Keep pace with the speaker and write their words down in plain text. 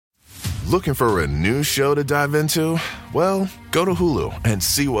Looking for a new show to dive into? Well, go to Hulu and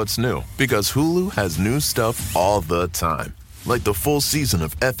see what's new, because Hulu has new stuff all the time. Like the full season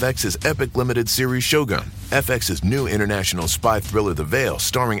of FX's epic limited series Shogun, FX's new international spy thriller The Veil,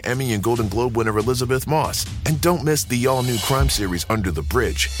 starring Emmy and Golden Globe winner Elizabeth Moss. And don't miss the all-new crime series Under the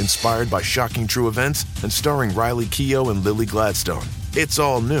Bridge, inspired by shocking true events and starring Riley Keough and Lily Gladstone. It's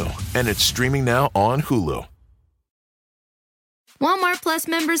all new, and it's streaming now on Hulu. Walmart Plus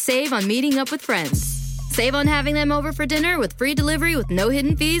members save on meeting up with friends. Save on having them over for dinner with free delivery with no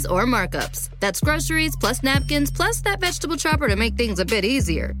hidden fees or markups. That's groceries, plus napkins, plus that vegetable chopper to make things a bit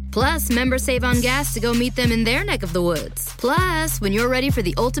easier. Plus, members save on gas to go meet them in their neck of the woods. Plus, when you're ready for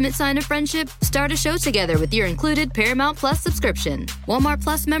the ultimate sign of friendship, start a show together with your included Paramount Plus subscription. Walmart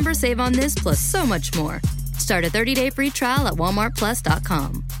Plus members save on this plus so much more. Start a 30-day free trial at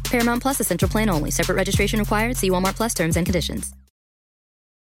walmartplus.com. Paramount Plus Essential Plan only. Separate registration required. See Walmart Plus terms and conditions.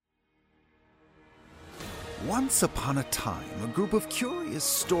 Once upon a time, a group of curious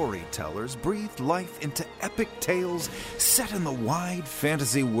storytellers breathed life into epic tales set in the wide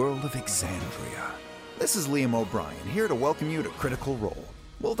fantasy world of Exandria. This is Liam O'Brien, here to welcome you to Critical Role.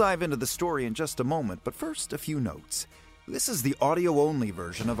 We'll dive into the story in just a moment, but first, a few notes. This is the audio-only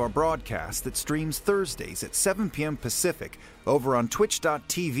version of our broadcast that streams Thursdays at 7 p.m. Pacific over on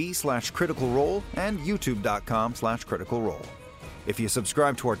twitch.tv/criticalrole and youtube.com/criticalrole. If you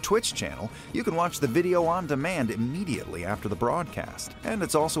subscribe to our Twitch channel, you can watch the video on demand immediately after the broadcast, and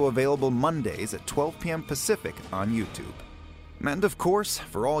it's also available Mondays at 12 p.m. Pacific on YouTube. And of course,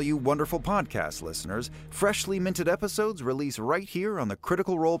 for all you wonderful podcast listeners, freshly minted episodes release right here on the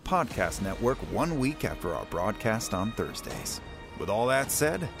Critical Role Podcast Network 1 week after our broadcast on Thursdays. With all that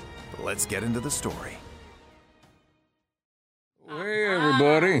said, let's get into the story. Hey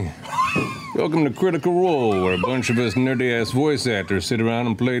everybody, welcome to Critical Role, where a bunch of us nerdy-ass voice actors sit around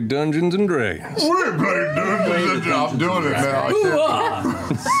and play Dungeons and Dragons. We play Dungeons and Dragons. I'm doing it now.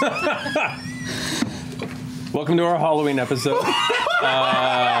 Welcome to our Halloween episode.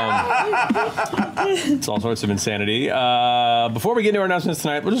 It's all sorts of insanity. Before we get into our announcements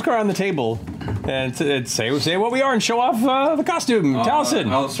tonight, we'll just go around the table and say what we are and show off the costume.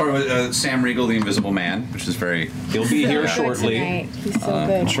 Taliesin. I'll start with Sam Riegel, the Invisible Man, which is He'll be here shortly. He's so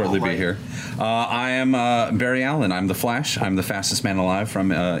good. He'll shortly be here. I am Barry Allen. I'm the Flash. I'm the fastest man alive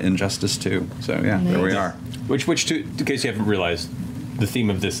from Injustice 2. So yeah, nice. There we are. Which two, in case you haven't realized, the theme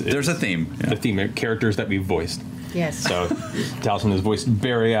of this is... There's a theme. The theme of characters that we've voiced. Yes. So, Taliesin has voiced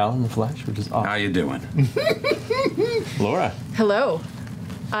Barry Allen, the Flash, which is awesome. How you doing? Laura. Hello.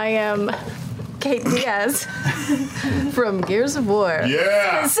 I am Kate Diaz from Gears of War.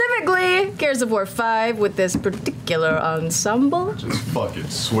 Yeah! Specifically, Gears of War 5 with this particular ensemble. Just fucking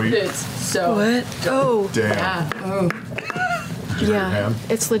sweet. It's so... What? Oh. Damn. Yeah. Oh. Yeah,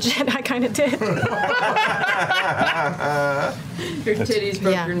 it's legit. I kind of did. Your titties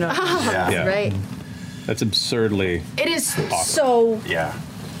broke your nose. Yeah. Right. That's absurdly It is awesome. so... Yeah.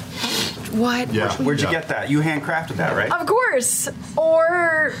 What? Yeah. Where'd you get that? You handcrafted that, right? Of course.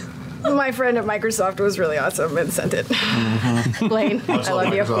 Or my friend at Microsoft was really awesome and sent it. Mm-hmm. Blaine, I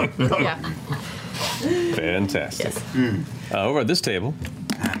love you. Yeah. Fantastic. Yes. Over at this table.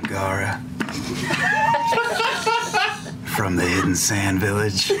 I'm Gara. From the Hidden Sand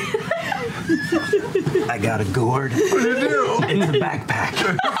Village. I got a gourd. What do you do? It's a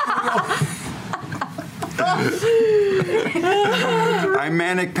backpack. I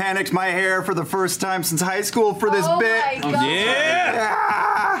manic panicked my hair for the first time since high school for this bit. My God.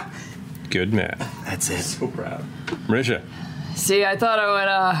 Yeah! Good man. That's it. So proud. Marisha. See, I thought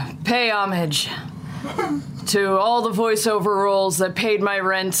I would pay homage to all the voiceover roles that paid my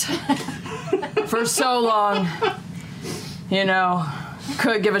rent for so long. You know,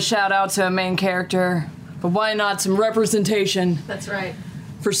 could give a shout out to a main character, but why not some representation? That's right.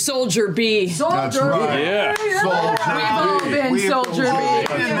 For Soldier B. That's right. Yeah. We've all been Soldier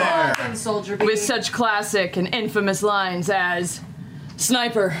B. Soldier B. With such classic and infamous lines as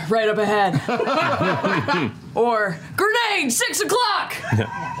Sniper, right up ahead. Or Grenade, 6 o'clock.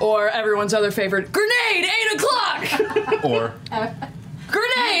 Or everyone's other favorite, Grenade, 8 o'clock. Or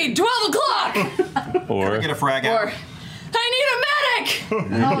Grenade, 12 o'clock. Or Get a frag out. Or I need a medic.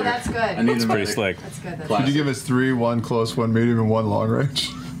 Oh, that's good. it's pretty slick. That's good. That's could you give us 3, 1 close, 1 medium, and 1 long range?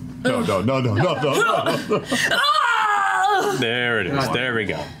 No. Ah! There it is. There we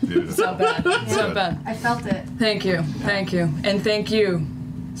go. It's not bad. It's not bad. I felt it. Thank you. Thank you. And thank you,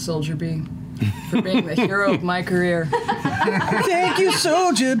 Soldier B, for being the hero of my career. Thank you,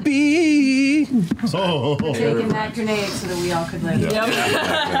 Soldier B. Taking that grenade so that we all could live.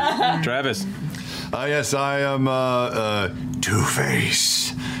 Yep. Travis. Yes, I am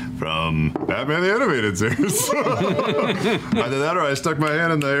Two-Face from Batman the Animated Series. Either that or I stuck my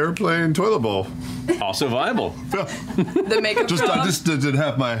hand in the airplane toilet bowl. Also viable. The makeup I job. just did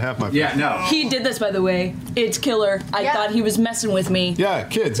half my. Yeah, no. He did this, by the way. It's killer. I thought he was messing with me. Yeah,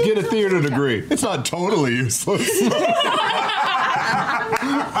 kids, get a theater degree. It's not totally useless.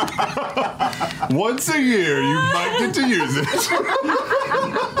 Once a year, you might get to use it.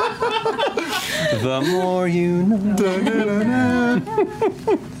 The more you know.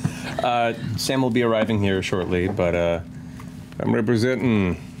 Sam will be arriving here shortly, but I'm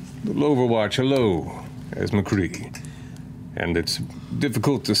representing Overwatch Hello as McCree. And it's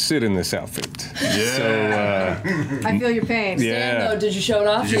difficult to sit in this outfit. Yeah. So, I feel your pain. Yeah. Sam, though, did you show it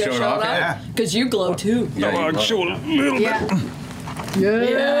off? Did you show it off? Yeah. Because you glow, too. I'll show a little bit.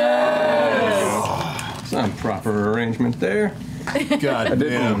 Yeah. Some proper arrangement there. God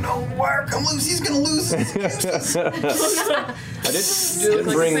damn. No, wire come loose. He's gonna lose his uses. I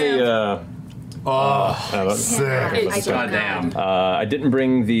didn't bring the. Sick. Goddamn. I didn't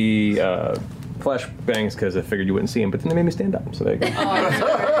bring the flash bangs because I figured you wouldn't see them, but then they made me stand up. So there you go.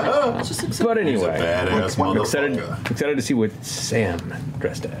 But anyway, Badass I'm motherfucker. excited to see what Sam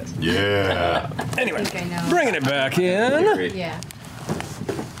dressed as. Yeah. Anyway, I think I know. bringing it back in. Yeah.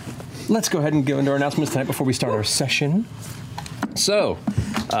 Let's go ahead and go into our announcements tonight before we start our session. So,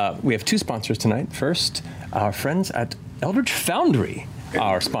 we have two sponsors tonight. First, our friends at Eldritch Foundry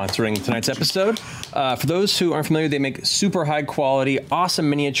are sponsoring tonight's episode. For those who aren't familiar, they make super high quality, awesome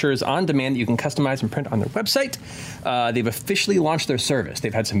miniatures on demand that you can customize and print on their website. They've officially launched their service.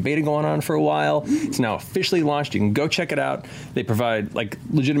 They've had some beta going on for a while. It's now officially launched. You can go check it out. They provide, like,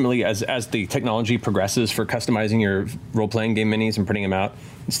 legitimately, as the technology progresses for customizing your role-playing game minis and printing them out,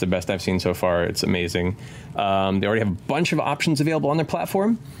 it's the best I've seen so far. It's amazing. They already have a bunch of options available on their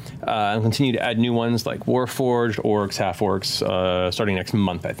platform. And continue to add new ones like Warforged, Orcs, Half-Orcs, starting next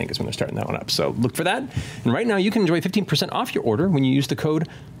month, I think, is when they're starting that one up. So look for that. And right now, you can enjoy 15% off your order when you use the code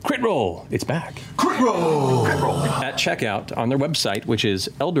CRITROLL. It's back. CRITROLL! At checkout on their website, which is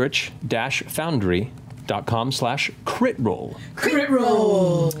eldritch-foundry.com/critroll.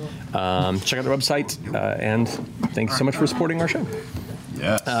 Critroll. Check out their website, and thank you so much for supporting our show.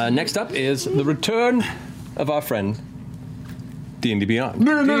 Yes. Next up is the return of our friend, D&D Beyond.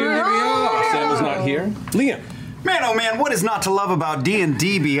 D&D Beyond. Sam is not here. Liam. Man, oh man, what is not to love about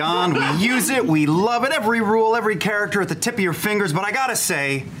D&D Beyond? We use it, we love it, every rule, every character at the tip of your fingers, but I gotta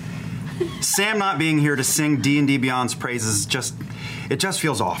say, Sam not being here to sing D&D Beyond's praises just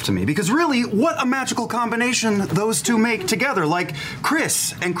feels off to me. Because really, what a magical combination those two make together. Like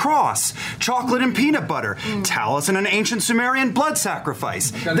Chris and Cross, chocolate and peanut butter, Talus and an ancient Sumerian blood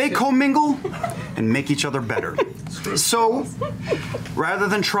sacrifice. They commingle and make each other better. So, rather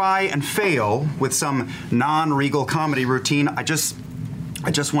than try and fail with some non-regal comedy routine, I just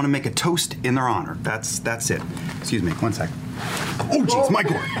want to make a toast in their honor. That's it. Excuse me, one sec. Oh, jeez, my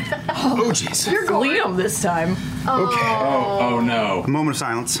gourd. Oh, jeez. You're Liam this time. Okay. Oh no. A moment of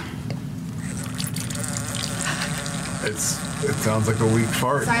silence. It sounds like a weak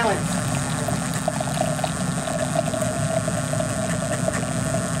fart. Silence.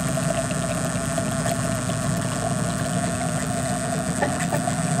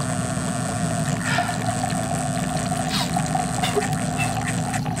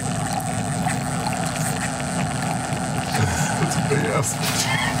 Yes.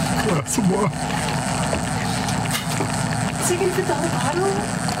 Glass of wine. Is he gonna fit the whole bottle?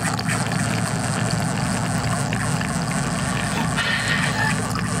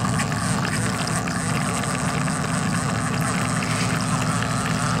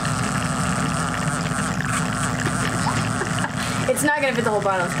 It's not gonna fit the whole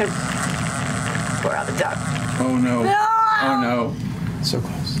bottle. It's gonna pour out the duck. Oh no. Oh no. So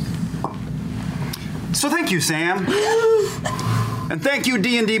close. So thank you, Sam. And thank you,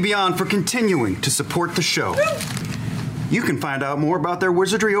 D&D Beyond, for continuing to support the show. You can find out more about their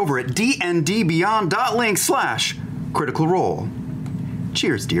wizardry over at dndbeyond.link/critical role.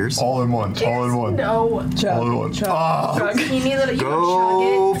 Cheers, dears. All in one. All in one. No. All in one. Ah. You need a little. You Go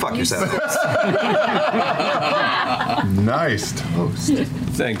don't chug it. fuck yourself. Nice toast.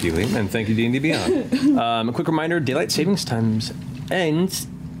 Thank you, Liam, and thank you, D&D Beyond. A quick reminder, daylight savings times ends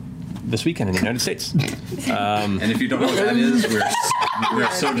this weekend in the United States. And if you don't know what that is, we're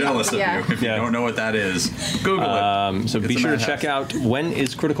so jealous of Yeah. you. If you don't know what that is, Google it. So be sure to check out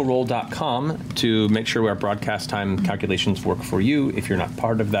wheniscriticalrole.com to make sure our broadcast time calculations work for you if you're not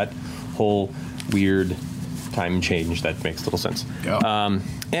part of that whole weird time change that makes little sense. Yeah.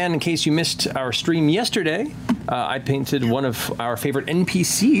 And in case you missed our stream yesterday, I painted one of our favorite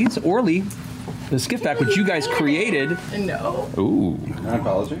NPCs, Orly, this gift bag, which you guys created. No. Ooh. My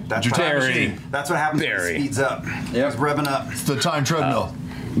apology. That's what happens when it speeds up. Yeah, it's revving up. It's the time treadmill.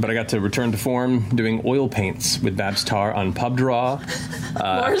 But I got to return to form doing oil paints with Babs Tar on Pub Draw.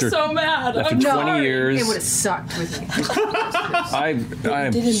 We're so mad. After 20 years. It would have sucked with me.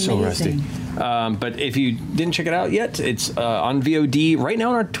 I'm so rusty. But if you didn't check it out yet, it's on VOD right now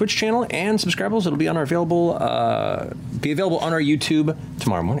on our Twitch channel and subscribables. It'll be on our available on our YouTube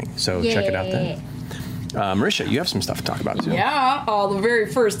tomorrow morning. So check it out then. Marisha, you have some stuff to talk about too. Yeah, the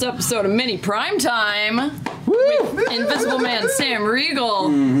very first episode of Mini Primetime with Invisible Man Sam Riegel.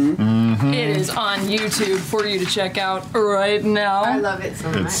 It is on YouTube for you to check out right now. I love it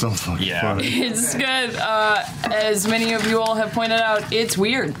so much. It's so fucking funny. It's good. As many of you all have pointed out, it's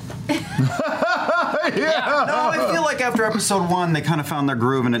weird. No, I feel like after episode 1, they kind of found their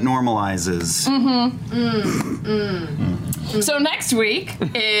groove and it normalizes. So next week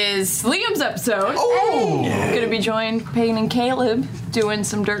is Liam's episode. Oh! Going to be joined Payne and Caleb doing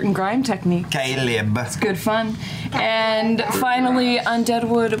some dirt and grime technique. Caleb. It's good fun. And finally,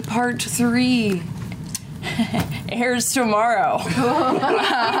 Undeadwood Part 3 airs tomorrow.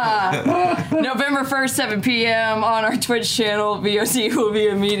 November 1st, 7 p.m. on our Twitch channel. VOD will be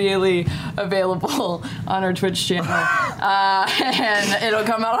immediately available on our Twitch channel. And it'll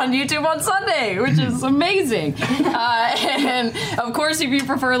come out on YouTube on Sunday, which is amazing. And of course, if you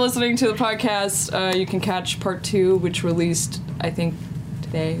prefer listening to the podcast, you can catch Part 2, which released, I think,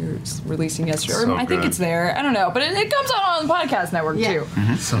 today, or it's releasing yesterday. So I think good. it's there. I don't know. But it comes out on the podcast network, too.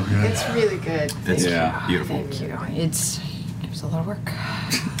 So good. It's really good. It's beautiful. Thank you. It's a lot of work.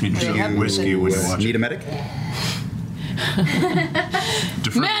 You need whiskey when you watch Need it. a medic?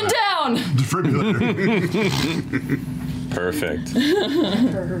 Man down! Defibrillator. Perfect.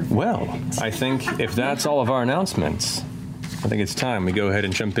 Well, I think if that's all of our announcements, I think it's time we go ahead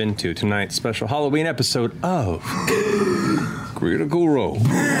and jump into tonight's special Halloween episode of Critical Role.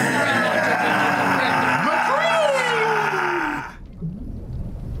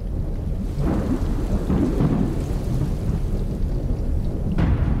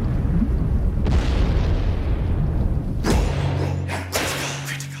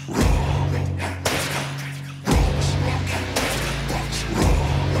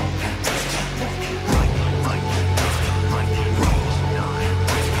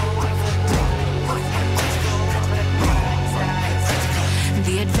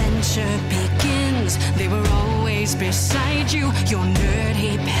 Beside you, your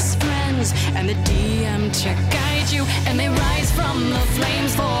nerdy best friends, and the DM to guide you, and they rise from the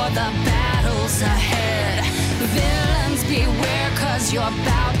flames for the battles ahead. Villains beware, 'cause you're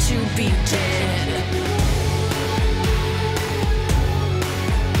about to be dead.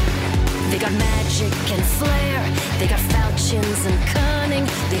 They got magic and flair, they got falchions and cunning,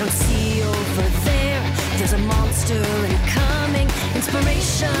 they don't see over there, there's a monster incoming,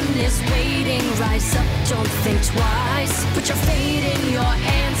 inspiration is waiting, rise up, don't think twice, put your fate in your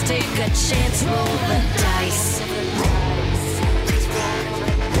hands, take a chance, roll the dice.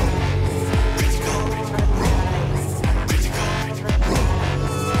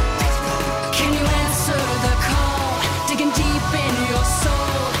 Can you answer the call, digging deep in your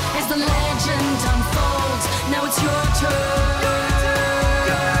soul, as the legend unfolds, now it's your turn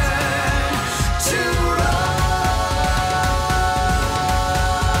to roll.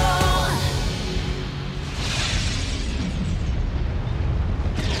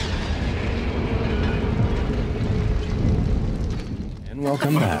 And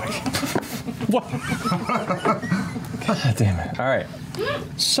welcome back. What? God damn it. All right.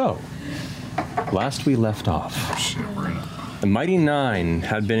 So, last we left off, the Mighty Nine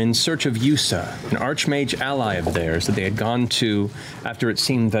had been in search of Yusa, an archmage ally of theirs that they had gone to after it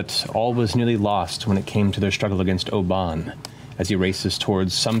seemed that all was nearly lost when it came to their struggle against Oban, as he races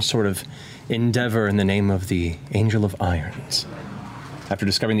towards some sort of endeavor in the name of the Angel of Irons. After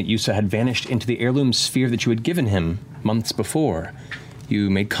discovering that Yusa had vanished into the heirloom sphere that you had given him months before, you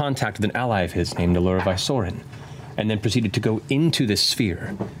made contact with an ally of his named Allura Vysoren, and then proceeded to go into this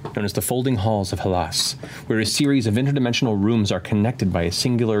sphere, known as the Folding Halls of Hellas, where a series of interdimensional rooms are connected by a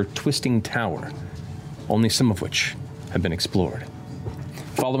singular twisting tower, only some of which have been explored.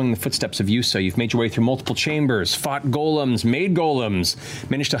 Following the footsteps of Yusa, you've made your way through multiple chambers, fought golems, made golems,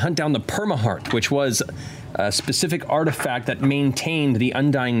 managed to hunt down the Permaheart, which was a specific artifact that maintained the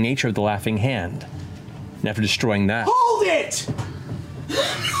undying nature of the Laughing Hand. And after destroying that... Hold it!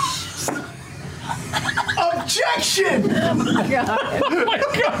 Objection! Oh my god. Oh my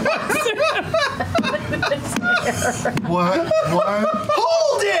god! What?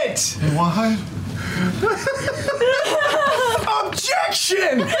 Hold it! What?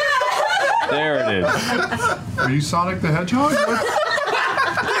 Objection! There it is. Are you Sonic the Hedgehog?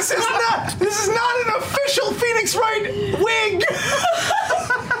 This is not an official Phoenix Wright wig!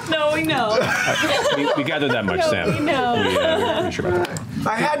 No, we know. We gathered that much, No, Sam. we know. We're pretty sure about that.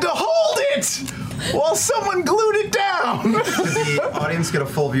 I had to hold it while someone glued it down. Did the audience get a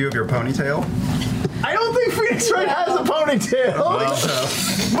full view of your ponytail? I don't think Phoenix Wright has a ponytail.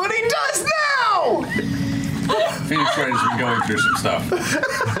 But he does now! Phoenix Wright has been going through some stuff.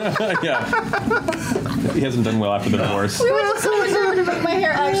 Yeah. He hasn't done well after the divorce. We went to so much over to make my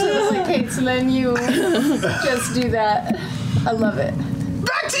hair actually look like Kate's, and then you just do that. I love it.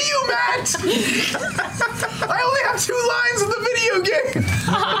 Back to you, Matt! I only have 2 lines in the video game!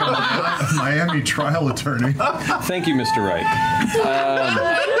 Miami trial attorney. Thank you, Mr. Wright.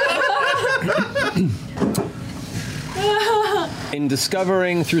 In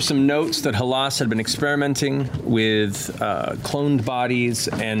discovering through some notes that Halas had been experimenting with cloned bodies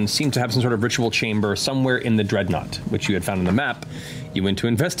and seemed to have some sort of ritual chamber somewhere in the Dreadnought, which you had found on the map, you went to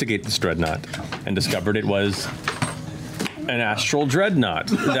investigate this Dreadnought and discovered it was an astral dreadnought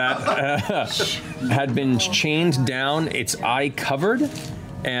that had been chained down, its eye covered,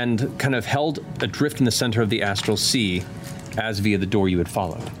 and kind of held adrift in the center of the astral sea as via the door you had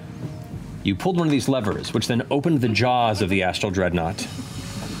followed. You pulled one of these levers, which then opened the jaws of the astral dreadnought,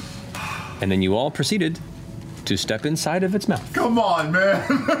 and then you all proceeded to step inside of its mouth. Come on, man.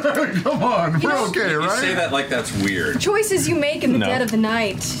 Come on. We're okay, You right? say that like that's weird. Choices you make in the No. dead of the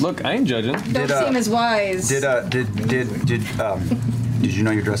night Look, I ain't judging. don't seem as wise. Did you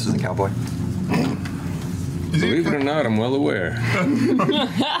know you're dressed as a cowboy? Believe it or not, I'm well aware.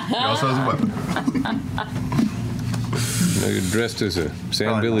 He also has a weapon. You know, you're dressed as a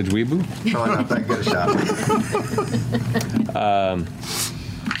Sand Village weeaboo? Probably not that good a shot.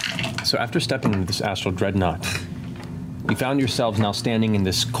 So after stepping into this astral dreadnought, you found yourselves now standing in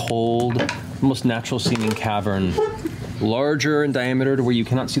this cold, almost natural-seeming cavern, larger in diameter to where you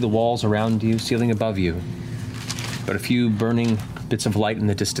cannot see the walls around you, ceiling above you, but a few burning bits of light in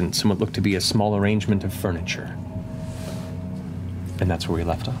the distance and what looked to be a small arrangement of furniture. And that's where we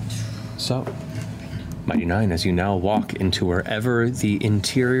left off. So, Mighty Nine, as you now walk into wherever the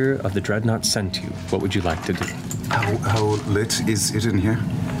interior of the dreadnought sent you, what would you like to do? How lit is it in here?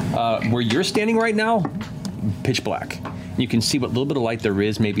 Where you're standing right now, pitch black. You can see what little bit of light there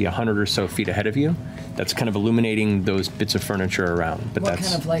is, maybe 100 or so feet ahead of you. That's kind of illuminating those bits of furniture around. But What that's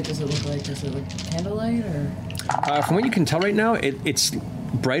kind of light does it look like? Does it look candlelight or? from what you can tell right now, it's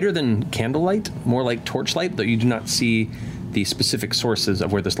brighter than candlelight, more like torchlight, though you do not see the specific sources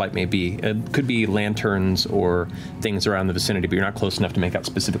of where this light may be. It could be lanterns or things around the vicinity, but you're not close enough to make out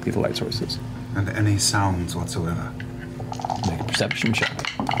specifically the light sources. And any sounds whatsoever? Make a perception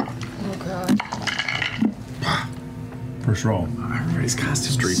check. Oh god. First roll. Everybody's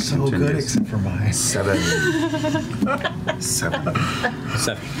costume Streak so good continues. except for mine. 7. 7.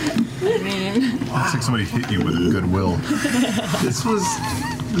 7. Looks like somebody hit you with goodwill. This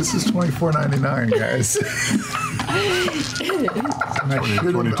is $24.99, guys. And I should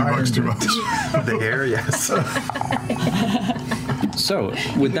have 22 bucks too ironed much. The hair, yes. So,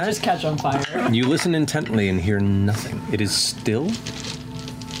 with that, Just catch on fire. you listen intently and hear nothing. It is still,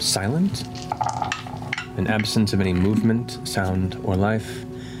 silent, an absence of any movement, sound, or life.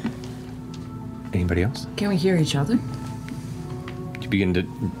 Anybody else? Can we hear each other? Do you begin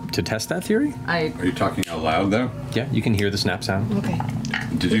to test that theory? Are you talking out loud, though? Yeah, you can hear the snap sound. Okay.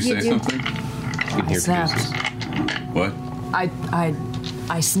 Did you say something? You can hear Snapped. producers. What?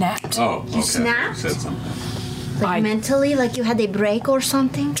 I snapped. Oh, okay. snapped? You said something. Like mentally, like you had a break or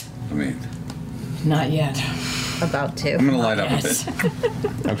something? I mean, Not yet. About to. I'm going to light up a Yes. bit.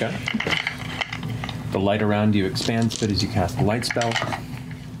 Okay. The light around you expands a bit as you cast the light spell.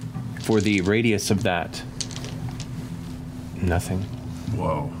 For the radius of that, nothing.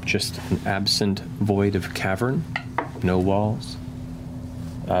 Whoa. Just an absent void of cavern, no walls.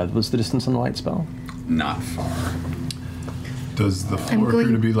 What's the distance on the light spell? Not far. Does the floor appear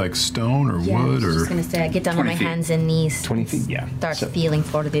going- to be like stone or Yeah, I wood was or? just gonna say, I get down on 20 my feet. hands and knees. 20 feet, yeah. Start So- feeling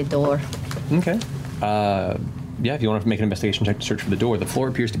for the door. Okay. Yeah, if you want to make an investigation check to search for the door, the floor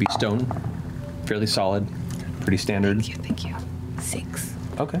appears to be stone, fairly solid, pretty standard. Thank you. 6.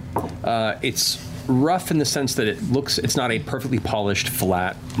 Okay. It's rough in the sense that it's not a perfectly polished,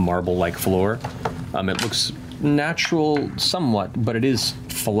 flat, marble-like floor. It looks natural somewhat, but it is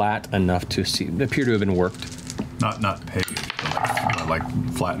flat enough to appear to have been worked. Not paved, but like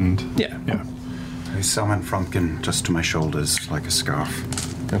flattened. Yeah. Yeah. I summon Frumpkin just to my shoulders like a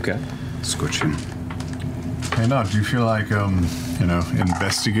scarf. Okay. Squish him. Hey, Nott, do you feel like,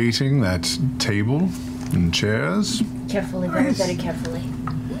 investigating that table and chairs? Carefully, very carefully.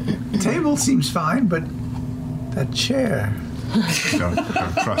 Table seems fine, but that chair. Don't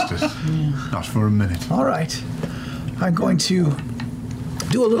trust it. Not for a minute. All right. I'm going to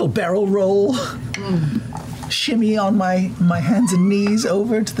do a little barrel roll, shimmy on my hands and knees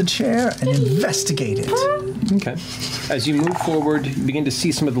over to the chair and investigate it. Okay. As you move forward, you begin to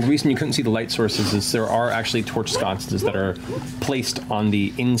see some of the reason you couldn't see the light sources is there are actually torch sconces that are placed on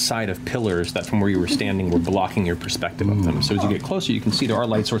the inside of pillars that from where you were standing were blocking your perspective of them. So as you get closer, you can see there are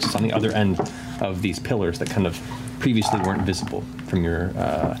light sources on the other end of these pillars that kind of previously weren't visible from your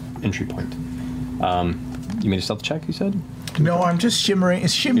entry point. You made a stealth check, you said? No, I'm just shimmering.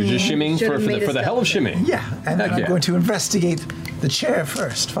 Shimmying. You're just shimmying for the hell of shimmying. Yeah, and then I'm going to investigate the chair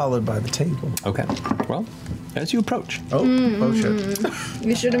first, followed by the table. Okay. Well, as you approach. Oh shit.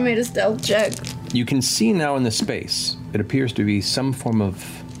 You should have made a stealth check. You can see now in the space, it appears to be some form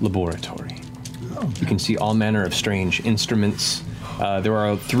of laboratory. You can see all manner of strange instruments. There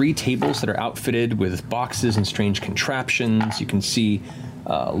are 3 tables that are outfitted with boxes and strange contraptions. You can see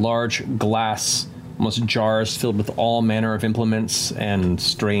large glass, almost jars filled with all manner of implements and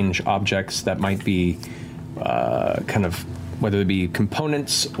strange objects that might be whether it be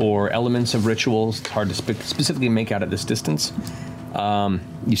components or elements of rituals. It's hard to specifically make out at this distance.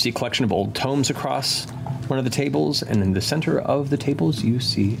 You see a collection of old tomes across one of the tables, and in the center of the tables you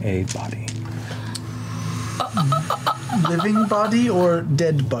see a body. Living body or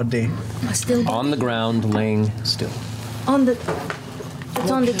dead body? Still on the ground, laying still.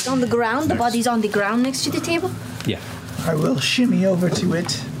 It's on the ground. The body's on the ground next to the table. Yeah. I will shimmy over to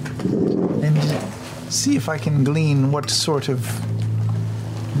it and see if I can glean what sort of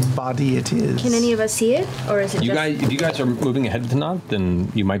body it is. Can any of us see it, or is it just... If you guys are moving ahead to Nott,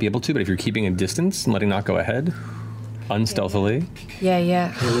 then you might be able to, but if you're keeping a distance and letting Nott go ahead, unstealthily.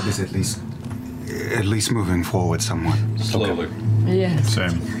 Yeah. Caleb is at least moving forward somewhat. Slowly. Yeah.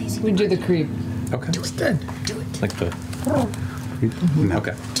 Same. We do the creep. Okay. It's dead. Like the... No.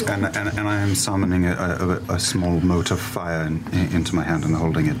 Okay. And I am summoning a small mote of fire into my hand and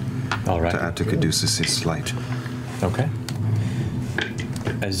holding it. All right. To add to Caduceus' light. Okay.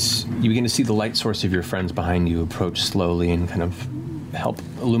 As you begin to see the light source of your friends behind you approach slowly and kind of help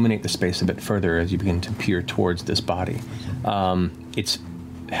illuminate the space a bit further as you begin to peer towards this body. Its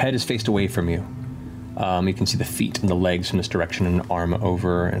head is faced away from you. You can see the feet and the legs in this direction and an arm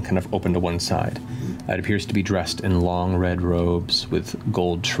over and kind of open to one side. It appears to be dressed in long red robes with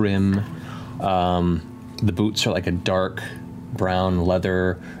gold trim. The boots are like a dark brown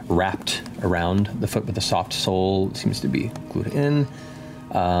leather wrapped around the foot with a soft sole. It seems to be glued in.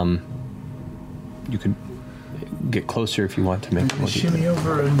 You could get closer if you want to make more detail. Shimmy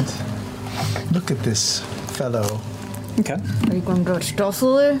over and look at this fellow. Okay. Are you going to go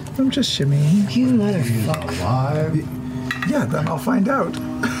stealthily? I'm just shimmying. You motherfucker. Alive? Yeah, then I'll find out.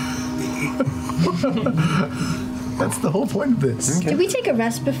 That's the whole point of this. Did we take a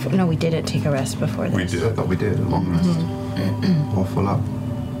rest before? No, we didn't take a rest before this. We did. I thought we did. A long rest. Or full up.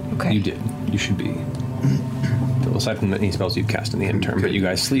 Okay. You did. You should be. Well, aside from any spells you've cast in the interim, but you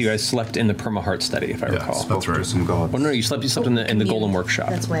guys slept in the Permaheart study, if I recall. That's right. Some gods. Well, no, you slept in the Golem workshop.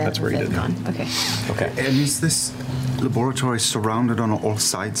 That's where you did. Gone. Okay. Okay. And is this laboratory surrounded on all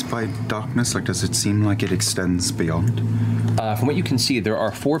sides by darkness? Like, does it seem like it extends beyond? From what you can see, there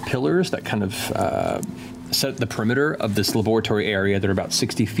are 4 pillars that kind of set the perimeter of this laboratory area. They're about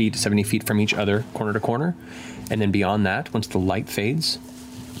 60 feet, 70 feet from each other, corner to corner. And then beyond that, once the light fades,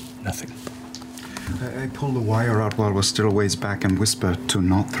 nothing. I pull the wire out while we're still a ways back and whisper to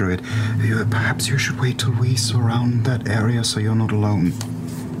Nott through it. Perhaps you should wait till we surround that area so you're not alone.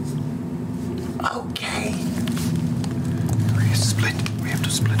 Okay. We have to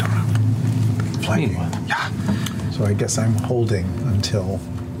split around. Meanwhile. Yeah. So I guess I'm holding until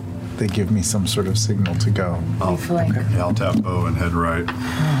they give me some sort of signal to go. I'll tap bow and head right.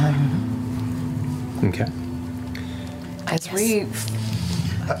 Okay. As we...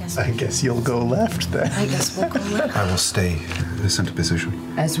 I guess you'll go left then. I guess we'll go left. I will stay in the center position.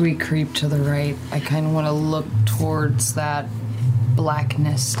 As we creep to the right, I kind of want to look towards that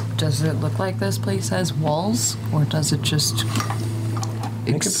blackness. Does it look like this place has walls, or does it just...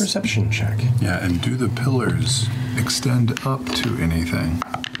 Make a perception check. Yeah, and do the pillars extend up to anything?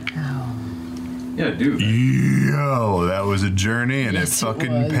 Yeah, do. Yo, that was a journey and Yes, it it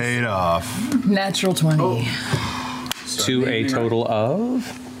fucking was. paid off. Natural 20. To a total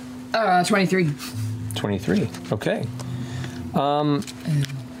of? 23. 23. Okay.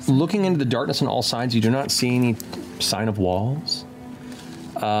 Looking into the darkness on all sides, you do not see any sign of walls.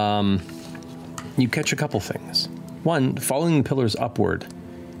 you catch a couple things. One, following the pillars upward,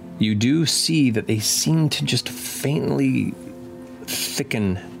 you do see that they seem to just faintly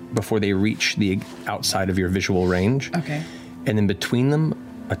thicken before they reach the outside of your visual range. Okay. And then between them,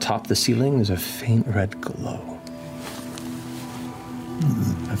 atop the ceiling, there's a faint red glow.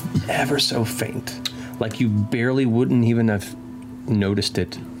 Ever so faint. Like you barely wouldn't even have noticed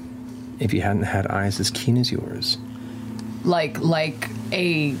it if you hadn't had eyes as keen as yours. Like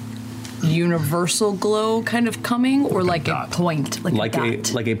a universal glow kind of coming, or like a point, like a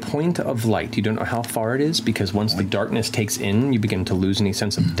dot? Like a point of light. You don't know how far it is because once the darkness takes in, you begin to lose any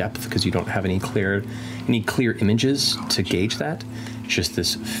sense of depth because you don't have any clear images to gauge that. It's just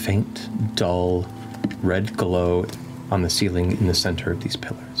this faint, dull, red glow on the ceiling in the center of these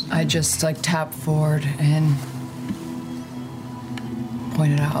pillars. I just like tap forward and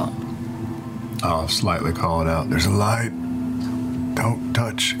point it out. I'll slightly call it out. There's a light. Don't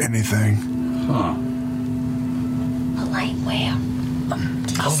touch anything. Huh. A light where?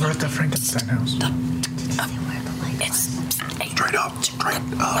 Over at the Frankenstein house. It's straight up.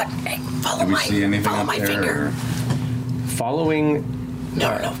 Hey, follow Do we see anything up my there? finger. Following...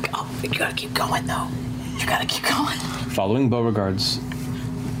 No. Oh, you gotta keep going, though. You gotta keep going. Following Beauregard's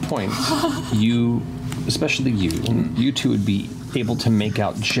point, you, especially you two would be able to make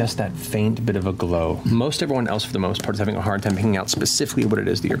out just that faint bit of a glow. Most everyone else, for the most part, is having a hard time picking out specifically what it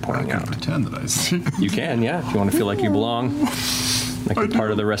is that you're pointing out. Pretend that I see. You can, yeah, if you want to feel like you belong, like you're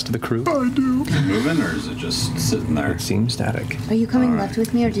part of the rest of the crew. I do. Is it moving, or is it just sitting there? It seems static. Are you coming left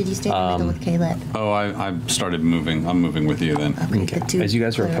with me, or did you stay in the middle with Caleb? Oh, I started moving. I'm moving with you then. Okay. As you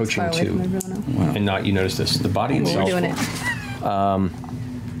guys are approaching too, and not you notice this, the body itself. We're doing it.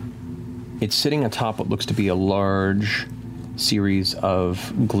 It's sitting atop what looks to be a large series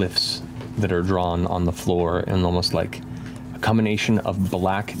of glyphs that are drawn on the floor, and almost like a combination of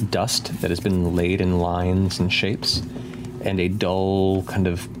black dust that has been laid in lines and shapes, and a dull kind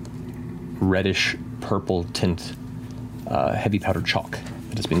of reddish purple tint, heavy powdered chalk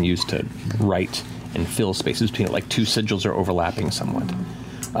that has been used to write and fill spaces between it, like two sigils are overlapping somewhat.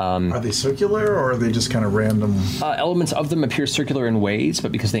 Are they circular, or are they just kind of random? Elements of them appear circular in ways,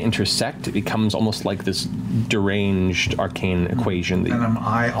 but because they intersect, it becomes almost like this deranged arcane equation. And am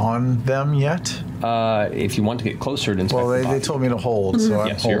I on them yet? If you want to get closer to inspect the body. They told me to hold, so I'm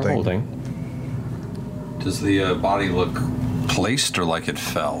yes, holding. you're holding. Does the body look placed or like it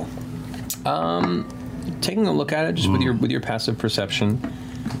fell? Taking a look at it, just with your passive perception.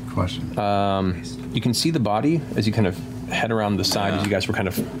 Question. You can see the body as you kind of head around the side, as you guys were kind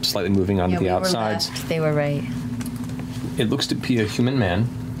of slightly moving onto the outsides. Were left, they were right. It looks to be a human man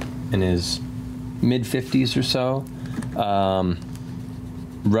in his mid-50s or so.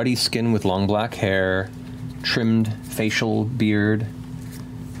 Ruddy skin with long black hair, trimmed facial beard.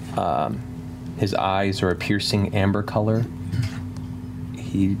 His eyes are a piercing amber color.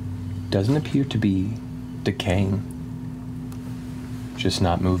 He doesn't appear to be decaying. Just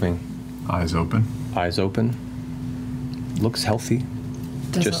not moving. Eyes open? Eyes open. Looks healthy.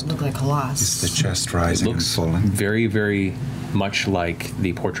 Doesn't look like Halas. Is the chest rising and falling? Very, very much like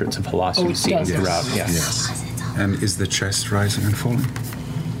the portraits of Halas you've seen throughout. Yes. And is the chest rising and falling?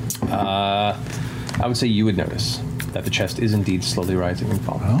 I would say you would notice that the chest is indeed slowly rising and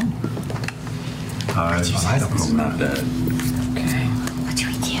falling. Oh. I don't He's know. not dead. Okay. What do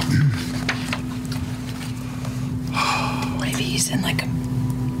we do? Maybe he's in like a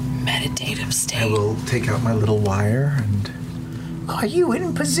meditative state. I will take out my little wire and... Are you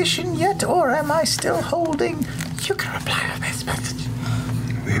in position yet, or am I still holding? You can reply to this message.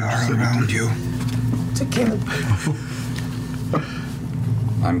 We are around you. To Caleb.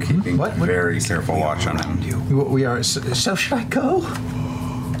 I'm keeping very careful watch on him. We are. So should I go?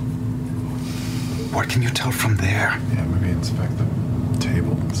 What can you tell from there? Yeah, maybe inspect the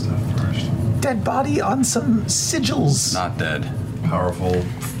table and stuff first. Dead body on some sigils. Not dead. Powerful,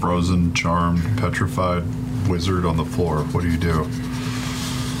 frozen, charmed, petrified wizard on the floor. What do you do?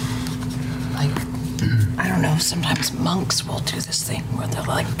 Like, I don't know, sometimes monks will do this thing where they'll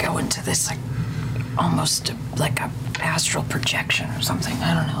like go into this like almost like a astral projection or something.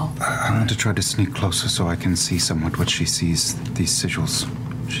 I don't know. I want to try to sneak closer so I can see somewhat what she sees, these sigils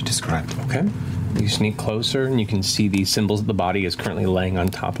she described. Okay. You sneak closer and you can see the symbols that the body is currently laying on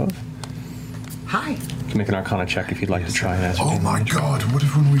top of. Hi. You can make an Arcana check if you'd like to try and ascertain. Oh my god, what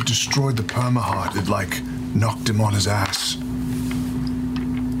if when we destroyed the permaheart, it like knocked him on his ass?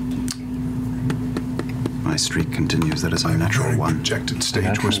 My streak continues. That is a natural one. Projected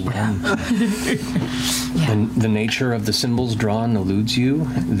stage whisper. The nature of the symbols drawn eludes you.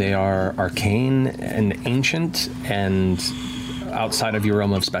 They are arcane and ancient and outside of your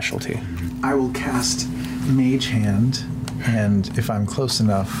realm of specialty. I will cast Mage Hand, and if I'm close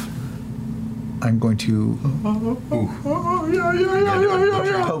enough, I'm going to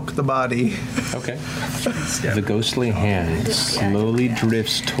poke the body. Okay. The ghostly hand slowly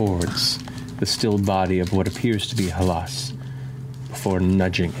drifts towards the still body of what appears to be Halas before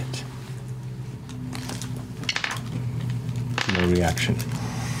nudging it. No reaction.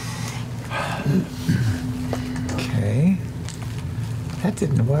 Okay. That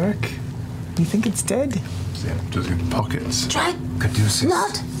didn't work. You think it's dead? Just in pockets. Try. Caduceus.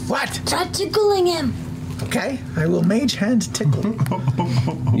 Not. What? Try tickling him. Okay, I will Mage Hand tickle.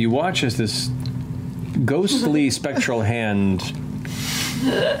 You watch as this ghostly spectral hand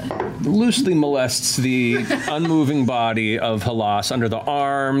loosely molests the unmoving body of Halas under the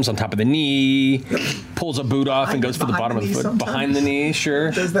arms, on top of the knee, pulls a boot off and goes for the bottom of the foot. Sometimes. Behind the knee, sure.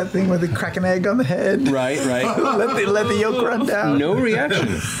 Does that thing where they crack an egg on the head. Right. let the yolk run down. No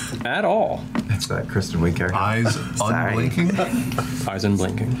reaction at all. That's that Kristen Wiig character. Eyes unblinking. Eyes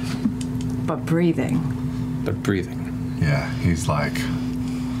unblinking. But breathing. Yeah, he's like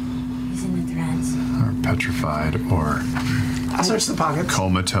He's in the trance. or petrified or I'll search the pockets.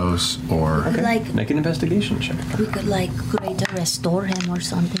 comatose or Like, Make an investigation check. we could, like, greater restore him or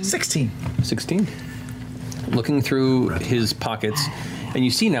something. 16. 16. Looking through his pockets, and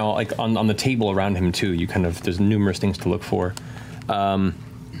you see now, like on the table around him too, there's numerous things to look for.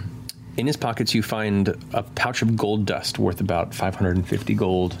 In his pockets, you find a pouch of gold dust worth about 550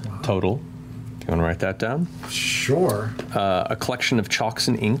 gold total. Do you want to write that down? Sure. A collection of chalks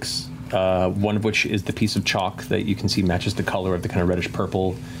and inks, one of which is the piece of chalk that you can see matches the color of the kind of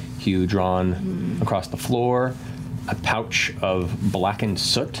reddish-purple hue drawn across the floor. A pouch of blackened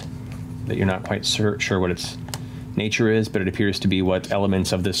soot that you're not quite sure what its nature is, but it appears to be what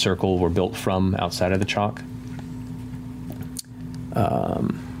elements of this circle were built from outside of the chalk.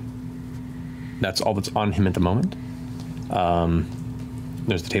 That's all that's on him at the moment.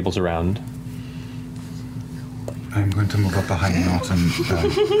 There's the tables around. I'm going to move up behind Nott and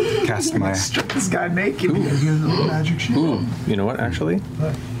cast my... Strip this guy naked. magic shield. Ooh, you know what, actually?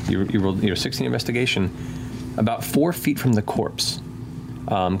 You rolled your 16 investigation. About 4 feet from the corpse,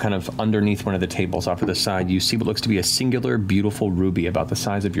 kind of underneath one of the tables off to the side, you see what looks to be a singular, beautiful ruby about the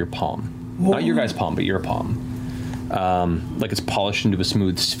size of your palm. Whoa. Not your guy's palm, but your palm. Like it's polished into a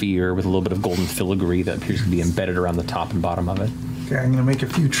smooth sphere with a little bit of golden filigree that appears to be embedded around the top and bottom of it. Okay, I'm going to make a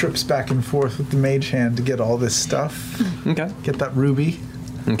few trips back and forth with the Mage Hand to get all this stuff. Okay. Get that ruby.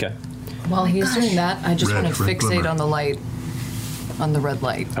 Okay. While he's doing that, I just Red, want to red fixate glimmer. on the light, on the red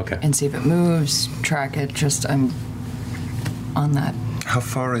light. Okay. And see if it moves, track it, I'm on that. How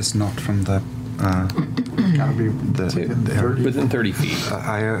far is Nott from the... Gotta be Within 30 feet.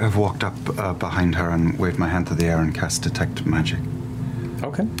 I have walked up behind her and waved my hand to the air and cast Detect Magic.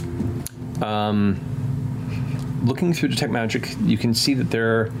 Okay. Looking through Detect Magic, you can see that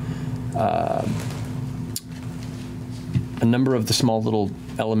there are a number of the small little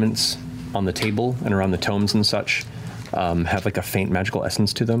elements on the table and around the tomes and such have like a faint magical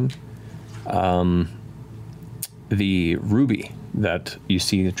essence to them. The ruby that you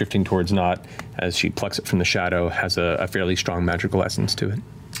see drifting towards Nott as she plucks it from the shadow has a fairly strong magical essence to it.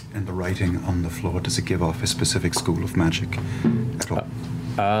 And the writing on the floor, does it give off a specific school of magic at all?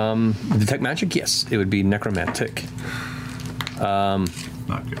 Detect Magic, yes. It would be necromantic. Not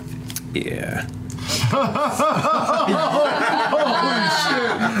good. Yeah. Holy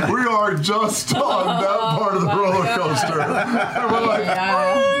shit! We are just on that part of the roller coaster. And we're like,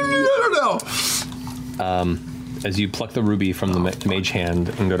 I don't know. As you pluck the ruby from the mage hand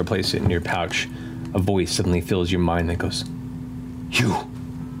and go to place it in your pouch, a voice suddenly fills your mind that goes, "You."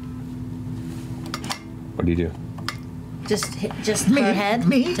 What do you do? Just her head?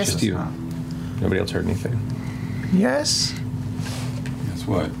 Me? Just you. Nobody else heard anything. Yes? Guess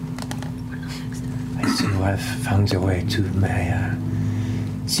what? I see you have found your way to my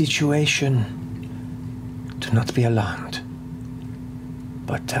situation. Do not be alarmed.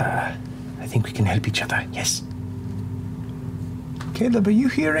 But I think we can help each other, yes. Caleb, are you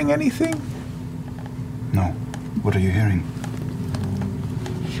hearing anything? No. What are you hearing?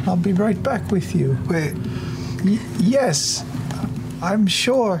 I'll be right back with you. Wait. Yes, I'm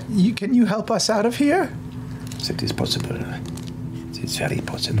sure. Can you help us out of here? It is possible. It is very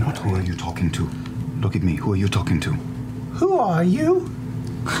possible. Not who are you talking to? Look at me. Who are you talking to? Who are you?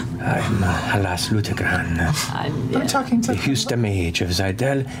 I'm Halas Lutegran. I'm talking to the Husta Mage of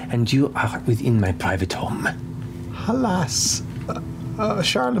Zydel, and you are within my private home. Halas.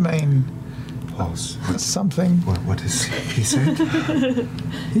 Charlemagne. Pause. Something. What is he said?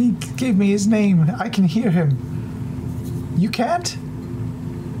 He gave me his name. I can hear him. You can't?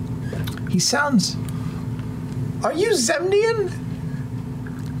 He sounds... Are you Zemnian?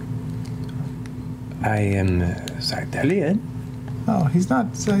 I am Zydelian. Oh, he's not.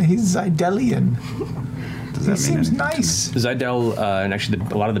 He's Zydelian. He seems nice. Zydel, and actually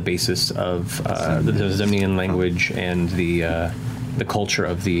a lot of the basis of the Zemnian language and the culture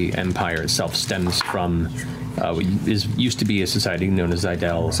of the empire itself stems from what used to be a society known as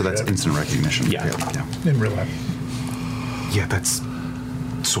Zydel. So that's instant recognition. Yeah. In real life. Yeah, that's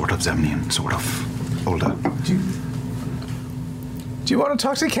sort of Zemnian, sort of older. Do you want to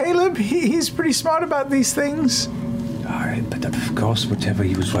talk to Caleb? He's pretty smart about these things. But of course, whatever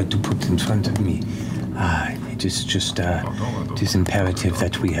he was right to put in front of me, it is just, it is imperative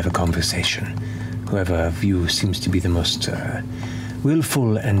that we have a conversation. Whoever of you seems to be the most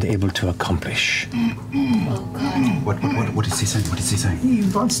willful and able to accomplish. Oh, God. What is he saying? What is he saying? He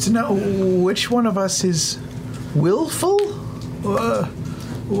wants to know which one of us is willful?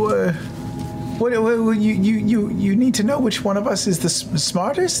 You need to know which one of us is the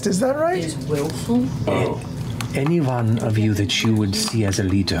smartest, is that right? Is willful? Any one of you that you would see as a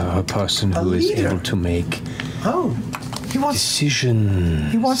leader, a person who is able to make decision.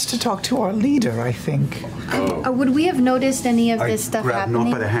 He wants to talk to our leader, I think. Would we have noticed any of this stuff grab happening?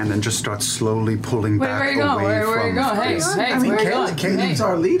 Not by the hand and just start slowly pulling Wait, back where you going? away Where you going? Hey, I mean, where you going? Caleb's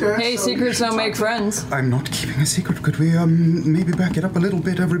our leader. Hey, so secrets don't make friends. I'm not keeping a secret. Could we maybe back it up a little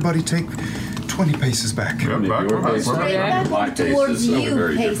bit? Everybody take 20 paces back. Towards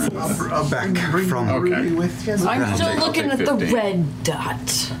you, paces. Back from... I'm still looking at the red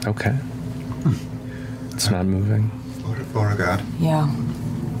dot. Okay. It's not moving. Beauregard. Yeah.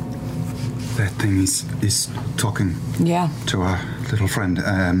 That thing is talking to our little friend.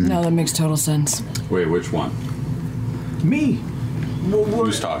 No, that makes total sense. Wait, which one? Me.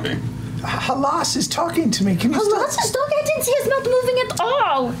 Who's talking? Halas is talking to me. Can you Halas is talking? I didn't see his mouth moving at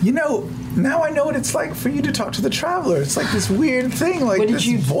all. You know, now I know what it's like for you to talk to the traveler. It's like this weird thing, like this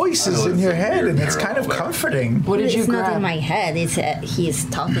voice is in your head, and it's kind of comforting. What did you grab? It's not in my head. It's he's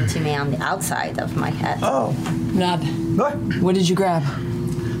talking to me on the outside of my head. Oh. Nub. What did you grab?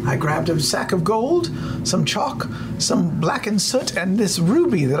 I grabbed a sack of gold, some chalk, some blackened soot, and this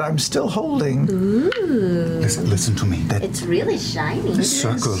ruby that I'm still holding. Ooh. Listen to me. That It's really shiny. the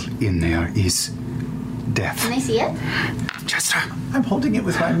circle in there is death. Can I see it? Chester. I'm holding it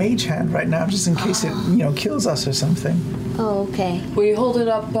with my mage hand right now, just in case it, kills us or something. Oh, okay. Will you hold it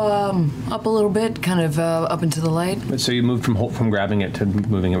up a little bit, kind of up into the light? So you moved from grabbing it to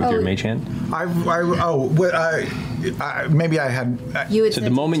moving it with your mage hand? Maybe I had... so the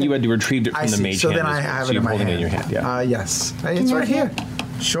moment you had retrieved it from the mage so hand, then I have so it in you're my holding hand. it in your hand, yeah. Yes. It's right here.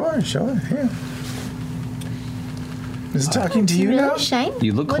 Sure, here. Is it talking to you really now? Shiny?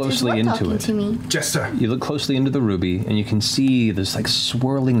 You look closely into it. To me? Jester. You look closely into the ruby, and you can see this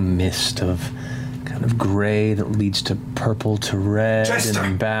swirling mist of kind of gray that leads to purple to red Jester, and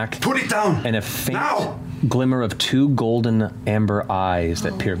then back. Put it down. And a faint glimmer of two golden amber eyes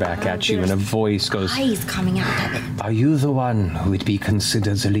that peer back at you, and a voice goes, Eyes coming out of it. Are you the one who would be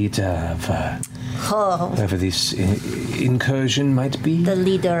considered the leader of whatever this incursion might be? The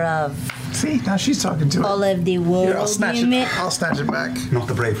leader of... See, now she's talking to it. All of the world. Here, I'll snatch it back. Not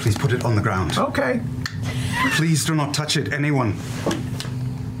the brave. Please put it on the ground. Okay. Please do not touch it, anyone.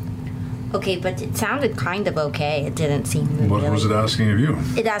 Okay, but it sounded kind of okay. It didn't seem What was it asking of you?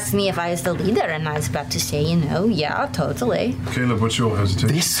 It asked me if I was the leader, and I was about to say, yeah, totally. Caleb, what's your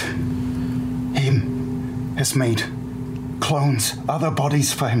hesitation? Him has made clones, other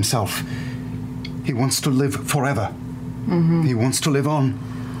bodies for himself. He wants to live forever. Mm-hmm. He wants to live on.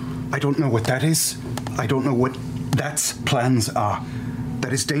 I don't know what that is. I don't know what that's plans are.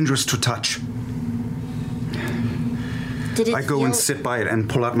 That is dangerous to touch. I go and sit by it and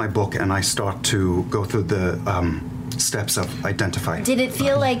pull out my book, and I start to go through the steps of identify. Did it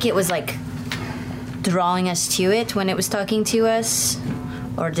feel like it was drawing us to it when it was talking to us?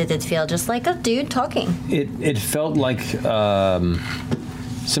 Or did it feel just like a dude talking? It felt like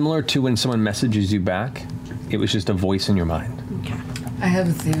similar to when someone messages you back. It was just a voice in your mind. Okay. I have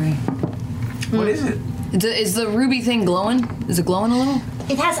a theory. What is it? Is the ruby thing glowing? Is it glowing a little?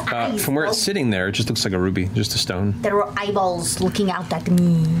 It has eyes. From where it's sitting there, it just looks like a ruby, just a stone. There were eyeballs looking out at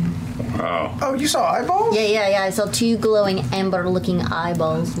me. Oh, you saw eyeballs? Yeah. I saw two glowing amber-looking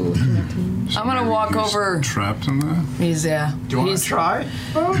eyeballs looking at me. I'm gonna walk over. Trapped in that? He's Do you want to try?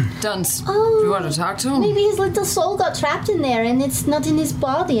 Dunce. Oh, Do you want to talk to him? Maybe his little soul got trapped in there, and it's not in his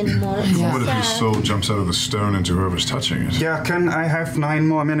body anymore. It's so What if his sad. soul jumps out of the stone into whoever's touching it? Yeah, can I have 9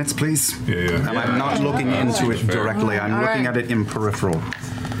 more minutes, please? Yeah. And I'm not looking into it directly. I'm looking at it in peripheral.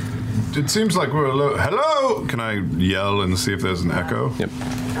 It seems like we're a little... Hello! Can I yell and see if there's an echo? Yep.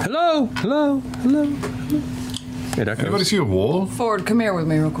 Hello! Hello! Hello! Anybody see a wall? Ford, come here with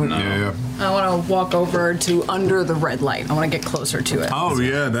me real quick. Yeah. I want to walk over to under the red light. I want to get closer to it. Oh,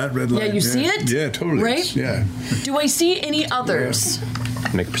 yeah, that red light. Yeah, you see it? Yeah, totally. Right? Yeah. Do I see any others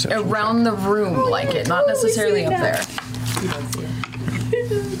Make a perception around the room like it? Not necessarily up there. You don't see it. You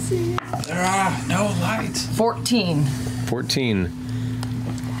don't see it. There are no lights. 14. 14.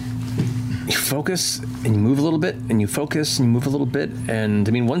 You focus and you move a little bit, and you focus and you move a little bit, and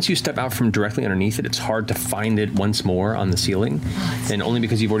I mean, once you step out from directly underneath it, it's hard to find it once more on the ceiling, and only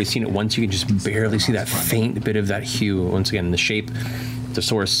because you've already seen it once, you can just barely see that faint bit of that hue. Once again, the shape, the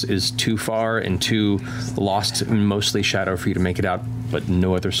source is too far and too lost in mostly shadow for you to make it out, but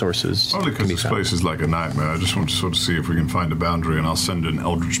no other sources. Only because this place is like a nightmare. I just want to sort of see if we can find a boundary, and I'll send an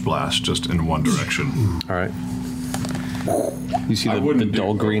Eldritch Blast just in one direction. All right. You see the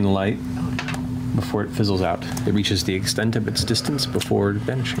dull green light before it fizzles out. It reaches the extent of its distance before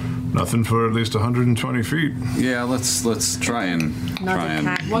vanishing. Nothing for at least 120 feet. Yeah, let's try and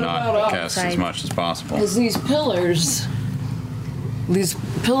What about cast as much as possible. Because these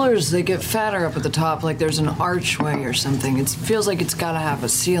pillars, they get fatter up at the top, like there's an archway or something. It feels like it's got to have a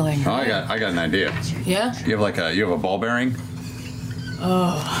ceiling. Oh, I got an idea. Yeah? You have a ball bearing?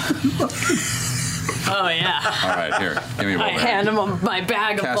 Oh, yeah. All right, here. Give me a ball I bearing. hand him my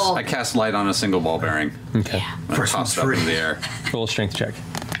bag of balls. I cast light on a single ball bearing. Okay. Yeah. First toss it up in the air. Roll a strength check.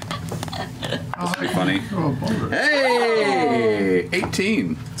 That's pretty funny. Hey!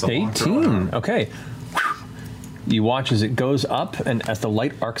 18. 18. Okay. You watch as it goes up, and as the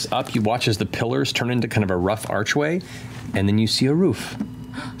light arcs up, you watch as the pillars turn into kind of a rough archway, and then you see a roof.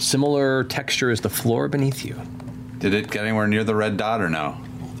 Similar texture as the floor beneath you. Did it get anywhere near the red dot or no?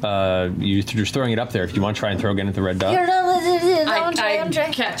 You're just throwing it up there. If you want to try and throw again at the red dot. I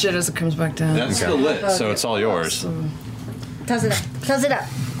catch it as it comes back down. That's still lit, so it's all yours. Toss it up. Toss it up.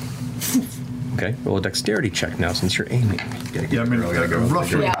 Okay, roll a dexterity check now since you're aiming. Yeah, I mean,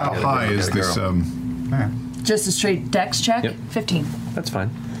 roughly how high is this? Just a straight dex check? Yep. 15. That's fine.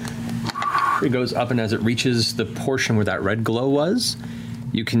 It goes up, and as it reaches the portion where that red glow was,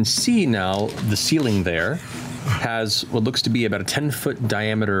 you can see now the ceiling there has what looks to be about a 10-foot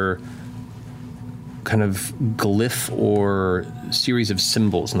diameter kind of glyph or series of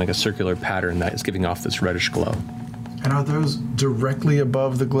symbols in like a circular pattern that is giving off this reddish glow. And are those directly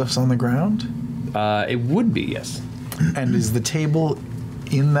above the glyphs on the ground? It would be, yes. And is the table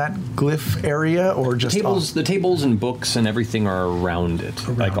in that glyph area, or just the tables and books and everything are around it?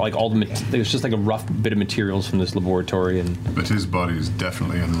 Like all the there's just like a rough bit of materials from this laboratory, and but his body is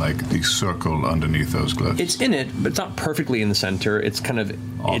definitely in like the circle underneath those glyphs. it's in it, but it's not perfectly in the center. It's kind of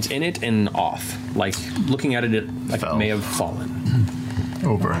it's in it and off. Like looking at it, it may have fallen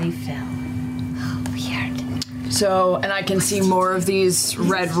over. So, and I can see more of these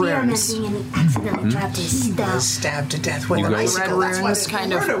red runes. Stabbed to death with an red runes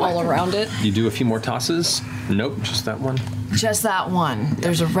kind of all around it. You do a few more tosses. Nope, just that one. Just that one.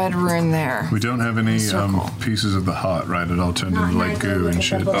 There's a red rune there. We don't have any pieces of the heart, right? It all turned into like goo and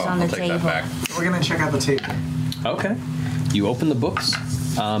shit. I'll take that back. We're gonna check out the table. Okay. You open the books.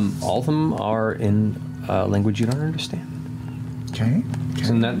 All of them are in language you don't understand. Okay.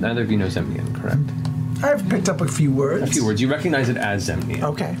 So neither of you know Zemnian, correct? I've picked up a few words. A few words. You recognize it as Zemnian.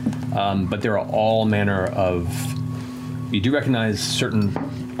 Okay. But there are all manner of... You do recognize certain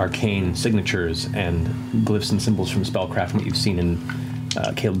arcane signatures and glyphs and symbols from spellcraft that you've seen in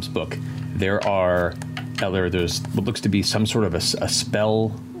Caleb's book. There's what looks to be some sort of a spell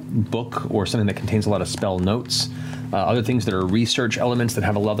book or something that contains a lot of spell notes. Other things that are research elements that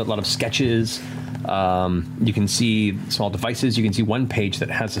have a lot of sketches. You can see small devices. You can see one page that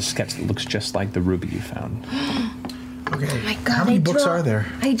has a sketch that looks just like the ruby you found. Okay. Oh my God, How many books are there?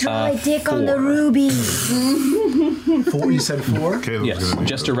 I draw a dick on the ruby. 4? You said 4? Yes.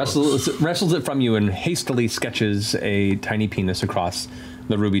 Jester wrestles it from you and hastily sketches a tiny penis across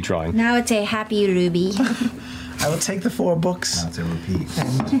the ruby drawing. Now it's a happy ruby. I will take the 4 books. Now it's a repeat.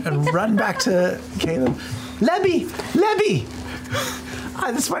 And run back to Caleb. Lebby!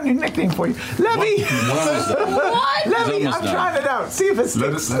 That's my new nickname for you. Lebby! What? Lebby, I'm trying it out. See if it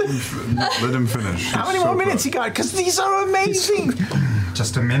sticks. Let him finish. How many more minutes you got? Because these are amazing.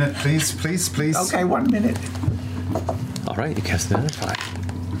 Just a minute, please. Okay, 1 minute. All right, you cast the identify.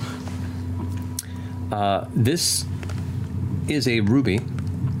 This is a ruby,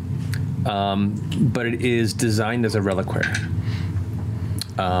 but it is designed as a reliquary.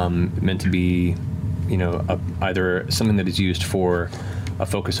 Meant to be, either something that is used for a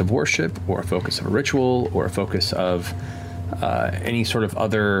focus of worship, or a focus of a ritual, or a focus of any sort of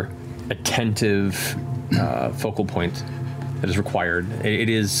other attentive focal point that is required. It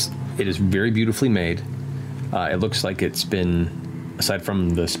is very beautifully made. It looks like it's been, aside from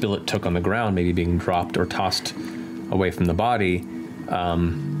the spill it took on the ground, maybe being dropped or tossed away from the body,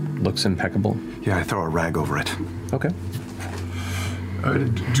 looks impeccable. Yeah, I throw a rag over it. Okay.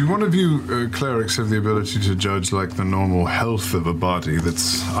 Do one of you clerics have the ability to judge like the normal health of a body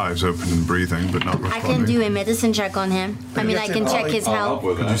that's eyes open and breathing but not I responding? can do a medicine check on him. I mean, I can check his health.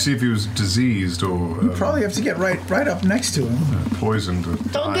 Could you see if he was diseased or... You probably have to get right up next to him. Poisoned or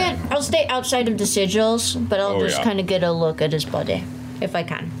dying. I'll stay outside of the sigils, but I'll Oh, just yeah. kind of get a look at his body, if I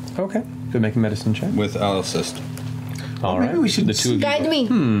can. Okay. Go make a medicine check. With I'll assist. All right. Maybe we should the two of you. Guide me.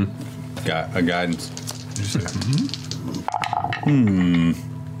 Got a guidance. Maybe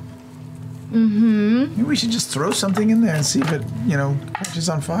we should just throw something in there and see if it, catches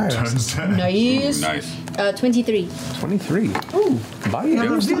on fire. Nice. Nice. 23. 23. Ooh,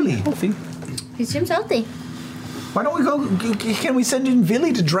 Billy. healthy. He seems healthy. Why don't we go? Can we send in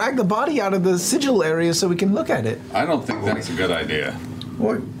Billy to drag the body out of the sigil area so we can look at it? I don't think that's a good idea.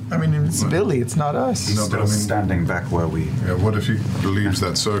 Or, I mean, it's Billy. It's not us. No, but I mean, standing back where we... Yeah, what if he leaves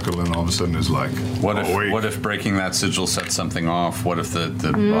that circle and all of a sudden is like... What if breaking that sigil sets something off? What if the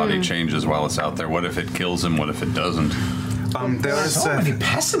body changes while it's out there? What if it kills him? What if it doesn't? There's so many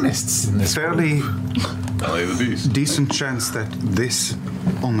pessimists in this fairly Belly of the beast. decent chance that this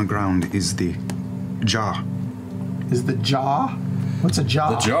on the ground is the jar. Is the jaw? What's a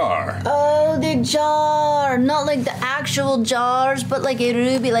jar? The jar. Oh, the jar. Not like the actual jars, but like a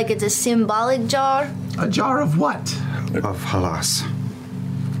ruby, like it's a symbolic jar. A jar of what? Of halas.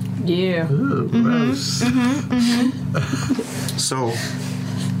 Yeah. Ooh, gross. So,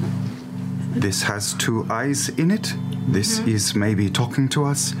 this has two eyes in it. This is maybe talking to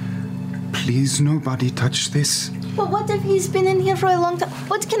us. Please, nobody touch this. But what if he's been in here for a long time?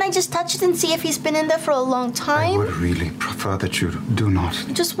 What, can I just touch it and see if he's been in there for a long I time? would really prefer that you do not.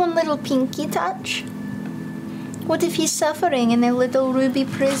 Just one little pinky touch? What if he's suffering in a little ruby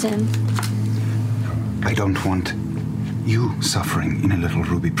prison? I don't want you suffering in a little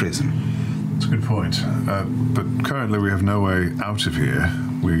ruby prison. That's a good point. But currently we have no way out of here.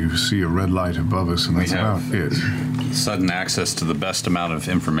 We see a red light above us and that's about it. Sudden access to the best amount of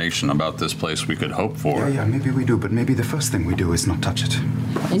information about this place we could hope for. Yeah, maybe we do, but maybe the first thing we do is not touch it.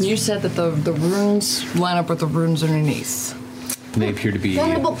 And you said that the runes line up with the runes underneath. They appear to be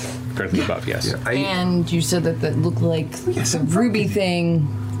directly above, yes. And you said that looked like the ruby thing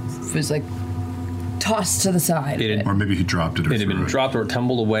was like tossed to the side. Or maybe he dropped it. It had been dropped or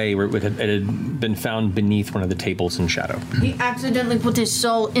tumbled away where it had been found beneath one of the tables in shadow. He accidentally put his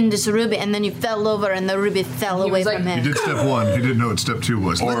soul in this ruby and then he fell over and the ruby fell away from him. He did step one. He didn't know what step two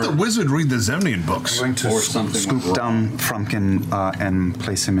was. Let the wizard read the Zemnian books. I'm going to scoop down Frumpkin and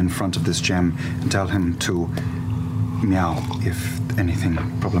place him in front of this gem and tell him to meow if anything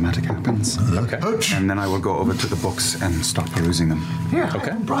problematic happens. Okay. And then I will go over to the books and start perusing them. Yeah,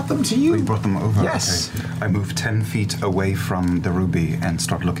 okay. I brought them to you. Oh, you brought them over? Yes. Okay. I move 10 feet away from the ruby and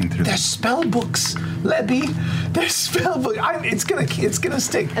start looking through They're them. spell books, Lebby. They're spell books. It's gonna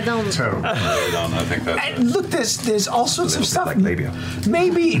stick. I don't. Terrible. I think that's And look, there's all sorts of stuff. Like labia.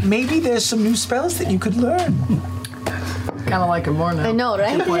 Maybe there's some new spells that you could learn. Kind of like it more now. I know,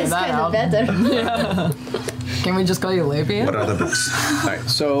 right? Point It's that kind of out. better. Yeah. Can we just call you Labia? What other books? All right,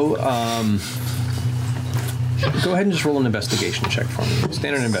 so go ahead and just roll an investigation check for me.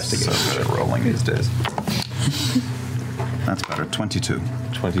 Standard investigation check. Rolling these days. That's better. 22.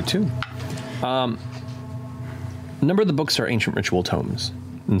 22. A number of the books are ancient ritual tomes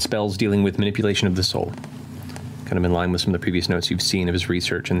and spells dealing with manipulation of the soul. Kind of in line with some of the previous notes you've seen of his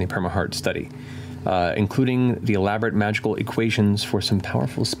research in the Permaheart study, including the elaborate magical equations for some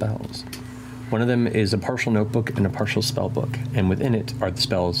powerful spells. One of them is a partial notebook and a partial spell book, and within it are the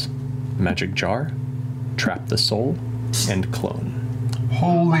spells Magic Jar, Trap the Soul, and Clone.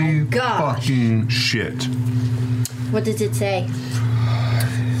 Holy gosh. fucking shit. What does it say?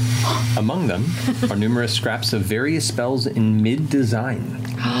 Among them are numerous scraps of various spells in mid-design.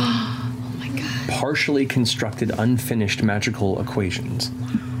 Oh my god. Partially constructed, unfinished magical equations,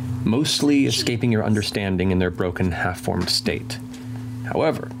 mostly escaping your understanding in their broken, half-formed state.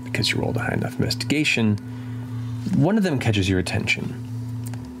 However, because you rolled a high enough investigation, one of them catches your attention.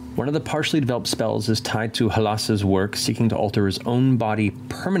 One of the partially developed spells is tied to Halas's work seeking to alter his own body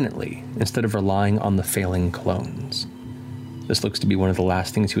permanently instead of relying on the failing clones. This looks to be one of the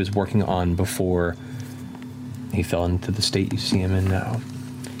last things he was working on before he fell into the state you see him in now.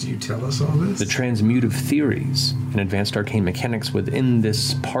 Do you tell us all this? The transmutive theories and advanced arcane mechanics within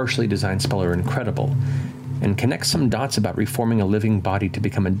this partially designed spell are incredible, and connects some dots about reforming a living body to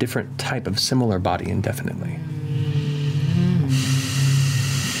become a different type of similar body indefinitely.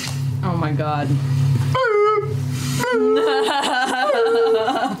 Oh my god.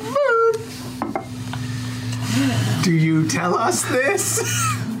 Do you tell us this?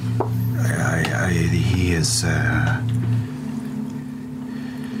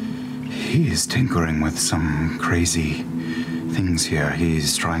 He is tinkering with some crazy things here.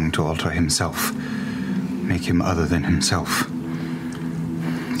 He's trying to alter himself, make him other than himself.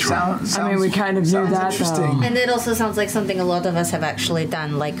 I mean, we kind of knew that, though. And it also sounds like something a lot of us have actually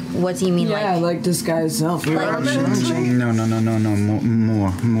done. Like, what do you mean, like disguise self? No.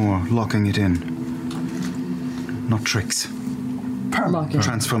 More. Locking it in. Not tricks.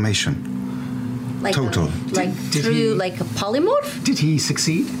 Transformation. like Total. Like a polymorph? Did he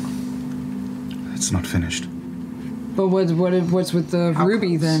succeed? It's not finished. But what's with the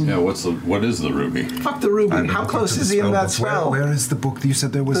ruby then? Yeah, what is the ruby? Fuck the ruby. How close is he in that spell? Where is the book? You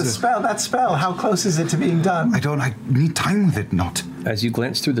said there was that spell. How close is it to being done? I need time with it, not. As you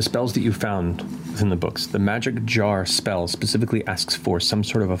glance through the spells that you found within the books, the magic jar spell specifically asks for some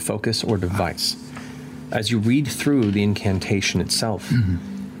sort of a focus or device. As you read through the incantation itself,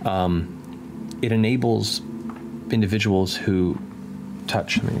 it enables individuals who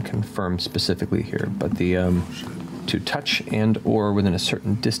touch, confirm specifically here, but to touch and or within a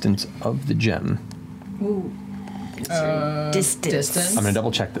certain distance of the gem. Ooh. Distance. I'm going to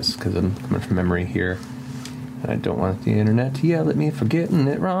double check this because I'm coming from memory here. I don't want the internet to yell at me for getting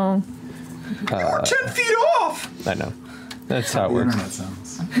it wrong. You're 10 feet off! I know. That's how it works. Internet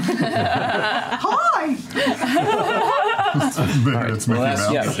sounds. Hi!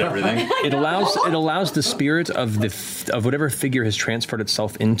 Everything. It allows the spirit of whatever figure has transferred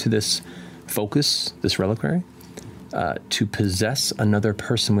itself into this focus, this reliquary, to possess another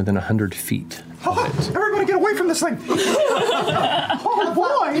person within 100 feet of it. Everybody get away from this thing! Oh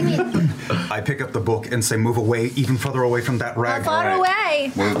boy! I pick up the book and say, move away, even further away from that rag. How far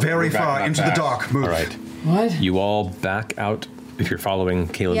away? Very far, into the dark. Move. All right. What? You all back out, if you're following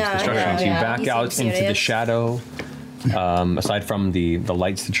Caleb's instructions, you back out into the shadow, aside from the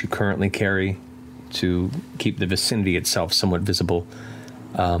lights that you currently carry to keep the vicinity itself somewhat visible.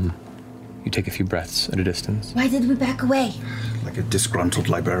 You take a few breaths at a distance. Why did we back away? Like a disgruntled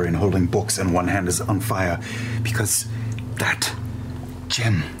librarian holding books and one hand is on fire. Because that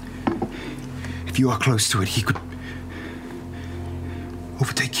gem, if you are close to it, he could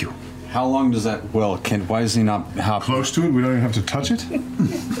overtake you. How long does that, why is he not close to it? We don't even have to touch it?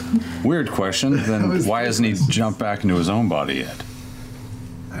 Weird question. Then why hasn't he jumped back into his own body yet?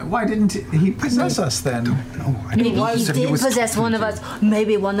 Why didn't he possess us then? Maybe he did possess one of us.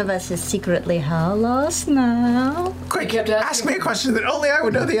 Maybe one of us is secretly how lost now? Quick, ask me a question that only I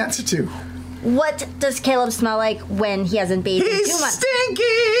would know the answer to. What does Caleb smell like when he hasn't bathed in 2 months?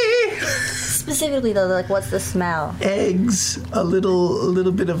 Stinky! Specifically though, like what's the smell? Eggs, a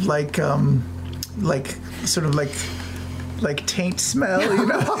little bit of like taint smell, you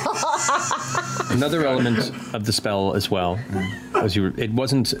know? Another element of the spell as well, it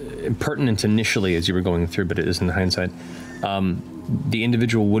wasn't pertinent initially as you were going through, but it is in hindsight. The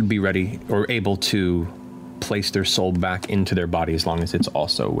individual would be ready or able to place their soul back into their body as long as it's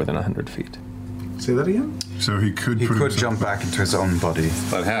also within 100 feet. Say that again? So he could jump back into his own body.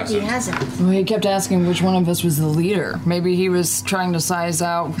 But He hasn't. Well, he kept asking which one of us was the leader. Maybe he was trying to size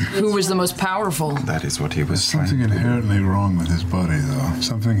out who was the most powerful. That is what he was Something inherently wrong with his body, though.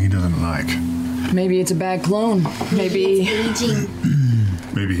 Something he doesn't like. Maybe it's a bad clone. Maybe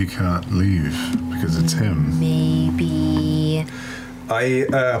Maybe he can't leave because it's him. Maybe. I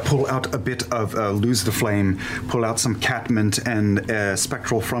pull out a bit of Lose the Flame, pull out some catmint, and a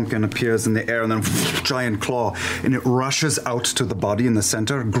spectral frumpkin appears in the air, and then giant claw, and it rushes out to the body in the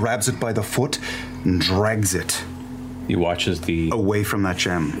center, grabs it by the foot, and drags it. You watch as away from that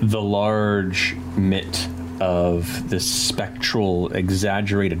gem. The large mitt of this spectral,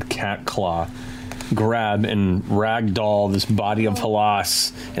 exaggerated cat claw grab and ragdoll this body of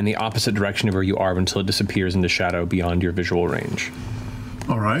Halas in the opposite direction of where you are until it disappears into shadow beyond your visual range.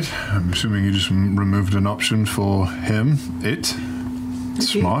 All right. I'm assuming you just removed an option for him.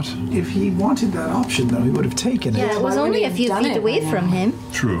 Smart. If he wanted that option, though, he would have taken it. Yeah, it was only a few feet away from him.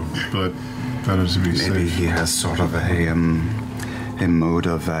 True, but better to be safe. Maybe he has sort of a mode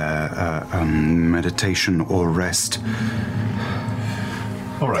of meditation or rest.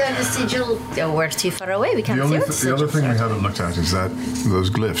 All right. The sigil, we're too far away. We can't see what The other thing we haven't looked at is that those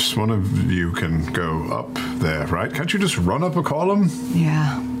glyphs. One of you can go up there, right? Can't you just run up a column?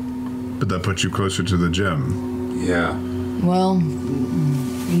 Yeah. But that puts you closer to the gem. Yeah. Well,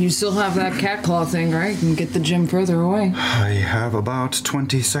 You still have that cat claw thing, right? You can get the gem further away. I have about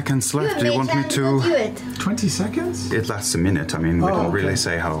 20 seconds left. Do you want me to? 20 seconds? It lasts a minute. I mean, we don't really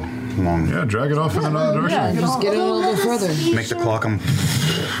say how long. Yeah, drag it off in another direction. Yeah, just get it a little bit further. Make the claw come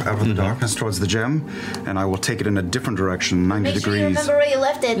out of the darkness towards the gem, and I will take it in a different direction, 90 Make sure degrees. you remember where you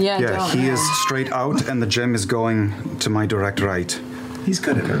left it. Yeah, he is straight out, and the gem is going to my direct right. He's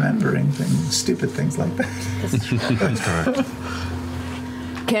good at remembering things, stupid things like that. That's correct.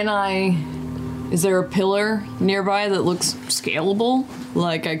 Is there a pillar nearby that looks scalable?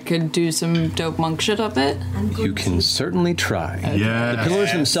 Like I could do some dope monk shit up it? You can certainly try. Yes. The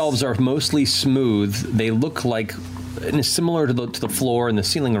pillars themselves are mostly smooth. They look like, and it's similar to the floor and the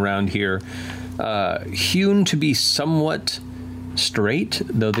ceiling around here, hewn to be somewhat straight,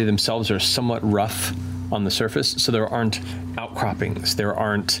 though they themselves are somewhat rough on the surface, so there aren't outcroppings, there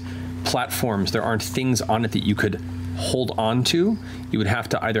aren't platforms, there aren't things on it that you could hold on to. You would have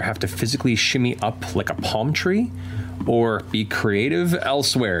to either physically shimmy up like a palm tree or be creative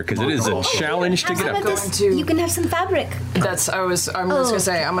elsewhere, because it is a challenge to get up. You can have some fabric. I'm just gonna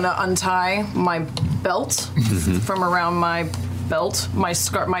say, I'm gonna untie my belt from around my belt, my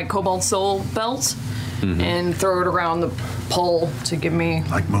cobalt soul belt, and throw it around the pole to give me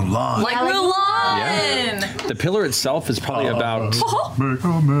like Mulan. Like Mulan. Yeah. The pillar itself is probably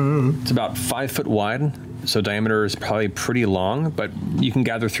it's about 5 foot wide. So diameter is probably pretty long, but you can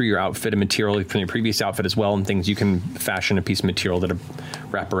gather through your outfit and material from your previous outfit as well, and things you can fashion a piece of material that'll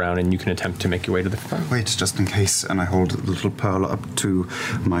wrap around, and you can attempt to make your way to the front. Wait, just in case, and I hold the little pearl up to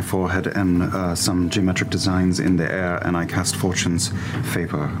my forehead and some geometric designs in the air, and I cast Fortune's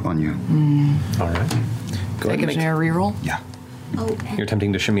Favor on you. All right. Go ahead and make a reroll. Yeah. Oh. You're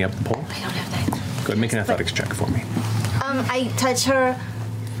attempting to shimmy up the pole? I don't have that. Go ahead and make an athletics check for me. I touch her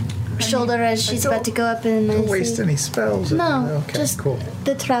shoulder as she's about to go up and Don't waste any spells. No, Okay, just cool.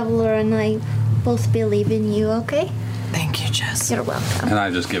 the Traveler and I both believe in you, okay? Thank you, Jess. You're welcome. And I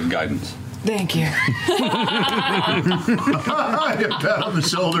just give guidance. Thank you. I get pat on the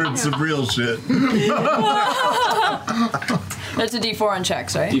shoulder and some real shit. That's a D4 on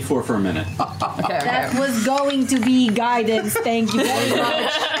checks, right? D4 for a minute. Okay. That was going to be guidance. Thank you very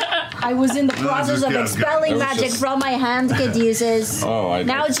much. I was in the process of expelling magic from my hand, kid uses. Oh,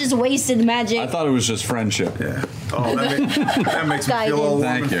 Now it's just wasted magic. I thought it was just friendship. Yeah. Oh, that makes me feel all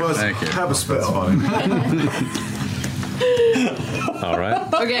warm and fuzzy. Thank you. Have a spell. All right.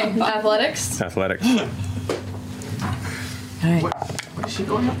 Okay, athletics. Athletics. What is she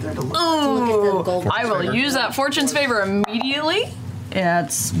going up there to look? Ooh, I will use that Fortune's Favor immediately.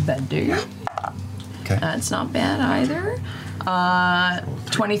 It's Bendy. Okay. That's not bad either.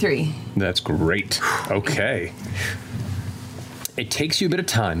 23. That's great. Okay. It takes you a bit of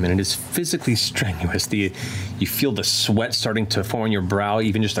time, and it is physically strenuous. You feel the sweat starting to form on your brow,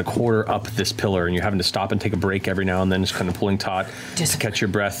 even just a quarter up this pillar, and you're having to stop and take a break every now and then, just kind of pulling taut to catch your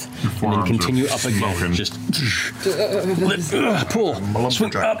breath, and then continue up again. Just pull,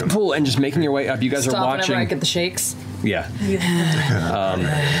 swing up, pull, and just making your way up. You guys are watching. Whenever I get the shakes. Yeah.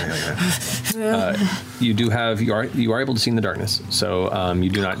 You are able to see in the darkness, so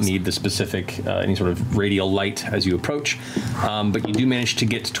you do not need the specific any sort of radial light as you approach, but you do manage to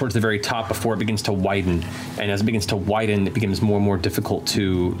get towards the very top before it begins to widen, and as it begins to widen, it becomes more and more difficult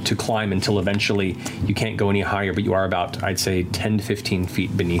to climb until eventually you can't go any higher, but you are about, I'd say, 10 to 15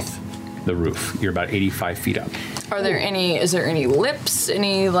 feet beneath the roof. You're about 85 feet up. Is there any lips,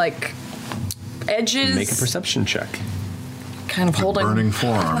 any like edges? Make a perception check. Kind of holding. Burning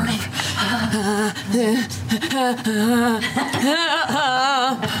forearm.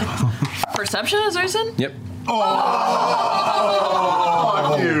 Perception, is what I said? Yep. Oh,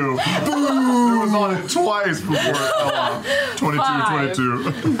 fuck you. It was on it twice before it fell off.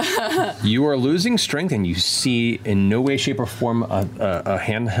 22. You are losing strength, and you see in no way, shape, or form a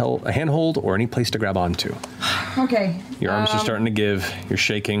handhold or any place to grab onto. Okay. Your arms are starting to give. You're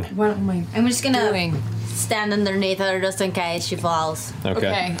shaking. What am I I'm just gonna doing? stand underneath her just in case she falls.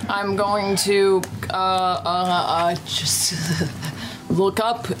 Okay, I'm going to just look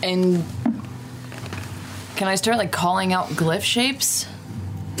up and can I start like calling out glyph shapes?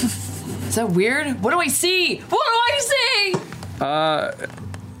 Is that weird? What do I see? What do I see?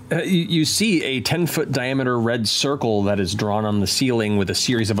 You see a 10-foot diameter red circle that is drawn on the ceiling with a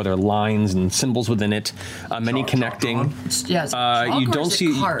series of other lines and symbols within it, many connecting. Yes. You don't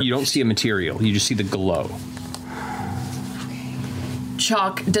see a material. You just see the glow.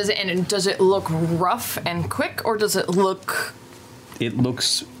 Chalk. Does it look rough and quick, or does it look? It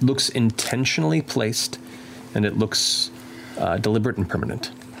looks intentionally placed, and it looks deliberate and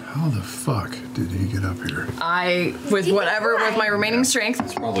permanent. How the fuck did he get up here? With my remaining strength.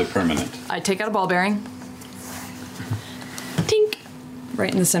 It's probably permanent. I take out a ball bearing. Tink.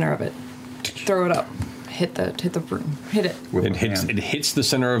 Right in the center of it. Throw it up. Hit the room. Hit it. It hits the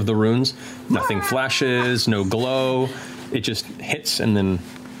center of the runes. Nothing flashes, no glow. It just hits and then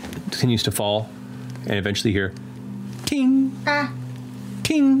continues to fall. And eventually hear ting,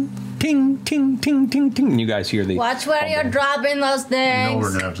 ting, ting, ting, ting, ting, ting. And you guys hear the... Watch where you're dropping those things. You know we're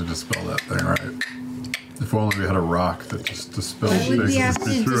going to have to dispel that thing, right? If only we had a rock that just dispels Why would we have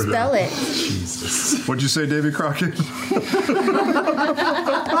to dispel it? Jesus. What'd you say, Davy Crockett?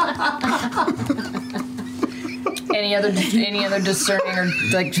 Any other discerning or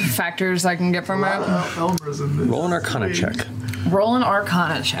like factors I can get from it? Roll an Arcana check. Roll an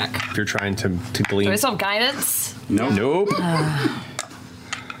Arcana check. If you're trying to glean... Do I still have guidance? Nope.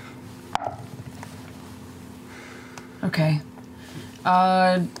 Okay.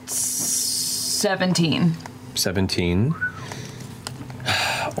 17. 17.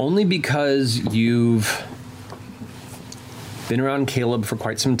 Only because you've been around Caleb for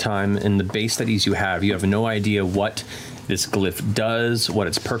quite some time, and the base studies you have no idea what this glyph does, what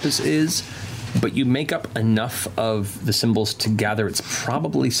its purpose is, but you make up enough of the symbols to gather it's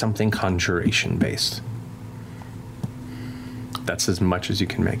probably something conjuration-based. That's as much as you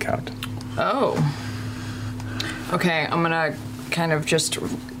can make out. Oh. Okay, I'm gonna kind of just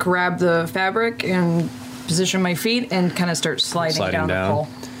grab the fabric and position my feet and kind of start sliding down the pole.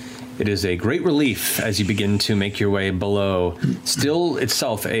 It is a great relief as you begin to make your way below. Still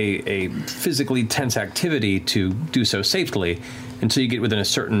itself a physically tense activity to do so safely until you get within a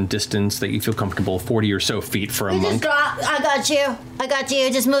certain distance that you feel comfortable, 40 or so feet for a monk. Just drop. I got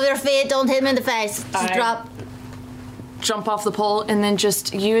you. Just move your feet. Don't hit me in the face. Just drop. Jump off the pole and then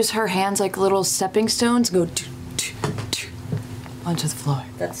just use her hands like little stepping stones. Go onto the floor.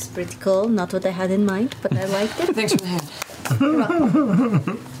 That's pretty cool. Not what I had in mind, but I liked it. Thanks for the hand.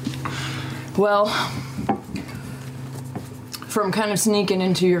 Well, from kind of sneaking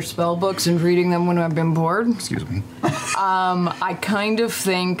into your spell books and reading them when I've been bored. Excuse me. I kind of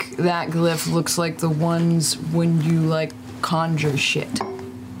think that glyph looks like the ones when you like conjure shit.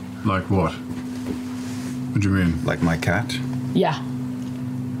 Like what? What do you mean? Like my cat? Yeah.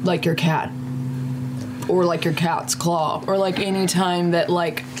 Like your cat. Or like your cat's claw. Or like any time that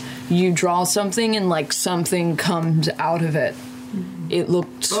like you draw something and like something comes out of it. It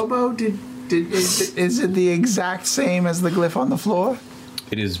looked... Bobo, is it the exact same as the glyph on the floor?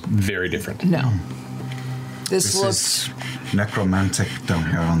 It is very different. No. This is necromantic down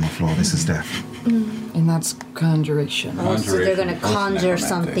here on the floor. This is death. And that's conjuration. Oh, so they're going to conjure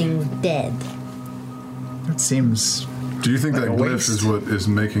something dead. It seems... Do you think like that glyph is what is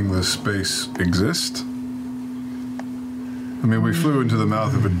making this space exist? I mean, we flew into the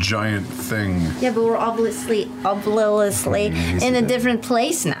mouth of a giant thing. Yeah, but we're obviously in a different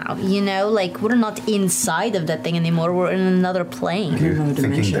place now, you know? Like, we're not inside of that thing anymore. We're in another plane.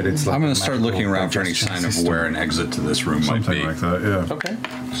 Thinking that it's like I'm going to start looking around for any sign of where an exit to this room might be. Something like that, yeah. Okay.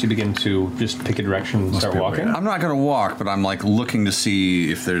 So you begin to just pick a direction and start walking? I'm not going to walk, but I'm like looking to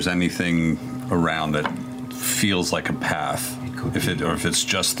see if there's anything around that feels like a path. If it's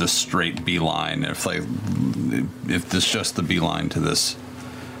just this straight beeline, if this just the beeline to this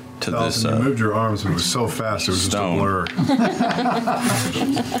You moved your arms, but it was so fast it was stone. just a blur.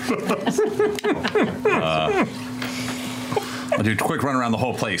 I'll do a quick run around the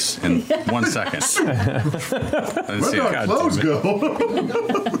whole place in 1 second. Where did our clothes go?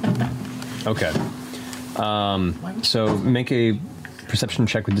 Okay. So make a perception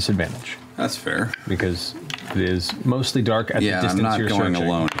check with disadvantage. That's fair. Because it is mostly dark at the distance you're searching. I'm not going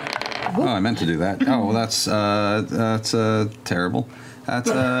alone. Oh, I meant to do that. Oh, well, that's terrible. That's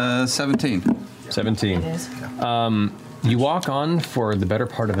 17. 17. You walk on for the better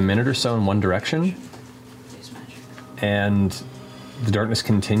part of a minute or so in one direction, and the darkness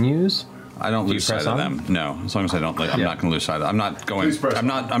continues. I don't lose sight of them. No, as long as I don't. Like, I'm not going to lose sight of them. I'm not going.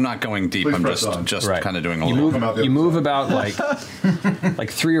 I'm not going deep. I'm just kind of doing a little. You move about like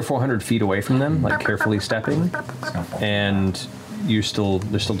 300 or 400 feet away from them, like carefully stepping, and there's still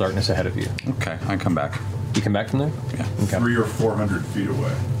darkness ahead of you. Okay, I come back. You come back from there? Yeah. Okay. 300 or 400 feet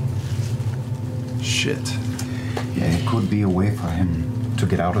away. Shit. Yeah, it could be a way for him to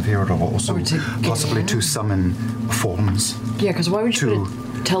get out of here, or also possibly to summon forms. Yeah, because why would you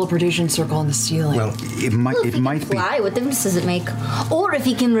put a teleportation circle on the ceiling? Well, it might be. Fly. What difference does it make? Or if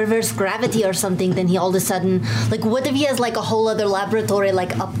he can reverse gravity or something, then he all of a sudden, like, what if he has like a whole other laboratory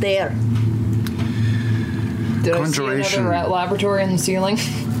like up there? Did I see another laboratory in the ceiling?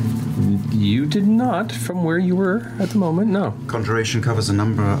 You did not, from where you were at the moment, no. Conjuration covers a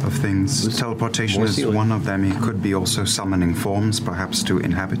number of things. Teleportation is one of them. He could be also summoning forms, perhaps to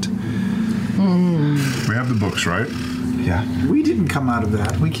inhabit. We have the books, right? Yeah. We didn't come out of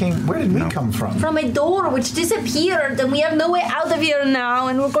that. We came. Where did we come from? From a door which disappeared, and we have no way out of here now,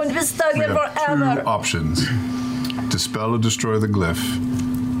 and we're going to be stuck here Two forever. options. Dispel or destroy the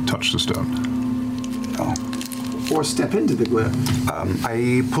glyph. Touch the stone. Oh. Or step into the glyph.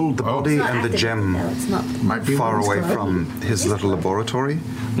 I pulled the body and the gem far away from his little laboratory.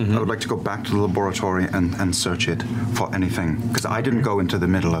 I would like to go back to the laboratory and search it for anything, because I didn't go into the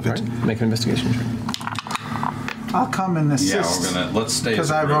middle of it. Right. Make an investigation check. I'll come and assist. let's stay.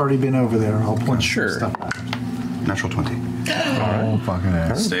 Because I've already been over there. I'll point some stuff out. Natural 20. Oh, fucking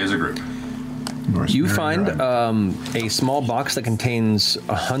ass. Stay as a group. You find a small box that contains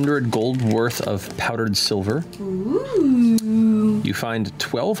 100 gold worth of powdered silver. Ooh. You find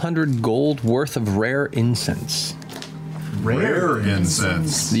 1,200 gold worth of rare incense. Rare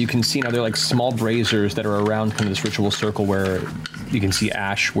incense. You can see now they're like small braziers that are around kind of this ritual circle where you can see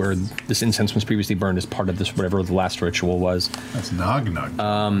ash where this incense was previously burned as part of this, whatever the last ritual was. That's nog.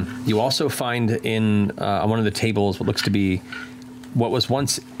 You also find in on one of the tables what looks to be what was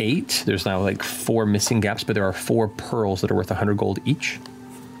once 8. There's now like 4 missing gaps, but there are 4 pearls that are worth 100 gold each.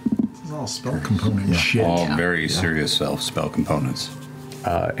 This is all spell component shit. All very serious spell components.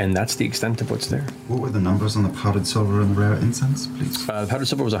 And that's the extent of what's there. What were the numbers on the powdered silver and the rare incense, please? The powdered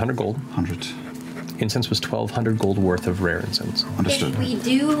silver was 100 gold. 100. Incense was 1,200 gold worth of rare incense. If we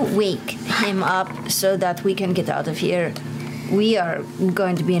do wake him up so that we can get out of here, we are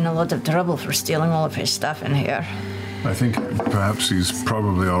going to be in a lot of trouble for stealing all of his stuff in here. I think perhaps he's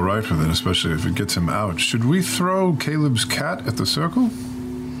probably all right with it, especially if it gets him out. Should we throw Caleb's cat at the circle?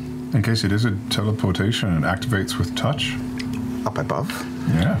 In case it is a teleportation and activates with touch? Up above?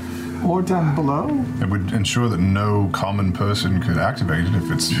 Yeah. Or down below? It would ensure that no common person could activate it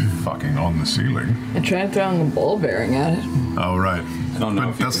if it's fucking on the ceiling. I tried throwing a ball bearing at it. Oh, right. I don't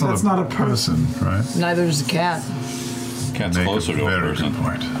know. That's not a person, right? Neither is a cat. Cat's closer to a person.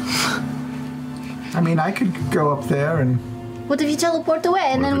 Point. I mean, I could go up there and... What if you teleport away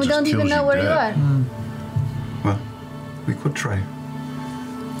and then we don't even know where you are? Well, we could try.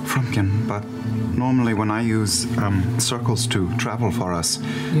 Frumpkin, but normally when I use circles to travel for us...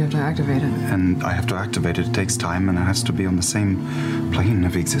 You have to activate it. And I have to activate it. It takes time and it has to be on the same plane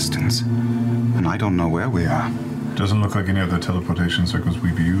of existence. And I don't know where we are. Doesn't look like any of the teleportation circles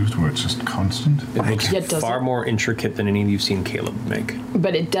we've used where it's just constant. It looks far more intricate than any you've seen Caleb make.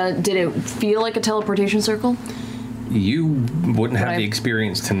 But it did it feel like a teleportation circle? You wouldn't have the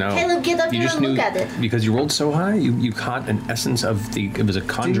experience to know. Caleb, get up You here just and look knew at it. because you rolled so high. You caught an essence of the. It was a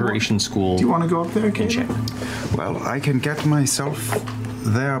conjuration school. Do you want to go up there, Caleb? Well, I can get myself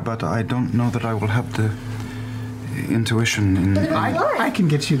there, but I don't know that I will have the intuition. I can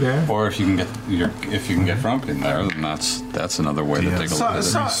get you there. Or if you can get Frumpkin there, then that's another way to take a look at it.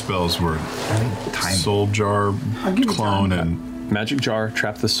 These spells were soul jar, clone, and magic jar,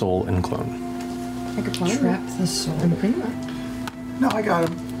 trap the soul, and clone. Trap the soul. No, I got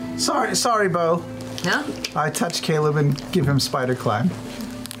him. Sorry, Bo. Yeah? I touch Caleb and give him spider climb.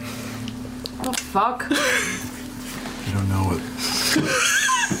 Oh, fuck. you don't know what.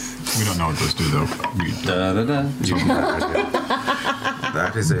 We don't know what those do, though.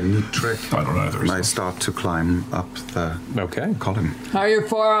 That is a neat trick. I don't either. I start to climb up the column. How are your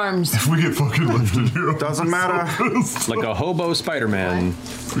forearms? If we get fucking lifted here, doesn't matter. Like a hobo Spider-Man.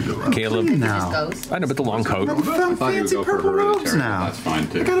 Caleb. I know, but the long coat. Fancy purple robes now. That's fine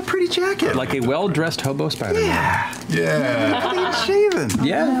too. I got a pretty jacket. Like a well-dressed hobo Spider-Man. Yeah. Clean shaven.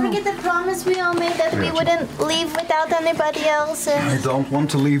 Yeah. Forget the promise we all made that we wouldn't leave without anybody else. I don't want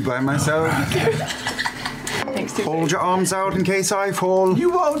to leave by myself. Thanks, Hold your arms out in case I fall. You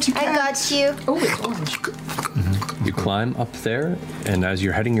won't. You I got you. Oh, it's orange. You climb up there, and as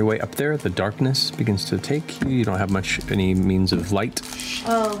you're heading your way up there, the darkness begins to take you. You don't have any means of light.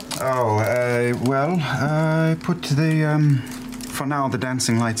 Oh. Well, I put the, for now, the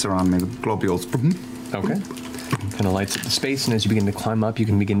dancing lights around me, the globules. Okay. Kind of lights up the space, and as you begin to climb up, you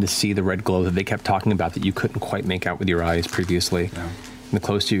can begin to see the red glow that they kept talking about that you couldn't quite make out with your eyes previously. Yeah. And the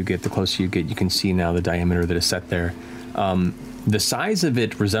closer you get, you can see now the diameter that is set there. The size of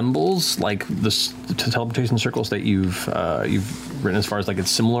it resembles like the teleportation circles that you've written as far as like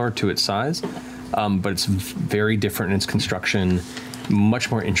it's similar to its size, but it's very different in its construction,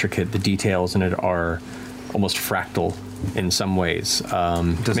 much more intricate. The details in it are almost fractal in some ways. Make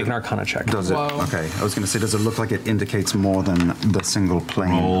an Arcana check. Does it? Okay, I was going to say, does it look like it indicates more than the single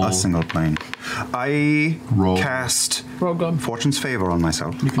plane? A single plane. I cast Fortune's Favor on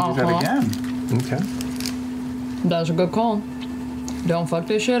myself. You can do that again. Okay. That's a good call. Don't fuck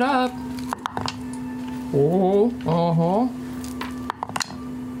this shit up. Oh,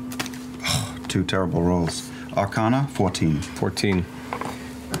 Two terrible rolls. Arcana, 14. 14.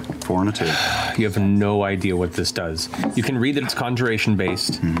 4 and a 2. You have no idea what this does. You can read that it's conjuration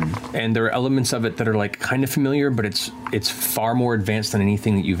based, and there are elements of it that are like kind of familiar, but it's far more advanced than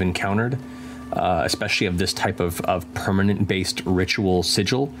anything that you've encountered, especially of this type of permanent based ritual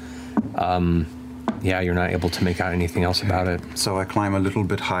sigil. You're not able to make out anything else about it. So I climb a little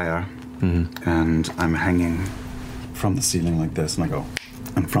bit higher, and I'm hanging from the ceiling like this, and I go,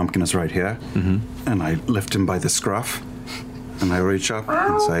 and Frumpkin is right here, and I lift him by the scruff, and I reach up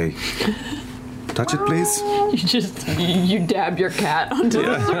and say, touch it, please. You dab your cat onto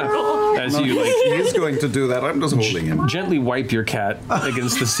the circle. As you he's going to do that. I'm just holding him. Gently wipe your cat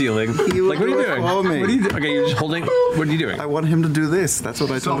against the ceiling. What are you doing? What are you doing? Okay, you're just holding. What are you doing? I want him to do this. That's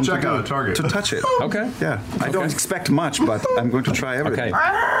what I told him to check do. out a target. To touch it. Okay. Yeah. I don't expect much, but I'm going to try everything.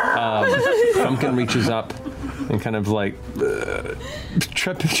 Okay. Pumpkin reaches up and kind of like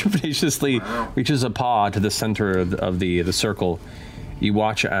trepidatiously reaches a paw to the center of the circle. You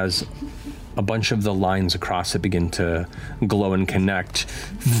watch as a bunch of the lines across it begin to glow and connect.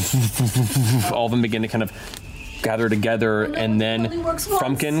 All of them begin to kind of gather together, and then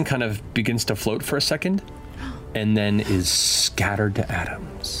Frumpkin kind of begins to float for a second, and then is scattered to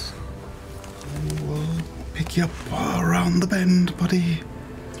atoms. We'll pick you up around the bend, buddy.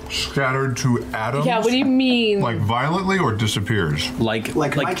 Scattered to atoms? Yeah, what do you mean? Like violently or disappears? Like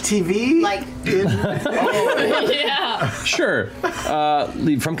Mike TV? Like, yeah. Sure.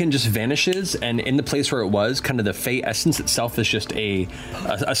 Frumpkin just vanishes, and in the place where it was, kind of the Fey essence itself is just a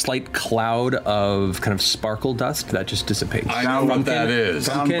slight cloud of kind of sparkle dust that just dissipates. I know what that is.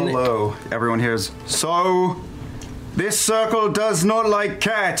 Down below, everyone hears, so this circle does not like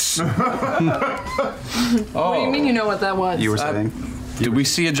cats. What do you mean you know what that was? You were saying? Did we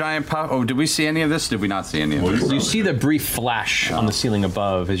see a giant pop? Oh, did we see any of this? Did we not see any of this? You see the brief flash on the ceiling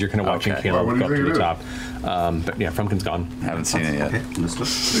above as you're kind of watching Caleb go up to the top. But yeah, Frumpkin's gone. Haven't seen it yet.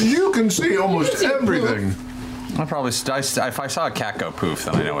 You can see almost everything. I probably, if I saw a cat go poof,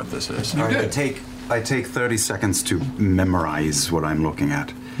 then I know what this is. I take 30 seconds to memorize what I'm looking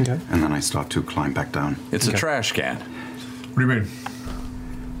at. Okay. And then I start to climb back down. It's a trash can. What do you mean?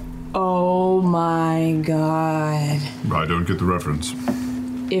 Oh my god. I don't get the reference.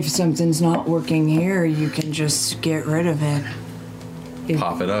 If something's not working here, you can just get rid of it. If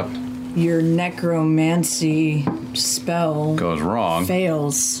Pop it up. your necromancy spell Goes wrong.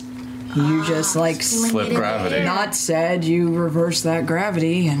 fails, you just like Flip gravity. Not said, you reverse that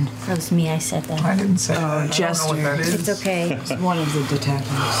gravity and That was me, I said that. I didn't say that. I don't know Jester. what that is. It's okay. It's one of the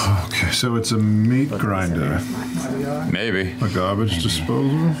detectives. Okay, so it's a meat grinder. Maybe. A garbage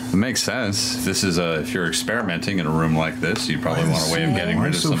disposal? It makes sense. If this is if you're experimenting in a room like this, you probably want a way of getting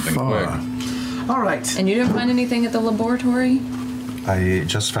rid of something quick. All right. And you didn't find anything at the laboratory? I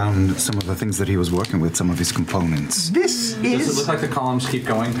just found some of the things that he was working with, some of his components. This Does it look like the columns keep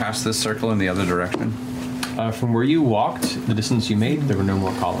going past this circle in the other direction? From where you walked, the distance you made, there were no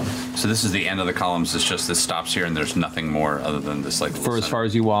more columns. So this is the end of the columns. It's just this stops here, and there's nothing more other than this. Like For as far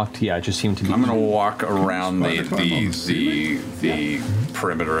as you walked, yeah, it just seemed to be. I'm going to walk around the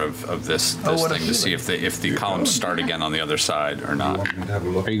perimeter of this thing to see if the columns start again on the other side or not.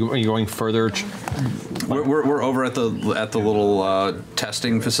 Are you going further? We're over at the little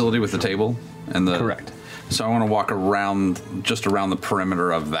testing facility with the table and the correct. So I want to walk just around the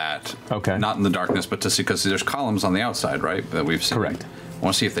perimeter of that. Okay. Not in the darkness, but to see, because there's columns on the outside, right? That we've seen. Correct. I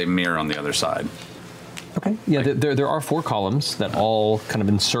want to see if they mirror on the other side. Okay. Yeah, there are 4 columns that all kind of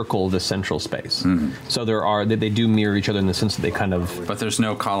encircle the central space. Mm-hmm. So they do mirror each other in the sense that they kind of. But there's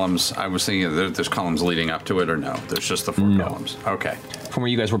no columns. I was thinking there's columns leading up to it, or no? There's just the 4 columns. Okay. From where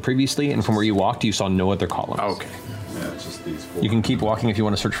you guys were previously, and from where you walked, you saw no other columns. Okay. Yeah, it's just these 4. You can keep walking if you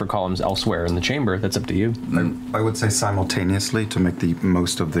want to search for columns elsewhere in the chamber. That's up to you. I would say simultaneously, to make the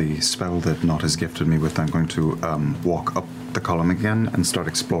most of the spell that Nott has gifted me with, I'm going to walk up the column again and start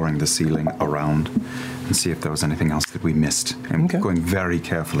exploring the ceiling around and see if there was anything else that we missed. I'm going very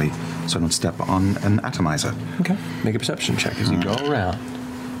carefully so I don't step on an atomizer. Okay. Make a perception check as you go around.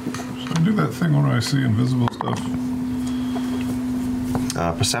 So I do that thing where I see invisible stuff.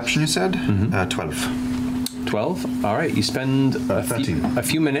 Perception, you said? 12. 12? All right, you spend a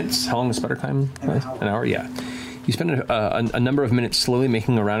few minutes. How long is spider time? An hour, yeah. You spend a number of minutes slowly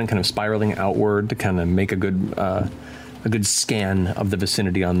making around and kind of spiraling outward to kind of make a good good scan of the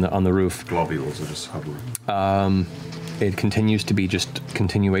vicinity on the roof. Globules are just hovering. It continues to be just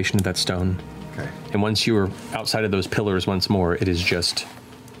continuation of that stone. Okay. And once you are outside of those pillars once more, it is just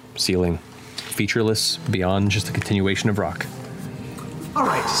ceiling, featureless beyond just a continuation of rock. All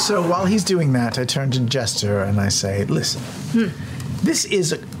right, so while he's doing that, I turn to Jester and I say, listen, this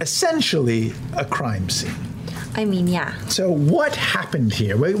is essentially a crime scene. I mean, yeah. So what happened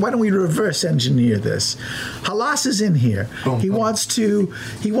here? Why don't we reverse engineer this? Halas is in here. He wants to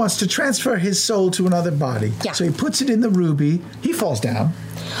transfer his soul to another body. Yeah. So he puts it in the ruby. He falls down.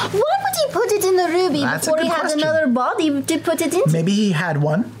 Why would he put it in the ruby before he had another body to put it into? Maybe he had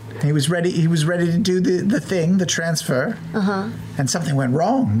one. He was ready to do the thing, the transfer. And something went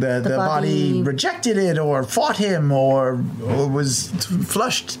wrong. The body rejected it or fought him or was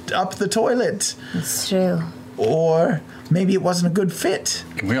flushed up the toilet. It's true. Or maybe it wasn't a good fit.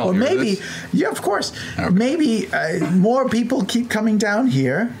 Can we all or hear maybe, this? yeah, of course. Okay. Maybe more people keep coming down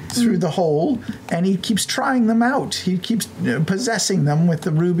here through the hole, and he keeps trying them out. He keeps possessing them with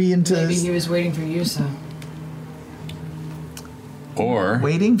the ruby into. Maybe he was waiting for Yusa. Or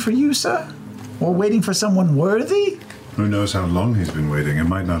waiting for Yusa, or waiting for someone worthy. Who knows how long he's been waiting? It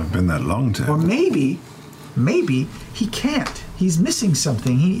might not have been that long to him. Or maybe he can't. He's missing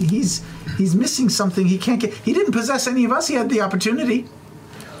something. He's missing something he can't get. He didn't possess any of us. He had the opportunity.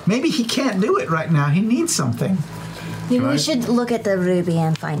 Maybe he can't do it right now. He needs something. Maybe we should look at the ruby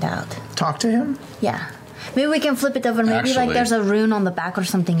and find out. Talk to him? Yeah. Maybe we can flip it over. Maybe Actually, like there's a rune on the back or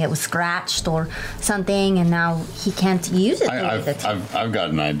something. It was scratched or something, and now he can't use it. I've got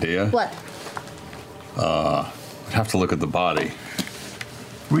an idea. What? I'd have to look at the body.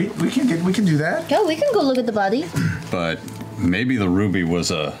 We can do that. Yeah, we can go look at the body. But maybe the ruby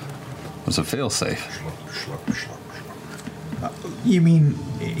was a failsafe. You mean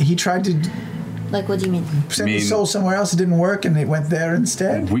he tried to Like, what do you mean? send his soul somewhere else? It didn't work, and it went there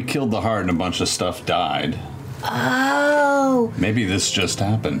instead. We killed the heart and a bunch of stuff died. Oh. Maybe this just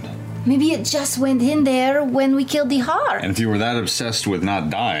happened. Maybe it just went in there when we killed the heart. And if you were that obsessed with not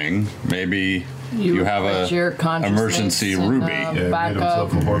dying, maybe you have put your a consciousness emergency in, ruby. back up.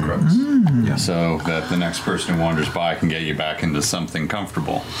 So that the next person who wanders by can get you back into something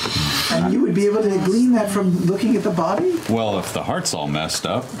comfortable. And you would be able to glean that from looking at the body? Well, if the heart's all messed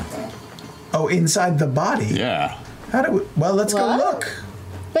up. Oh, inside the body? Yeah. How do we, well, let's go look.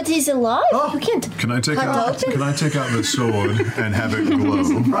 But he's alive. You can't. Can I take cut out? open? Can I take out the sword and have it glow?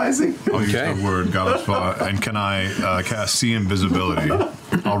 Surprising. I'll use the word Galaspa, and can I cast see invisibility?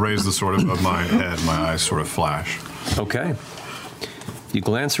 I'll raise the sword above my head. My eyes sort of flash. Okay. You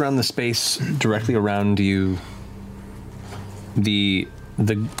glance around the space directly around you. The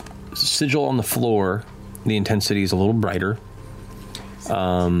sigil on the floor, the intensity is a little brighter.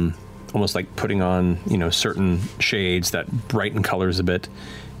 Almost like putting on, certain shades that brighten colors a bit.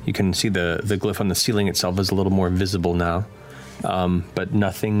 You can see the glyph on the ceiling itself is a little more visible now, but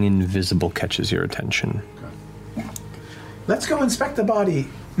nothing invisible catches your attention. Okay. Let's go inspect the body,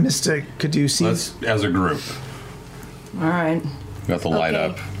 Mr. Caduceus. Let's, as a group. All right. Got the light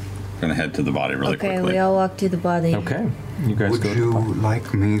up. Gonna head to the body really quickly. Okay, we all walk to the body. Okay. You guys Would go. you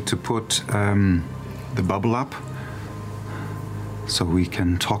like me to put the bubble up so we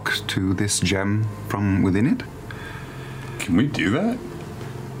can talk to this gem from within it? Can we do that?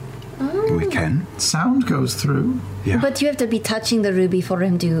 We can. Sound goes through. Yeah. But you have to be touching the ruby for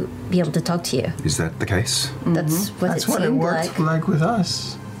him to be able to talk to you. Is that the case? That's what That's it what it seemed worked like. like with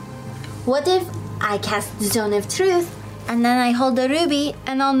us. What if I cast the Zone of Truth and then I hold the ruby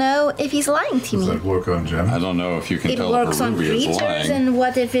and I'll know if he's lying to me? Does that work on Gem? I don't know if you can It tell works if a on ruby is creatures, lying. and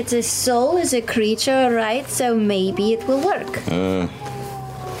what if it's a soul is a creature, right? So maybe it will work.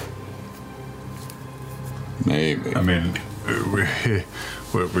 Maybe. I mean,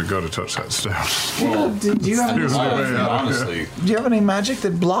 we got to touch that stone. Well, do you have any, honestly, do you have any magic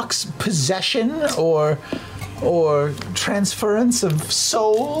that blocks possession or transference of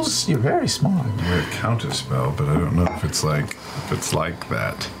souls? You're very smart. We're a counter spell, but I don't know if it's like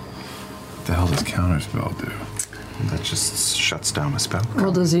that. What the hell does counter spell do? That just shuts down a spell.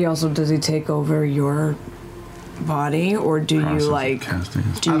 Well, does he take over your body, or do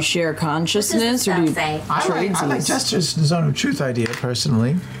you share consciousness, or do you trade? I like Jester's Zone of Truth idea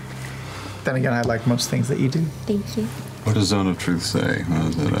personally. Then again, I like most things that you do. Thank you. What does Zone of Truth say? What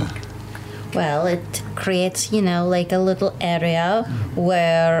is it? Well, it creates, like a little area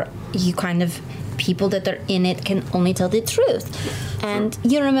where you kind of, people that are in it can only tell the truth. And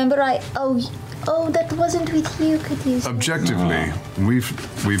you remember that wasn't with you, could you? Objectively, we've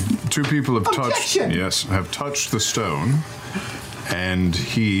two people have touched. Objection! Yes, have touched the stone, And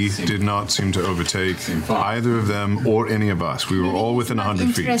he did not seem to overtake either of them or any of us. We were all within 100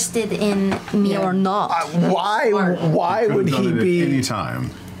 feet. Interested in me or not? Why would he be at any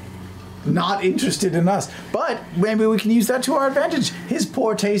time? not interested in us? But maybe we can use that to our advantage. His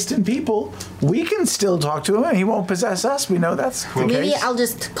poor taste in people, we can still talk to him and he won't possess us. We know that's the Maybe case. I'll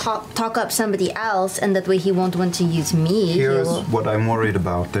just talk up somebody else, and that way he won't want to use me. Here's what I'm worried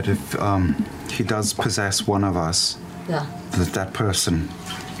about, that if he does possess one of us, Yeah. that person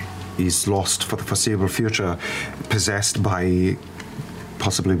is lost for the foreseeable future, possessed by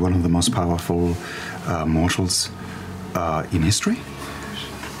possibly one of the most powerful mortals in history.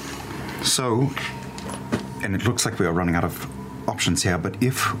 So, and it looks like we are running out of options here, but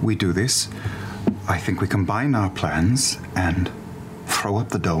if we do this, I think we combine our plans and throw up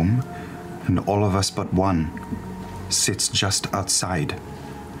the dome, and all of us but one sits just outside.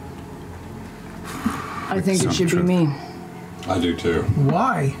 I think it should be me. I do too.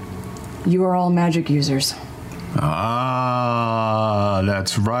 Why? You are all magic users. Ah,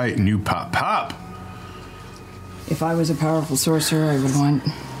 that's right. New pop. If I was a powerful sorcerer, I would want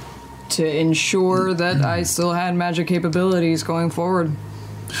to ensure that I still had magic capabilities going forward.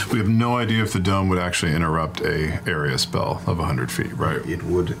 We have no idea if the dome would actually interrupt a area spell of 100 feet, right? It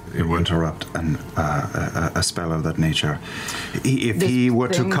would interrupt a spell of that nature. If he were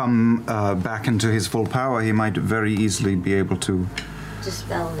to come back into his full power, he might very easily be able to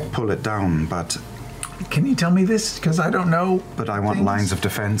Dispel it. pull it down, but... Can you tell me this? Because I don't know. But I want lines of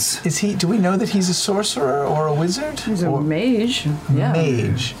defense. Do we know that he's a sorcerer or a wizard? He's a mage. Yeah.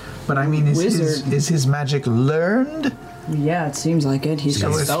 Mage. But I mean, is his magic learned? Yeah, it seems like it. He's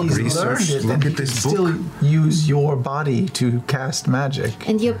got spell he's learned it, then he can still use your body to cast magic.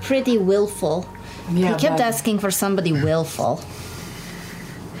 And you're pretty willful. Yeah, he kept but- asking for somebody willful.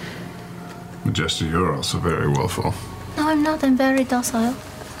 Majesty, you're also very willful. No, I'm not. I'm very docile.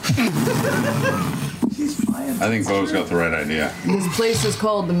 I think Bo's got the right idea. This place is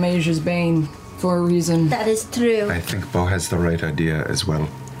called the Mage's Bane for a reason. That is true. I think Bo has the right idea as well.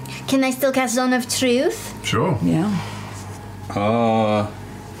 Can I still cast Zone of Truth? Sure. Yeah.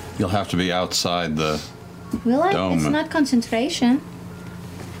 You'll have to be outside the Will I? dome. It's not concentration.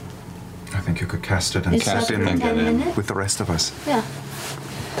 I think you could cast it and It's cast up in to 10 minutes? with the rest of us. Yeah.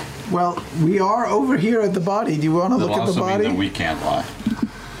 Well, we are over here at the body. Do you want to It'll look at the also mean body? that we can't lie.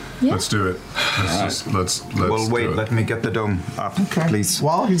 Yeah. Let's do it. Let's Well, wait, do it. let me get the dome up, please.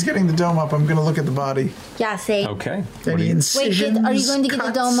 While he's getting the dome up, I'm going to look at the body. Yeah, say. Okay. Any Wait, incisions? are you going to get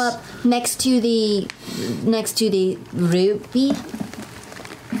the dome up next to the ruby?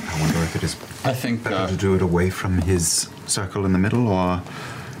 I wonder if it is I think better to do it away from his circle in the middle, or...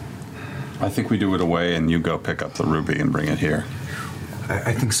 I think we do it away and you go pick up the ruby and bring it here.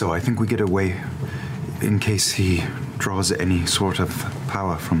 I think so. I think we get away in case he draws any sort of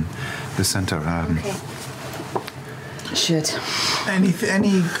power from the center. Okay. Shit. Any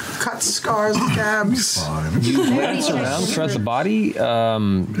cuts, scars, scabs? You glance around throughout the body,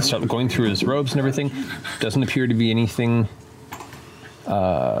 start going through his robes and everything. Doesn't appear to be anything.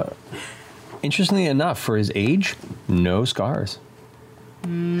 Interestingly enough, for his age, no scars.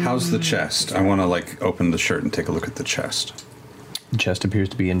 How's the chest? I want to open the shirt and take a look at the chest. The chest appears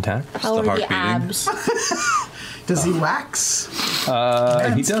to be intact. How are the abs? Does he wax?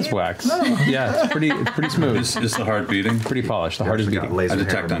 He does wax. Yeah, it's pretty smooth. Is the heart beating? Pretty polished. The heart is beating. I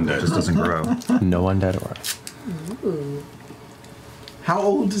detect undead. It just doesn't grow. No undead aura. Ooh. How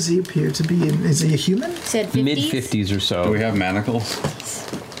old does he appear to be? Is he a human? Said 50s? Mid 50s or so. Do we have manacles?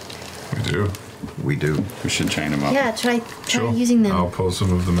 We do. We do. We should chain them up. Yeah, try using them. I'll pull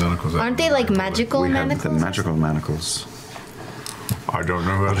some of the manacles out. Aren't they like magical We have manacles? the magical manacles. I don't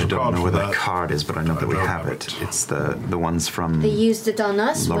know where I the don't card know for where the that. card is, but I know that we don't have it. It's the ones from... They used it on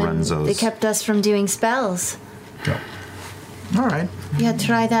us when Lorenzo's. they kept us from doing spells. Yeah. All right. Yeah,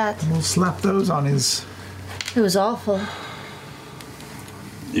 try that. We'll slap those on his... It was awful.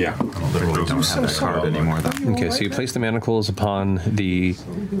 Yeah. I literally don't have that card anymore, though. Okay, so you place the manacles upon the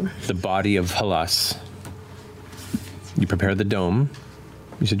body of Halas. You prepare the dome.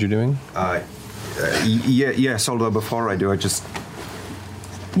 You said you're doing? Yes, although before I do, I just...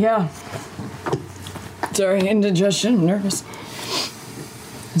 Yeah. Sorry, indigestion. I'm nervous.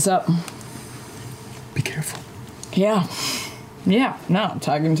 What's up? Be careful. Yeah. Yeah. No, I'm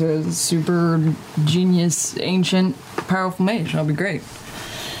talking to a super genius, ancient, powerful mage. I'll be great.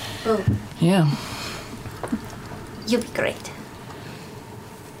 Oh, Yeah. you'll be great.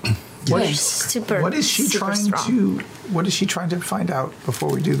 What You're is- super. What is she super trying strong. to? What is she trying to find out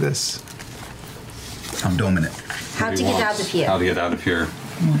before we do this? I'm doming it. How to get out of here? How to get out of here.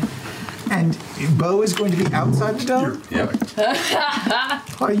 And Bo is going to be outside the dome?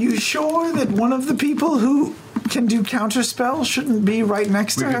 Yep. Are you sure that one of the people who can do counterspell shouldn't be right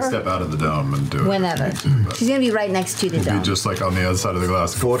next to We her? can step out of the dome and do it. Whenever. She's gonna be right next to the We'll dome. be just like on the other side of the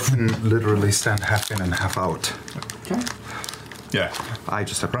glass. Ford can literally stand half in and half out. Okay. Yeah. I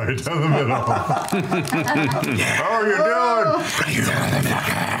just have right down the middle. How are you doing?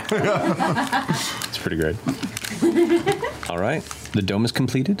 It's pretty great. All right. The dome is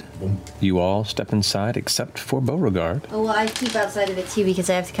completed. You all step inside except for Beauregard. Oh, well, I keep outside of it too because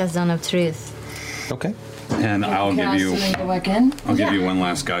I have to cast Zone of Truth. Okay. And I'll give you. Go back in? I'll give you one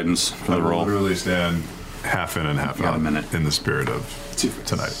last guidance for the roll. Literally stand half in and half out. A minute. In the spirit of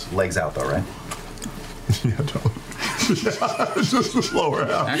tonight. Legs out though, right? Yeah, totally. Just the lower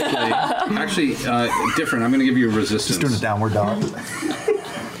half. Actually, different. I'm going to give you a resistance. Just doing a downward dog.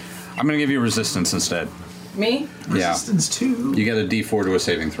 I'm going to give you a resistance instead. Me? Resistance 2. You get a D4 to a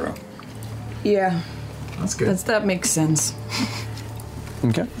saving throw. Yeah. That's good. That makes sense.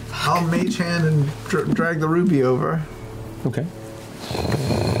 Okay. I'll mage hand and drag the ruby over. Okay.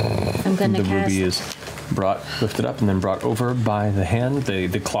 I'm gonna the cast. ruby is lifted up and then brought over by the hand.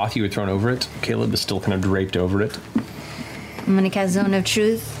 The cloth you had thrown over it, Caleb, is still kind of draped over it. I'm gonna cast Zone of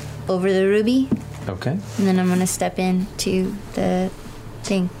Truth over the ruby, Okay. and then I'm gonna step into the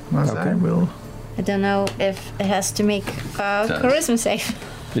thing. What's that? Will. I don't know if it has to make a Does. charisma save.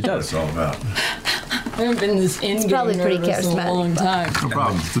 It does. It's all about. I haven't been this in probably pretty in a charismatic, long time. No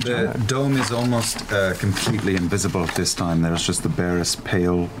problem. The dome is almost completely invisible at this time. There's just the barest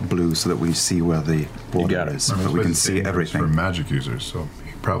pale blue so that we see where the water is. I mean, But we it's can see dangerous everything. for magic users, so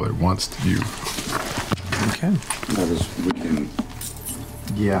he probably wants you. Okay. We can.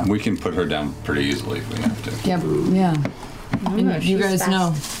 Yeah. We can put her down pretty easily if we have to. Yeah. And you guys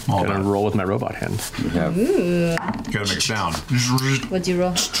know. I'm going to roll with my robot hand. Ooh. Gotta make a sound. What'd you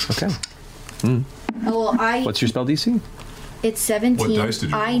roll? Okay. Oh, well, What's your spell DC? It's 17. What dice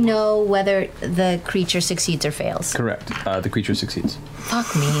did you I know whether the creature succeeds or fails. Correct. The creature succeeds.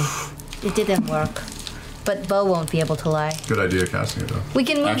 Fuck me. It didn't work. But Bo won't be able to lie. Good idea casting it though. We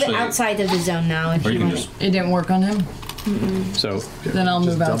can move it outside of the zone now if you want. It didn't work on him. So. Then I'll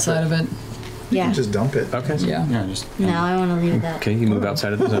move outside of it. Yeah. Just dump it. Okay. Yeah. No, I want to leave that. Okay, you move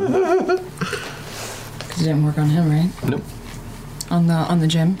outside of the zone. Because it didn't work on him, right? Nope. On the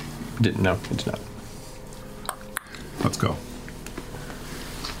gym. No, it's not. Let's go.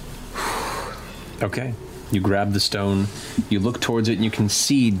 Okay. You grab the stone, you look towards it, and you can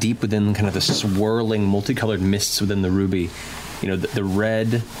see deep within kind of the swirling, multicolored mists within the ruby. You know, the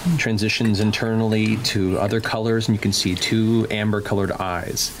red transitions internally to other colors, and you can see two amber-colored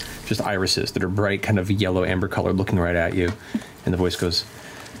eyes, just irises that are bright, kind of yellow amber colored, looking right at you. And the voice goes,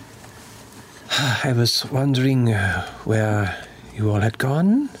 I was wondering where you all had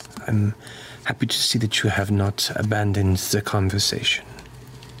gone. I'm happy to see that you have not abandoned the conversation.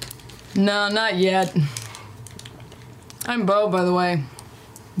 No, not yet. I'm Bo, by the way.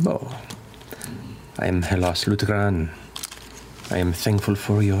 Bo. I am Helos Lutgran. I am thankful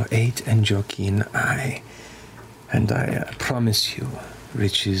for your aid and your keen eye. And I promise you,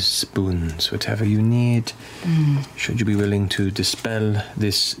 riches, boons, whatever you need, should you be willing to dispel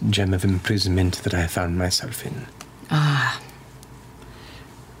this gem of imprisonment that I found myself in. Ah.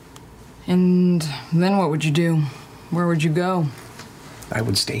 And then what would you do? Where would you go? I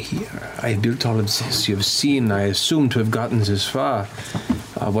would stay here. I built all of this. You have seen, I assume, to have gotten this far,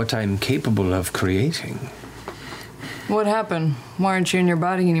 what I'm capable of creating. What happened? Why aren't you in your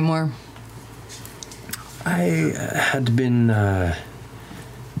body anymore? I had been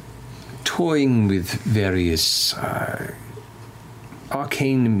toying with various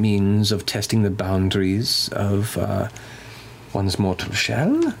arcane means of testing the boundaries of one's mortal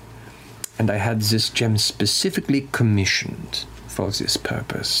shell, and I had this gem specifically commissioned for this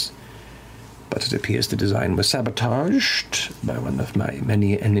purpose. But it appears the design was sabotaged by one of my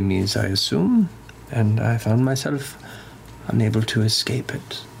many enemies, I assume, and I found myself unable to escape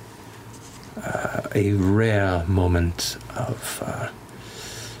it. A rare moment of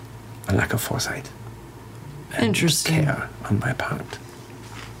a lack of foresight and Interesting. care on my part.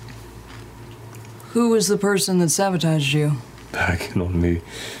 Who was the person that sabotaged you? I can only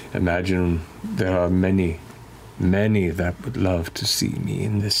imagine there are many that would love to see me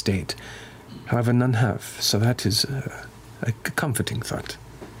in this state. However, none have, so that is a comforting thought.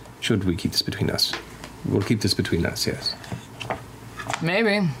 Should we keep this between us? We'll keep this between us, yes.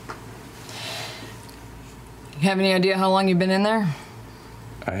 Maybe. You have any idea how long you've been in there?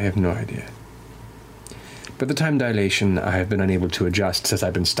 I have no idea. By the time dilation, I have been unable to adjust since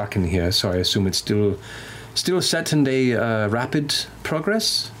I've been stuck in here, so I assume it's still set in a rapid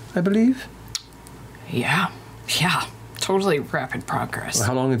progress. I believe? Yeah. Totally rapid progress. Well,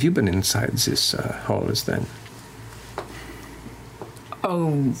 how long have you been inside this halls then?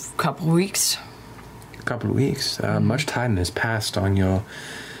 Oh, couple weeks. A couple of weeks. Much time has passed on your...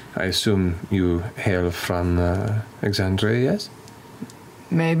 I assume you hail from Exandria, yes?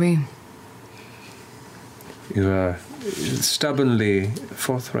 Maybe. You are stubbornly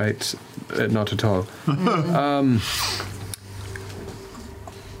forthright, not at all.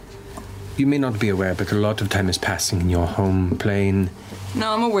 You may not be aware, but a lot of time is passing in your home plane.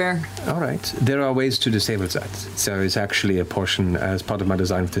 No, I'm aware. All right. There are ways to disable that. There is actually a portion as part of my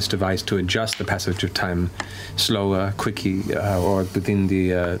design of this device to adjust the passage of time slower, quickly, or within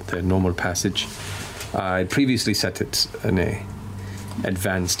the normal passage. I previously set it in a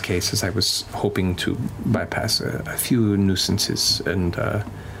advanced case as I was hoping to bypass a few nuisances and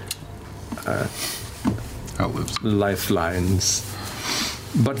lifelines.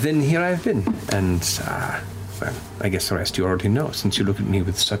 But then here I've been, and well, I guess the rest you already know, since you look at me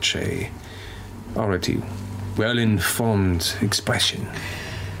with such a already well-informed expression.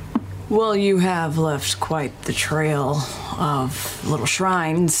 Well, you have left quite the trail of little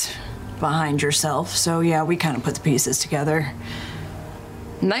shrines behind yourself, so yeah, we kind of put the pieces together.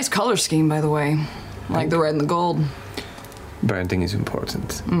 Nice color scheme, by the way. Like the red and the gold. Branding is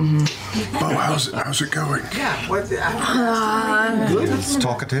important. Mm-hmm. Oh, how's it going? Yeah, what? Good. It's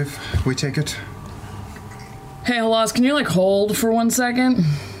talkative. We take it. Hey, Halas, can you hold for 1 second?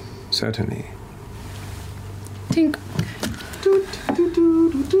 Certainly. Tink.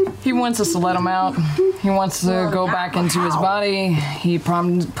 He wants us to let him out. He wants to go back into his body. He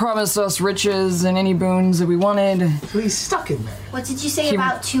promised us riches and any boons that we wanted. He's stuck in there. What did you say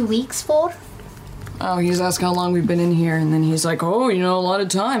about 2 weeks for? Oh, he's asked how long we've been in here, and then he's like, oh, a lot of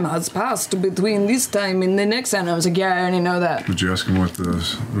time has passed between this time and the next time. I was like, yeah, I already know that. Did you ask him what the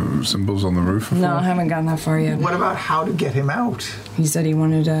symbols on the roof are No, for? I haven't gotten that far yet. What about how to get him out? He said he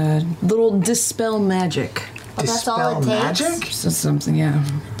wanted a little dispel magic. Oh, that's all it takes? Magic? So something, yeah.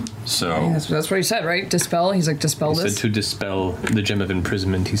 So I think that's what he said, right? Dispel. He's like, dispel He this. said to dispel the gem of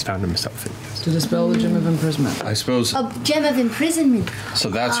imprisonment he's found himself in. Yes. To dispel the gem of imprisonment. I suppose. A gem of imprisonment.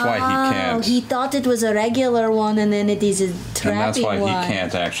 So that's why he can't. He thought it was a regular one, and then it is a And trapping that's why one. he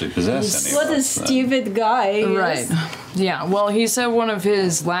can't actually possess any. What of a it. stupid guy. Right. Yeah, well, he said one of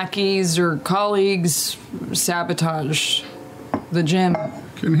his lackeys or colleagues sabotaged the gem.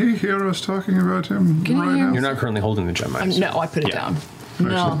 Can he hear us talking about him Can he right hear now? You're not currently holding the gem, I assume. No, I put it down. Actually,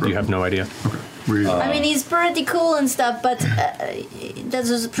 No. You have no idea? Okay. I mean, he's pretty cool and stuff, but that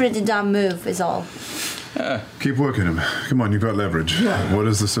was a pretty dumb move, is all. Keep working him. Come on, you've got leverage. Yeah. What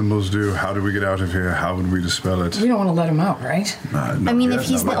does the symbols do? How do we get out of here? How would we dispel it? We don't want to let him out, right? I mean, if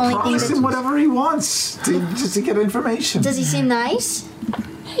he's the only thing Promise him that... whatever he wants just to get information. Does he seem nice?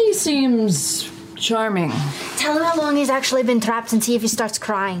 He seems charming. Tell him how long he's actually been trapped and see if he starts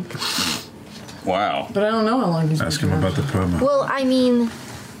crying. Wow. But I don't know how long he's Ask been him trapped. about the perma. Well, I mean,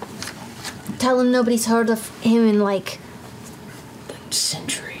 tell him nobody's heard of him in,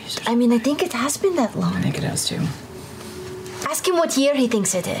 centuries. I mean, I think it has been that long. I think it has too. Ask him what year he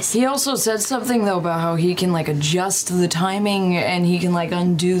thinks it is. He also said something, though, about how he can, adjust the timing and he can,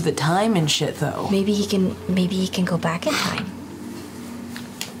 undo the time and shit, though. Maybe he can go back in time.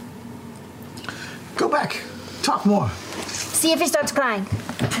 Go back. Talk more. See if he starts crying.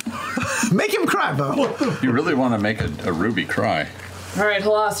 Make him cry, Bo. You really want to make a Ruby cry. All right,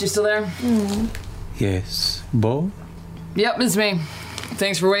 Halas, you still there? Yes. Bo? Yep, it's me.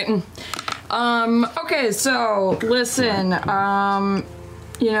 Thanks for waiting. Okay, so, listen, I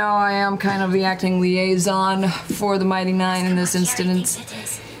am kind of the acting liaison for the Mighty Nine in this instance.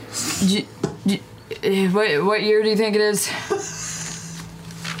 What year do you think it is?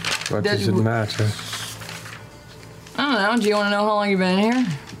 What does it matter? I don't know. Do you want to know how long you've been in here?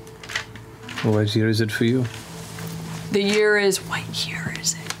 What year is it for you? The year is... What year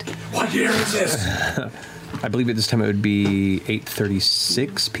is it? What year is this? I believe at this time it would be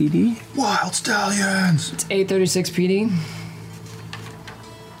 836 PD. Wild stallions! It's 836 PD.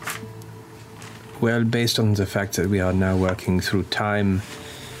 Well, based on the fact that we are now working through time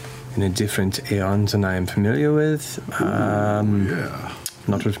in a different aeon than I am familiar with, not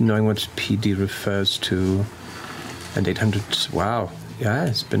knowing what PD refers to, and 800, wow, yeah,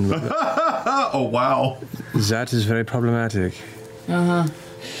 it's been... Oh, wow. That is very problematic. Uh-huh.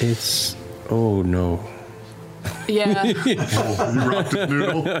 It's... oh, no. Yeah. Oh, you rocked it,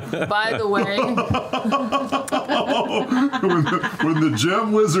 Noodle. By the way, when the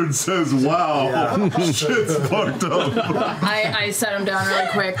gem wizard says, wow, shit's fucked up. I set him down really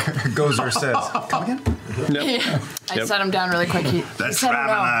quick. Gozer says, come again? Yeah. I set him down really quick. He said no.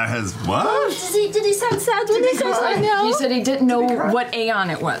 has what? Did he sound sad when he said I know? He said he didn't know what Aeon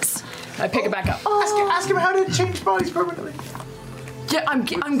it was. I pick it back up. Ask him how to change bodies permanently. Yeah, I'm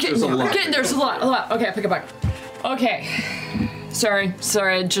getting there. I'm getting there. There's a lot. Okay, I pick it back. Okay. Sorry.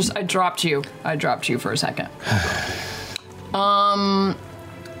 I dropped you. I dropped you for a second. Ask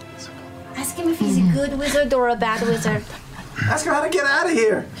him if he's a good wizard or a bad wizard. Ask him how to get out of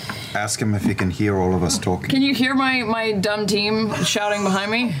here. Ask him if he can hear all of us talking. Can you hear my dumb team shouting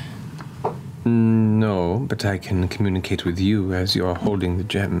behind me? No, but I can communicate with you as you're holding the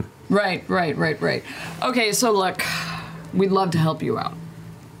gem. Right. Okay, so look, we'd love to help you out.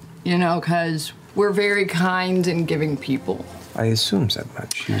 You know, because we're very kind and giving people. I assume that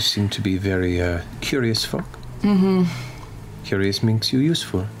much. You seem to be very curious folk. Mm-hmm. Curious makes you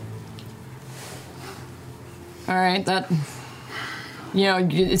useful. All right, that, you know,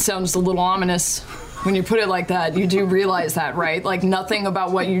 it sounds a little ominous when you put it like that. You do realize that, right? Like, nothing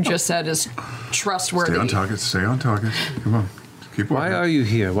about what you just said is trustworthy. Stay on target. Come on. Keep walking. Why are you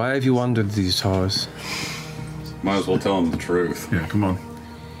here? Why have you wandered these halls? Might as well tell him the truth. Yeah, come on.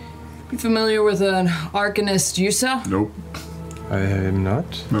 You familiar with an Arcanist Yusa? Nope. I am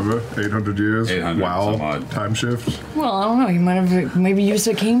not. Remember? 800 years? 800 wow. some odd. Time shift? Well, I don't know. You might have, maybe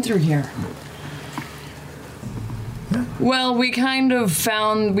Yusa came through here. Well, we kind of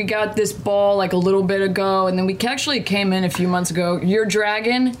found, we got this ball like a little bit ago, and then we actually came in a few months ago. Your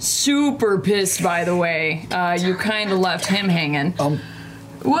dragon, super pissed, by the way. You kind of left him hanging.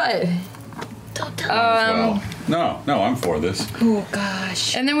 What? Don't tell Well, no, I'm for this. Oh,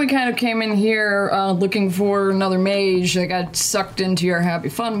 gosh. And then we kind of came in here looking for another mage that got sucked into your happy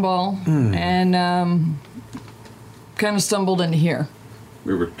fun ball, and kind of stumbled into here.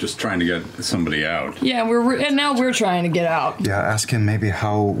 We were just trying to get somebody out. Yeah, and now we're trying to get out. Yeah, ask him maybe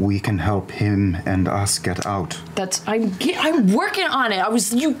how we can help him and us get out. I'm working on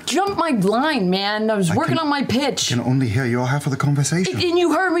it. You jumped my line, man. I was working on my pitch. I can only hear your half of the conversation. And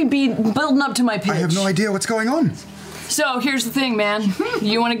you heard me be building up to my pitch. I have no idea what's going on. So here's the thing, man.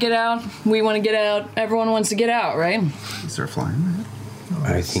 You want to get out. We want to get out. Everyone wants to get out, right? Is there a fly in there?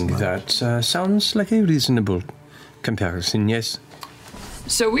 I think that sounds like a reasonable comparison, yes.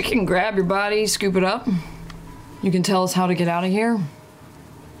 So we can grab your body, scoop it up. You can tell us how to get out of here.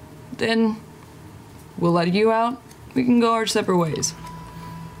 Then we'll let you out. We can go our separate ways.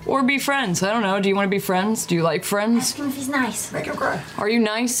 Or be friends. I don't know. Do you want to be friends? Do you like friends? Ask him if he's nice. Make him cry. Are you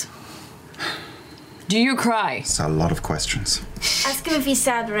nice? Do you cry? It's a lot of questions. Ask him if he's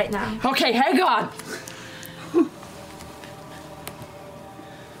sad right now. Okay, hang on.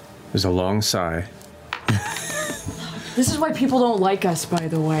 There's a long sigh. This is why people don't like us, by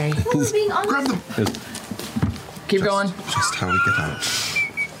the way. Who's being honest? Grab them. Keep going. Just how we get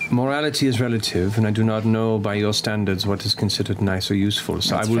out. Morality is relative, and I do not know by your standards what is considered nice or useful.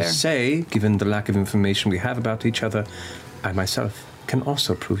 So That's I will fair. say, given the lack of information we have about each other, I myself can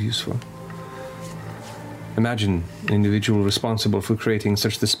also prove useful. Imagine an individual responsible for creating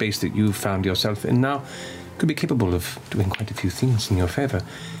such the space that you found yourself in now could be capable of doing quite a few things in your favor.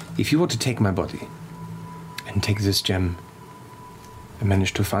 If you were to take my body and take this gem and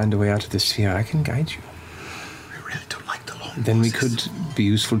manage to find a way out of this sphere, I can guide you. We really don't like the long Then we pauses. could be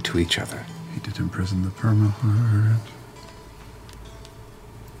useful to each other. He did imprison the perma-heart.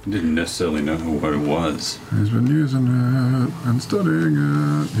 Didn't necessarily know what it was. He's been using it and studying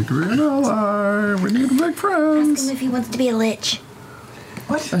it. He could be an ally. We need to make Ask friends. him if he wants to be a lich.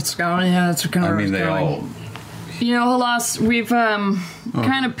 That's going, yeah, that's kind of I mean, they going. all. You know, Halas, we've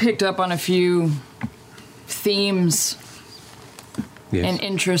kind of picked up on a few themes Yes. and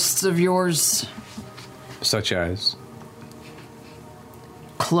interests of yours. Such as?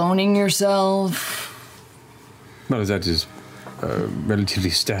 Cloning yourself. Well, that is a relatively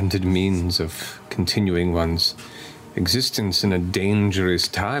standard means of continuing one's existence in a dangerous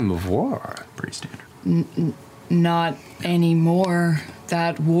time of war. Pretty standard. Not anymore.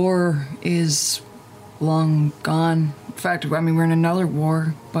 That war is long gone. In fact, I mean, we're in another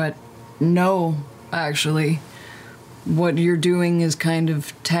war, but no, actually. What you're doing is kind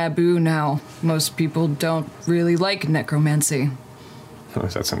of taboo now. Most people don't really like necromancy. Oh,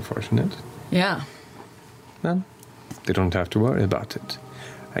 that's unfortunate. Yeah. Well, they don't have to worry about it.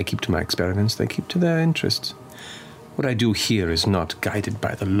 I keep to my experiments, they keep to their interests. What I do here is not guided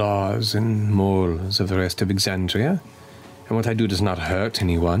by the laws and morals of the rest of Exandria, and what I do does not hurt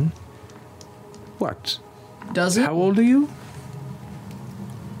anyone. What? Does it? How old are you?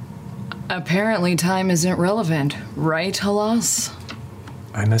 Apparently time isn't relevant, right, Halas?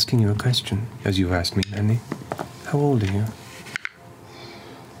 I'm asking you a question, as you've asked me, Manny. How old are you?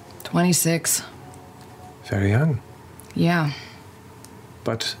 26. Very young. Yeah.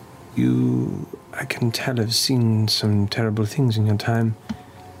 But you, I can tell, have seen some terrible things in your time.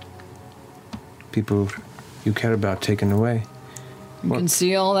 People you care about taken away. You can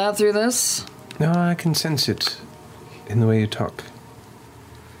see all that through this? No, I can sense it in the way you talk.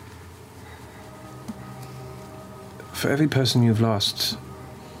 For every person you've lost,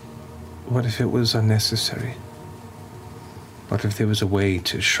 what if it was unnecessary? What if there was a way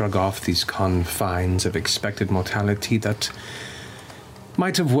to shrug off these confines of expected mortality that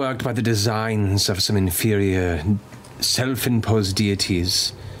might have worked by the designs of some inferior, self-imposed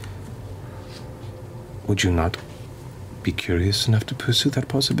deities? Would you not be curious enough to pursue that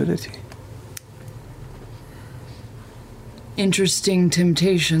possibility? Interesting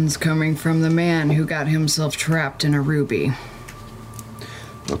temptations coming from the man who got himself trapped in a ruby.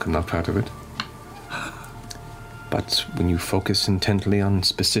 Look, I'm not proud of it. But when you focus intently on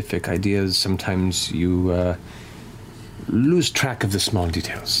specific ideas, sometimes you lose track of the small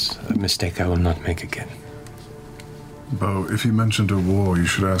details. A mistake I will not make again. Bo, if you mentioned a war, you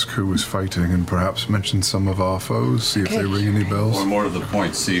should ask who was fighting and perhaps mention some of our foes, see if they ring any bells. Or more to the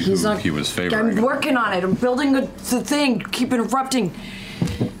point, see who he was favoring. I'm working on it. I'm building the thing. Keep interrupting.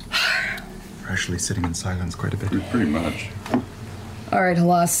 We're actually sitting in silence quite a bit. Pretty much. All right,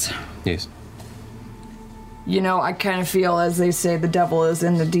 Halas. Yes. You know, I kind of feel, as they say, the devil is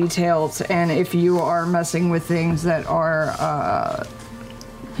in the details, and if you are messing with things that are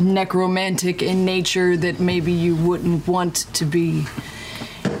necromantic in nature, that maybe you wouldn't want to be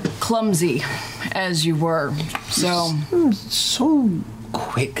clumsy as you were. So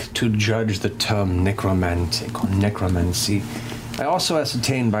quick to judge the term necromantic or necromancy. I also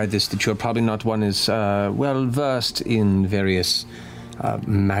ascertained by this that you're probably not one as well versed in various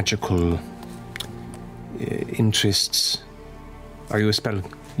magical interests. Are you a spell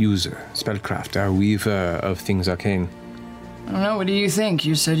user, spellcrafter, weaver of things arcane? I don't know, what do you think?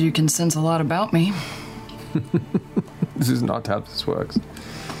 You said you can sense a lot about me. This is not how this works.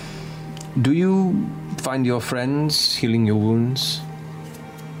 Do you find your friends healing your wounds,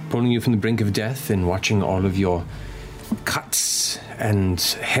 pulling you from the brink of death and watching all of your cuts and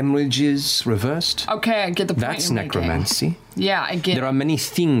hemorrhages reversed? Okay, I get the point. That's you're making. necromancy. Yeah, I get There are many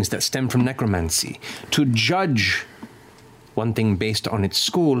things that stem from necromancy. To judge one thing based on its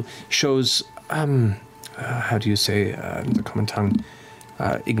school shows, how do you say, the common tongue,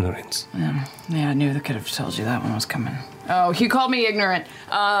 ignorance. Yeah, I knew that could have told you that one was coming. Oh, he called me ignorant.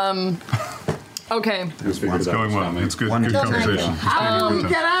 Okay. It's going well. It's good conversation.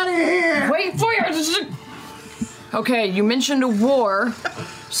 Get out of here! Wait for you! Okay, you mentioned a war.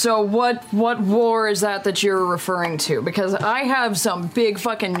 So what war is that you're referring to? Because I have some big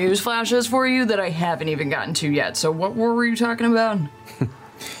fucking news flashes for you that I haven't even gotten to yet. So what war were you talking about?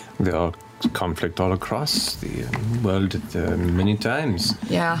 There are conflict all across the world many times.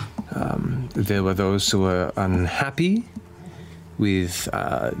 Yeah. There were those who were unhappy with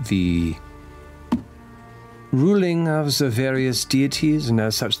the ruling of the various deities, and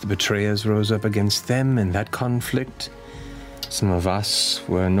as such the betrayers rose up against them in that conflict. Some of us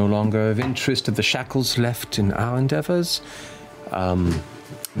were no longer of interest of the shackles left in our endeavors.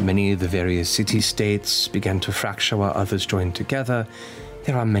 Many of the various city-states began to fracture while others joined together.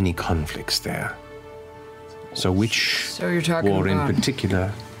 There are many conflicts there. So which you're talking war about in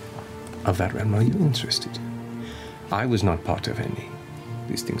particular of that realm are you interested in? I was not part of any.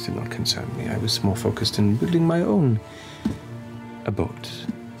 These things did not concern me. I was more focused in building my own abode.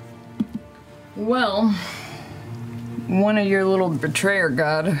 Well, one of your little betrayer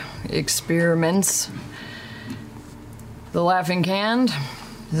god experiments, the Laughing Hand,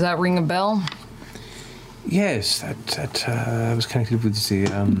 does that ring a bell? Yes, that was connected with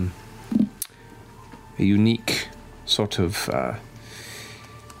the a unique sort of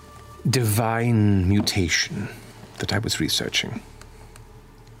divine mutation that I was researching.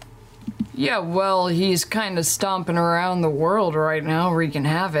 Yeah, well, he's kind of stomping around the world right now, wreaking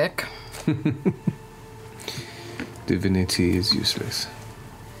havoc. Divinity is useless.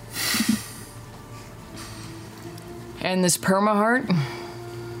 And this permaheart?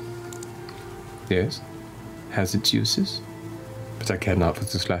 Yes, has its uses, but I care not for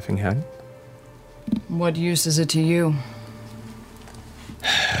this Laughing Hand. What use is it to you?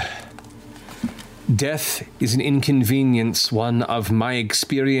 Death is an inconvenience one of my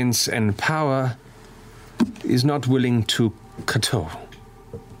experience and power is not willing to kowtow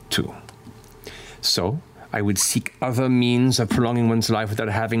to. So, I would seek other means of prolonging one's life without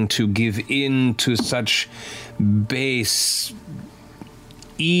having to give in to such base,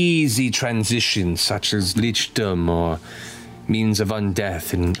 easy transitions such as lichdom or means of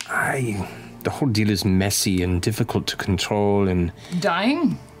undeath. And the whole deal is messy and difficult to control and...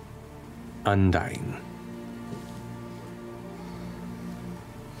 Dying? Undying.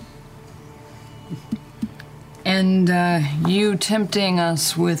 And you tempting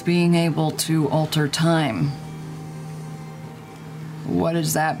us with being able to alter time. What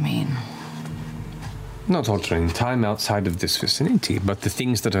does that mean? Not altering time outside of this vicinity, but the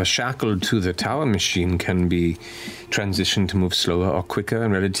things that are shackled to the tower machine can be transitioned to move slower or quicker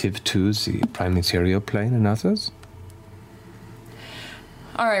relative to the prime material plane and others.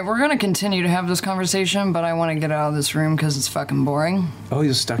 All right, we're going to continue to have this conversation, but I want to get out of this room because it's fucking boring. Oh,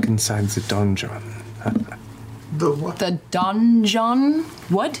 you're stuck inside the donjon. The what? The donjon?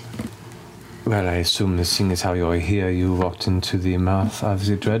 What? Well, I assume the seeing as how you're here, you walked into the mouth of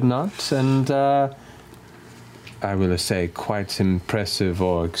the dreadnought, and I will say quite impressive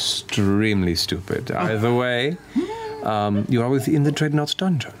or extremely stupid. Either way, you are within the dreadnought's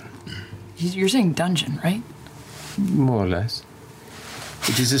dungeon. You're saying dungeon, right? More or less.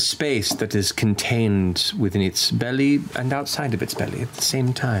 It is a space that is contained within its belly and outside of its belly at the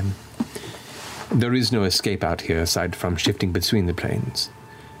same time. There is no escape out here aside from shifting between the planes.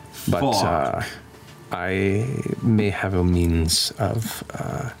 But I may have a means of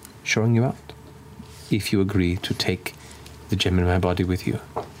showing you out if you agree to take the gem in my body with you.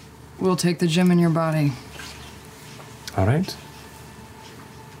 We'll take the gem in your body. All right?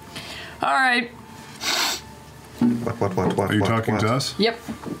 All right. What? Are you talking to us? Yep.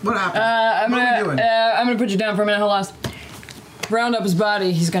 What happened? What are we doing? I'm gonna put you down for a minute. Hold on. Round up his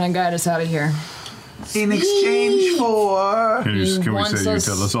body. He's gonna guide us out of here. In exchange for... Can we say you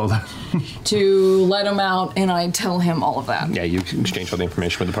tell us all that? To let him out, and I tell him all of that. Yeah, you can exchange all the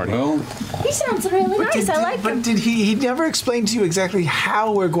information with the party. Well, He sounds really nice. I like him. But did he never explain to you exactly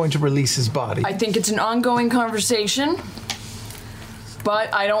how we're going to release his body? I think it's an ongoing conversation,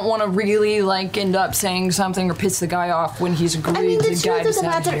 but I don't want to really end up saying something or piss the guy off when he's agreed I mean, the to guide truth of us the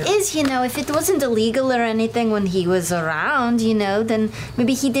out of matter here. is, if it wasn't illegal or anything when he was around, then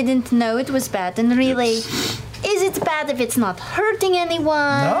maybe he didn't know it was bad. And really, is it bad if it's not hurting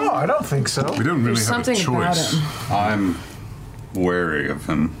anyone? No, I don't think so. We don't really There's have a something about choice. him. I'm wary of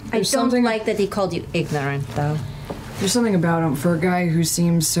him. I don't like that he called you ignorant, though. There's something about him for a guy who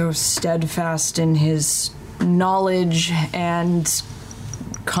seems so steadfast in his knowledge and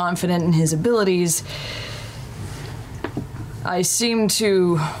confident in his abilities. I seem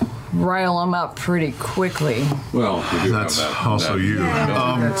to rile him up pretty quickly. Well, that's also you.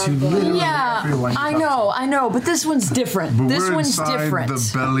 Yeah, I know, but this one's different. But This we're one's inside different.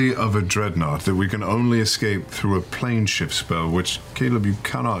 the belly of a dreadnought that we can only escape through a plane shift spell, which, Caleb, you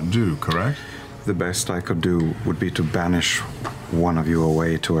cannot do, correct? The best I could do would be to banish one of you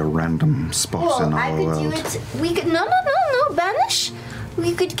away to a random spot in Well, I our could world. do it. We could no, banish.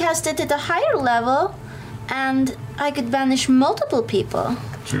 We could cast it at a higher level, and I could banish multiple people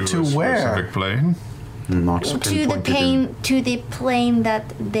To To a where? specific plane? Not to the pinpointed to the plane that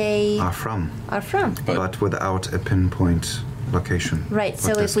they are from, are from. but without a pinpoint location. Right. or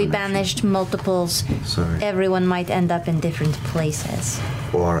So if we destination. banished multiples, Sorry. everyone might end up in different places.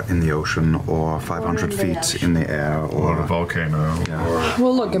 Or in the ocean, or 500 in the feet ocean. in the air, Or a volcano?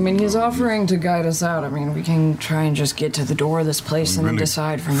 Well, look, I mean, he's offering to guide us out. I mean, we can try and just get to the door of this place and then Really?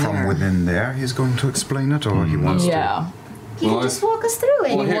 decide from From there. within there, he's going to explain it, or he wants Yeah. You can just walk us through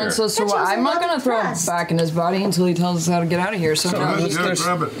it. He wants us to. That shows I'm a not lot going to of throw him trust. back in his body until he tells us how to get out of here. So, no, let's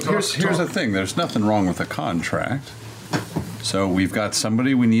grab it. Here's the thing. There's nothing wrong with the contract. So we've got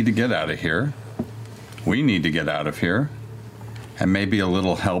somebody we need to get out of here. We need to get out of here. And maybe a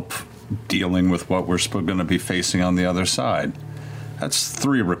little help dealing with what we're going to be facing on the other side. That's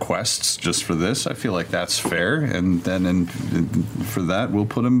 3 requests just for this. I feel like that's fair. And then for that, we'll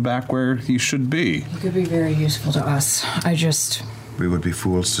put him back where he should be. he could be very useful to us. I just We would be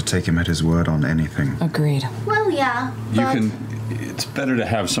fools to take him at his word on anything. agreed. Well, yeah. You But can. It's better to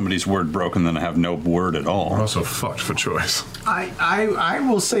have somebody's word broken than to have no word at all. We're also fucked for choice. I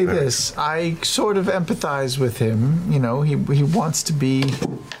will say this. I sort of empathize with him. He wants to be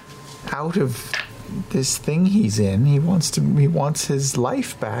out of this thing he's in. He wants his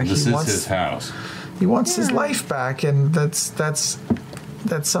life back. This he is wants, his house. He wants his life back, and that's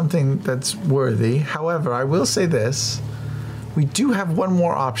something that's worthy. However, I will say this. We do have one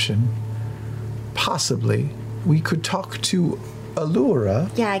more option. Possibly. We could talk to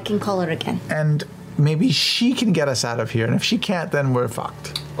Allura, yeah, I can call her again. and maybe she can get us out of here. And if she can't, then we're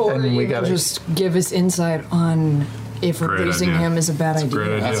fucked. Or and we even gotta just give us insight on if replacing him is a bad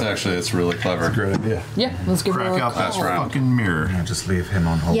idea. That's really clever. That's a great idea. Yeah, let's give Crack her a out that call. fucking mirror. Just leave him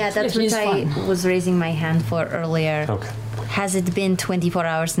on hold. Yeah, that's Yeah, what he's I fine. was raising my hand for earlier. Okay. Has it been 24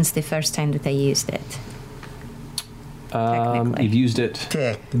 hours since the first time that I used it? You've used it.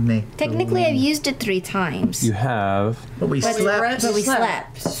 Technically, I've used it 3 times. You have. But we slept. But we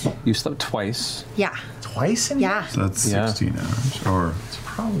slept. You slept twice. Yeah. Twice in Yeah. So that's 16 hours. Or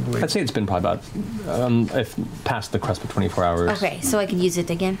probably. I'd say it's been probably about if past the cusp of 24 hours. Okay, so I can use it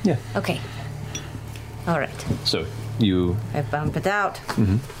again? Yeah. Okay. All right. So you. I bump it out.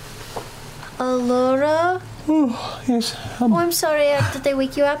 Mm-hmm. Laura? Oh, yes. Oh, I'm sorry. Did they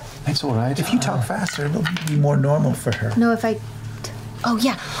wake you up? It's all right. If you talk faster, it'll be more normal for her. No, if I... Oh,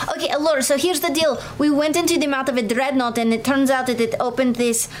 yeah. Okay, Laura, so here's the deal. We went into the mouth of a dreadnought, and it turns out that it opened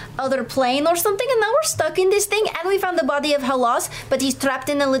this other plane or something, and now we're stuck in this thing, and we found the body of Halas, but he's trapped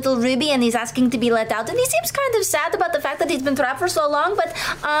in a little ruby, and he's asking to be let out, and he seems kind of sad about the fact that he's been trapped for so long, but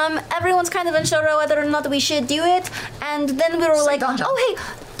everyone's kind of unsure whether or not we should do it, and then we were like, dungeon. oh, hey...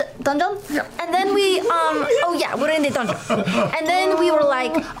 Dungeon? Yeah. And then we, oh yeah, we're in the dungeon. And then we were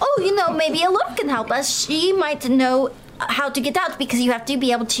like, oh, maybe Laura can help us. She might know how to get out because you have to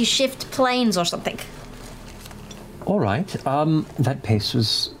be able to shift planes or something. All right. That pace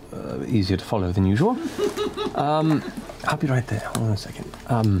was easier to follow than usual. I'll be right there. Hold on a second.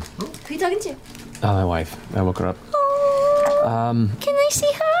 Who are you talking to? My wife. I woke her up. Can I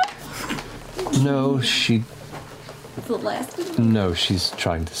see her? No, she. The last. No, she's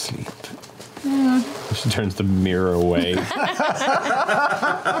trying to sleep. She turns the mirror away.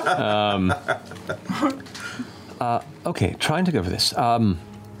 Okay, trying to go over this.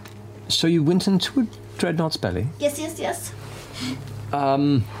 So you went into a dreadnought's belly. Yes.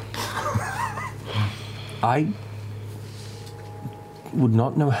 I would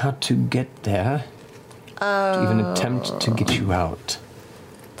not know how to get there. To even attempt to get you out.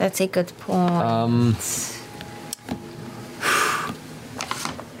 That's a good point.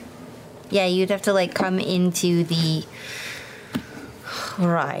 Yeah, you'd have to come into the...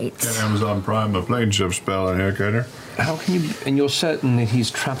 Right. Get Amazon Prime a plane shift spell in here, Cater. How can you... And you're certain that he's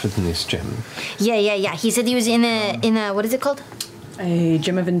trapped within this gem? Yeah. He said he was in a what is it called? A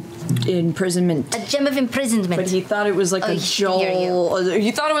gem of imprisonment. A gem of imprisonment. But he thought it was like a jewel.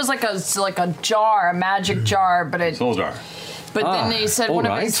 He thought it was like a jar, a magic jar, but it... Soul jar. But then they said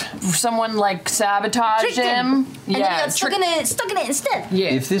someone sabotaged Tricked him. him. And then he got stuck in it instead. Yeah.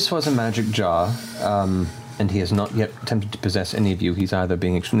 If this was a magic jar, and he has not yet attempted to possess any of you, he's either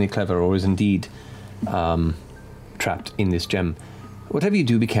being extremely clever or is indeed trapped in this gem. Whatever you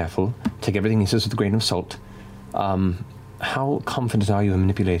do, be careful. Take everything he says with a grain of salt. How confident are you in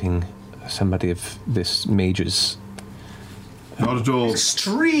manipulating somebody of this mage's? Not at all.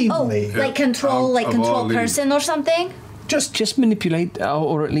 Extremely. Oh, control person or something? Just manipulate,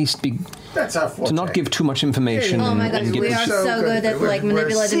 or at least be... That's our forte. To not give too much information. Oh my gosh, and get we are so good at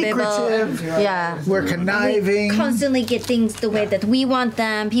manipulating people. secretive. Yeah. We're conniving. We constantly get things the way that we want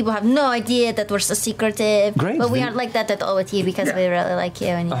them. People have no idea that we're so secretive. Great. But we aren't like that at OT because we really like you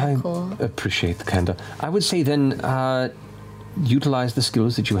and you're cool. Appreciate the candor. I would say then, utilize the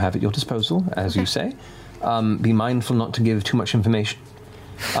skills that you have at your disposal, as you say. Be mindful not to give too much information.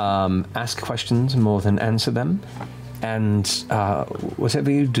 Ask questions more than answer them. And whatever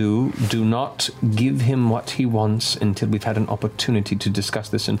you do, do not give him what he wants until we've had an opportunity to discuss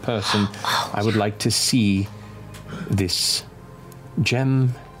this in person. I would like to see this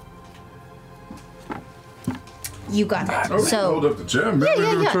gem. You got it. So hold up the gem. Maybe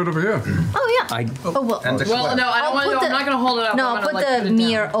yeah. throw it over here. Oh yeah. Well, no, I don't want to. I'm not going to hold it up. No, I'm put gonna, the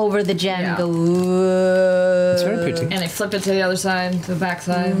mirror over the gem. Yeah. Go. Whoa. It's very pretty. And I flip it to the other side, to the back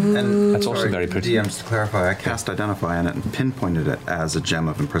side. And that's also very pretty. DM, just to clarify, I cast Identify on it and pinpointed it as a gem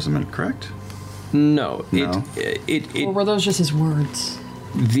of imprisonment, correct? No. Or were those just his words?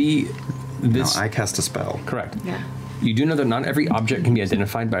 No, I cast a spell. Correct. Yeah. You do know that not every object can be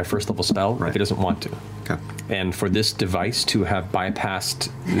identified by a first level spell if it doesn't want to. Okay. And for this device to have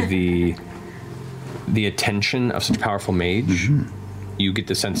bypassed the attention of such a powerful mage, you get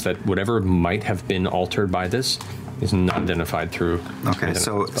the sense that whatever might have been altered by this is not identified through. Okay,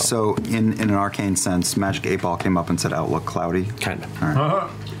 so in an arcane sense, Magic 8 Ball came up and said outlook cloudy. Kind of. All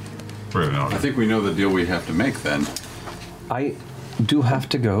right. I think we know the deal we have to make then. I do have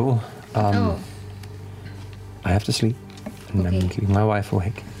to go. I have to sleep, and I'm keeping my wife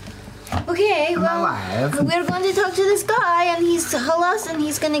awake. Okay, well, we're going to talk to this guy, and he's Halas, and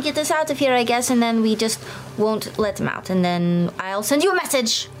he's going to get us out of here, I guess, and then we just won't let him out. And then I'll send you a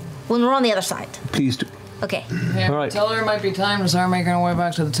message when we're on the other side. Please do. Okay. Yeah, All right. Tell her it might be time to start making our way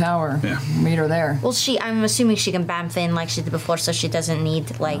back to the tower. Yeah. Meet her there. Well, I'm assuming she can bamf in like she did before, so she doesn't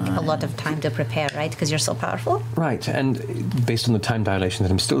need like a lot of time to prepare, right? Because you're so powerful. Right, and based on the time dilation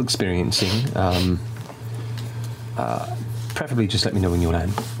that I'm still experiencing, preferably just let me know when you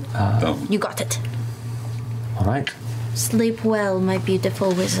land. You got it. All right. Sleep well, my beautiful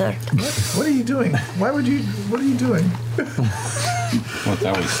wizard. What are you doing? What are you doing? What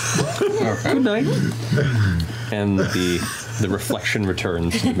that was. Okay. Good night. And the reflection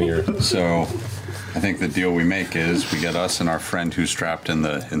returns to the mirror. So, I think the deal we make is we get us and our friend who's trapped in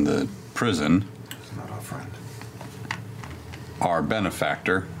the prison. Not our friend. Our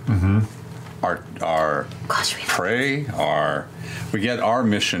benefactor. Mm-hmm. Our prey. We get our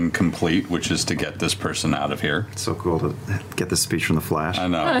mission complete, which is to get this person out of here. It's so cool to get this speech from the Flash. I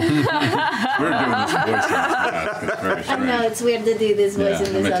know. We're doing this voice in this class. It's very I strange. know it's weird to do this voice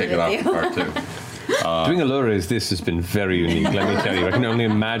in I'm this gonna take it off video. part two. Doing Allura as this has been very unique, let me tell you. I can only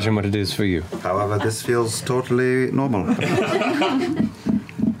imagine what it is for you. However, this feels totally normal.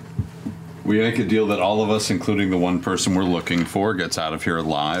 We make a deal that all of us, including the one person we're looking for, gets out of here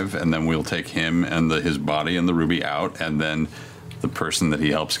alive, and then we'll take him and his body and the ruby out, and then the person that he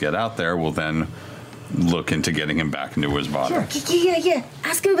helps get out there will then look into getting him back into his body. Yeah.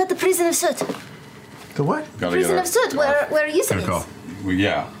 Ask him about the prison of soot. The what? Gotta Prison get of soot. Where you Good it? call.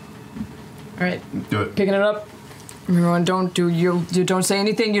 Yeah. All right. Do it. Picking it up. Everyone, don't say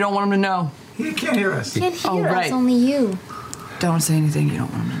anything you don't want him to know. He can't hear us. Can't hear Oh, us. right. Only you. Don't say anything you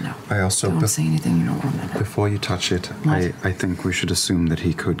don't want him to know. I also Don't say anything you don't want him to know. Before you touch it, I think we should assume that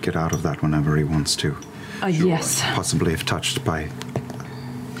he could get out of that whenever he wants to. Yes. Possibly if touched by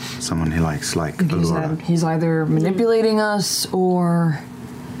someone he likes, like Allura. He's either manipulating us or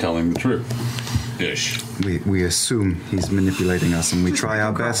telling the truth. Ish. We assume he's manipulating us, and we try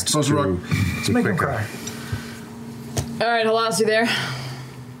our best to be Make him quicker. cry. All right, Halas, you there?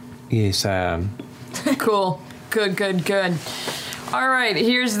 Yes, I am. Cool. Good. All right,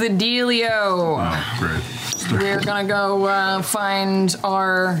 here's the dealio. Oh, great. We're gonna go find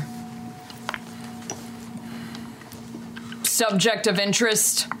our subject of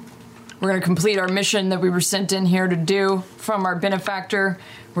interest. We're gonna complete our mission that we were sent in here to do from our benefactor.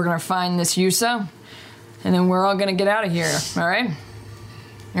 We're gonna find this Yusa, and then we're all gonna get out of here. All right?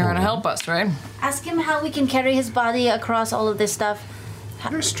 You're gonna help us, right? Ask him how we can carry his body across all of this stuff.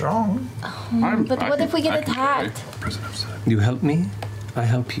 You're strong. But what if we get attacked? You help me, I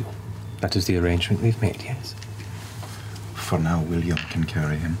help you. That is the arrangement we've made, yes. For now, William can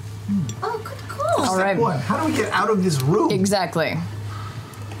carry him. Oh, good call. All right. What? How do we get out of this room? Exactly.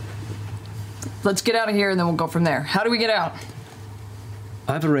 Let's get out of here, and then we'll go from there. How do we get out?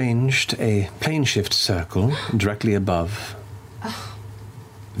 I've arranged a plane shift circle directly above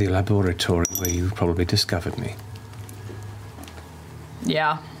the laboratory where you probably discovered me.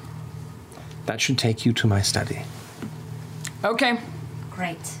 Yeah. That should take you to my study. Okay.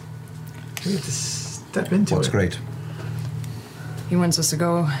 Great. We have to step into What's it. great? He wants us to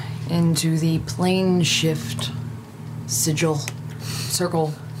go into the plane shift sigil,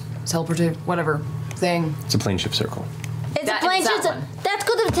 circle, teleportive, whatever thing. It's a plane shift circle. It's a plane shift. That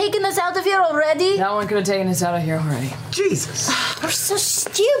could have taken us out of here already. That one could have taken us out of here already. Jesus. We're so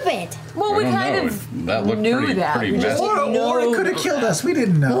stupid. Well, we I don't kind know. of That looked knew pretty- that. pretty We just messy. didn't know. Or it could have killed us. We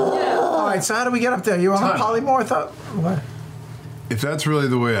didn't know. Yeah. All right, so how do we get up there? You on a polymorph? What? If that's really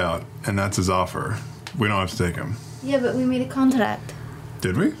the way out, and that's his offer, we don't have to take him. Yeah, but we made a contract.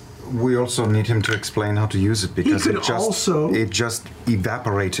 Did we? We also need him to explain how to use it because could it just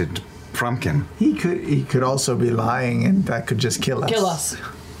evaporated Frumpkin. He could also be lying, and that could just kill us. Kill us.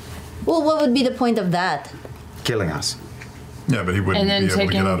 Well, what would be the point of that? Killing us. Yeah, but he wouldn't And then be able to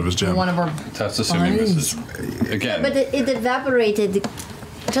taking get out of his gem. one of our That's assuming this is again. But it evaporated.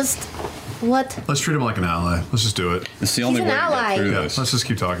 Just what? Let's treat him like an ally. Let's just do it. It's the only an way to ally. get through Yeah, this. let's just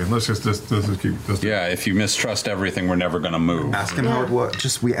keep talking. Let's just keep. Yeah, if you mistrust everything, we're never going to move. Ask him how it works.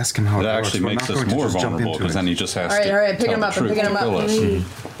 Just we ask him how It it works. actually We're makes not us going to more just jump vulnerable into because it. then he just has All right, to all right, picking tell him the up, I'm truth picking to him up.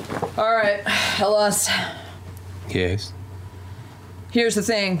 kill us. All right, Hellas. Yes. Here's the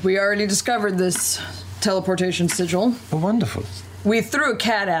thing. We already discovered this teleportation sigil. Oh, wonderful. We threw a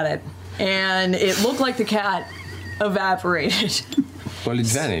cat at it, and it looked like the cat evaporated. Well, it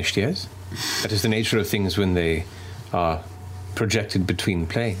vanished, yes? That is the nature of things when they are projected between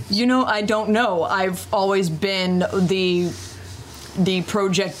planes. You know, I don't know. I've always been the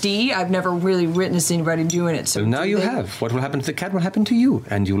projectee. I've never really witnessed anybody doing it. So So now do you they- have. What will happen to the cat will happen to you,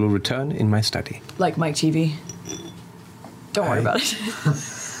 and you will return in my study. Like Mike TV. Don't worry about it.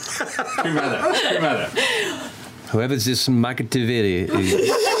 Whoever this Mike TV is,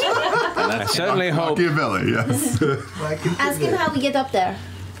 I certainly hope. Machiavelli, yes. Ask him how we get up there.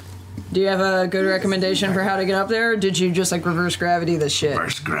 Do you have a good recommendation for how to get up there? Or did you just like reverse gravity this shit?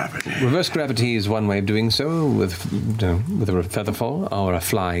 Reverse gravity is one way of doing so with a feather fall, or a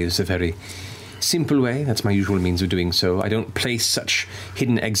fly is a very simple way. That's my usual means of doing so. I don't place such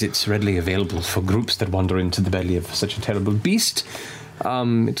hidden exits readily available for groups that wander into the belly of such a terrible beast.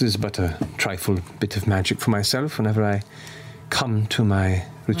 It is but a trifle bit of magic for myself whenever I come to my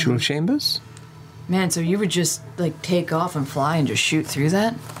ritual chambers. Man, so you would just like take off and fly and just shoot through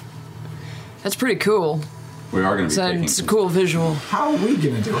that? That's pretty cool. We are going to be taking... It's a cool visual. How are we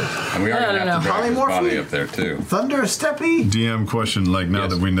going to do it? And we are going to have to drag his body up there, too. Thunder Steppy? DM question, like now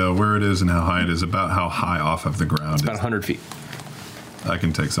that we know where it is and how high it is, about how high off of the ground it's about 100 feet. I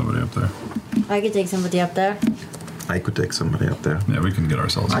can take somebody up there. I could take somebody up there. I could take somebody up there. Yeah, we can get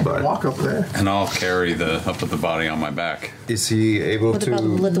ourselves I can walk up there. And I'll carry up with the body on my back. Is he able What to... about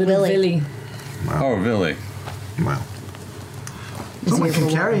little Willy? Oh, Billy. Well. Someone can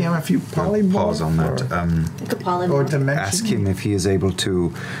carry him if you polymorph. Pause on that. Or dimension. Ask him if he is able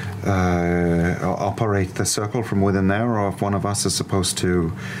to operate the circle from within there, or if one of us is supposed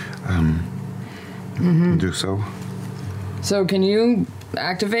to do so. So can you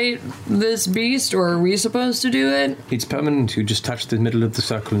activate this beast, or are we supposed to do it? It's permanent. You just touch the middle of the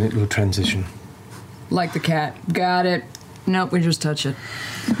circle and it will transition. Like the cat. Got it. Nope, we just touch it.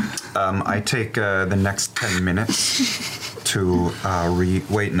 I take the next 10 minutes to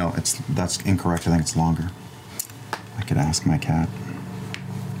wait, no, that's incorrect. I think it's longer. I could ask my cat.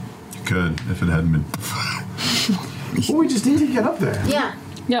 You could, if it hadn't been. Well, we just need to get up there. Yeah.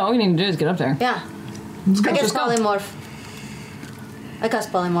 Yeah, all we need to do is get up there. Yeah. I guess polymorph. I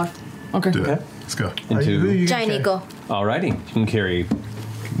cast polymorph. Okay. Do it. Let's go. Giant eagle. Alrighty. You can carry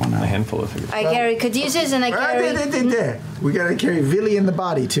a handful of figures. I carry Caduceus and I carry... There. We gotta carry Villy in the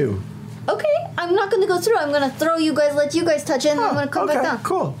body, too. Okay, I'm not gonna go through. I'm gonna throw you guys, let you guys touch it, and I'm gonna come back down.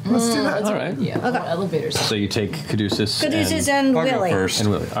 Cool. Let's do that. All right. Yeah, okay. Elevators. So you take Caduceus and I'll go Willy. first.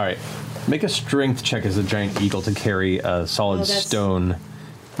 And Willy. All right. Make a strength check as a giant eagle to carry a solid stone,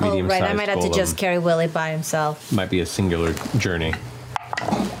 Oh, medium-sized right, I might have to golem. just carry Willy by himself. Might be a singular journey.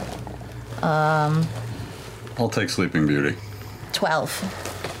 I'll take Sleeping Beauty.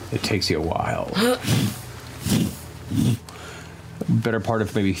 12. It takes you a while. Better part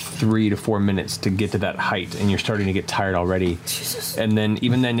of maybe 3 to 4 minutes to get to that height, and you're starting to get tired already. Jesus. And then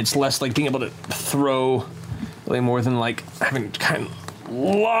even then, it's less like being able to throw, really more than like having to kind of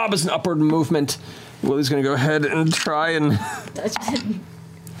lob as an upward movement. Willie's going to go ahead and try and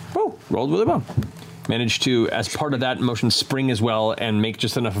rolled really well. Managed to, as part of that motion, spring as well and make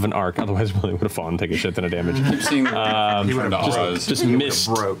just enough of an arc. Otherwise, Willie would have fallen, take a shit ton of damage. He would have just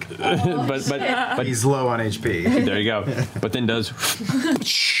missed. Broke. but he's low on HP. There you go. But then does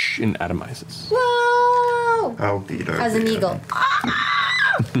and atomizes. Whoa! Oh, Peter. As an eagle.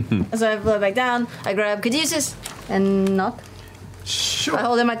 So I blow back down. I grab Caduceus and knock. Sure. I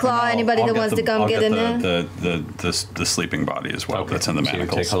hold in my claw. Anybody that wants to come get in there. The sleeping body as well. Okay. That's in the So you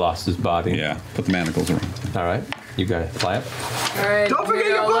manacles. take Colossus' body. Yeah, put the manacles around. All right. You got to fly up. All right. Don't forget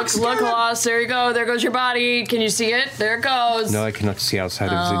here we your go. books, Look, Scan. lost. There you go. There goes your body. Can you see it? There it goes. No, I cannot see outside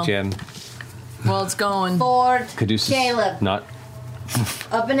of the gem. Well, it's going. Ford. Caduceus, Caleb. not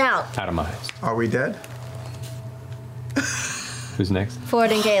Up and out. atomized. Are we dead? Who's next?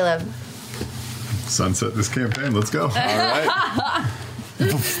 Ford and Caleb. Sunset this campaign. Let's go. All right.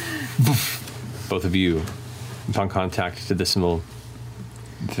 Both of you, upon contact to this, will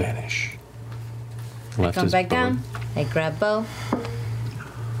vanish. Left Come is back Bo. down. I grab Bo.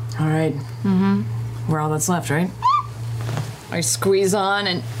 All right. We're all that's left, right? I squeeze on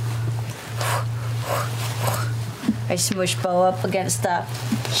and I smush Bo up against the...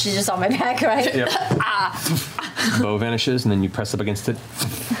 She's just on my back, right? Yep. Bo vanishes, and then you press up against it.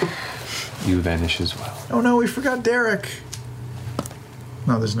 You vanish as well. Oh no, we forgot Derek.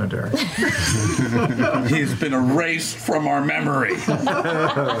 No, there's no Derek. He's been erased from our memory.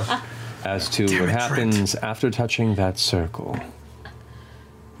 As to what happens after touching that circle,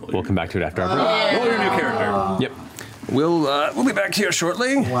 we'll come back to it after our break. Roll your new character. Yep. We'll be back here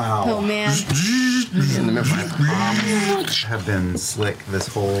shortly. Wow. Oh, man. In the meantime, Have been slick this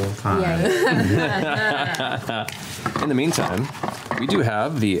whole time. in the meantime, we do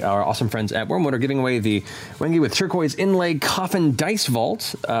have our awesome friends at Wormwood are giving away the Wengi with Turquoise Inlay Coffin Dice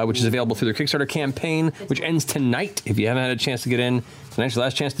Vault, which is available through their Kickstarter campaign, which ends tonight. If you haven't had a chance to get in, tonight's your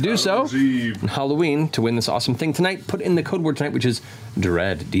last chance to do so. On Halloween, to win this awesome thing tonight, put in the code word tonight, which is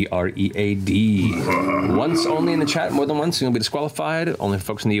DREAD, D-R-E-A-D. Once only in the chat, more than once, and you'll be disqualified. Only for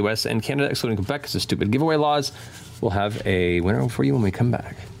folks in the U.S. and Canada, excluding Quebec, because of stupid giveaway laws. We'll have a winner for you when we come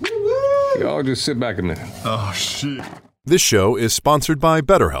back. Y'all just sit back a minute. Oh, shit. This show is sponsored by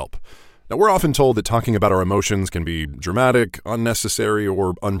BetterHelp. Now, we're often told that talking about our emotions can be dramatic, unnecessary,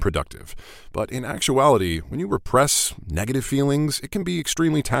 or unproductive. But in actuality, when you repress negative feelings, it can be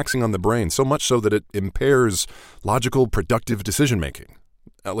extremely taxing on the brain, so much so that it impairs logical, productive decision-making.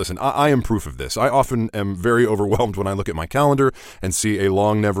 Now, listen, I am proof of this. I often am very overwhelmed when I look at my calendar and see a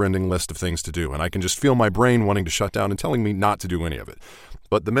long, never-ending list of things to do, and I can just feel my brain wanting to shut down and telling me not to do any of it.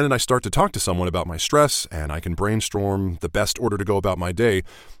 But the minute I start to talk to someone about my stress and I can brainstorm the best order to go about my day,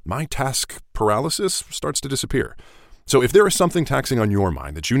 my task paralysis starts to disappear. So if there is something taxing on your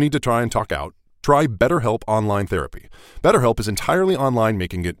mind that you need to try and talk out, try BetterHelp Online Therapy. BetterHelp is entirely online,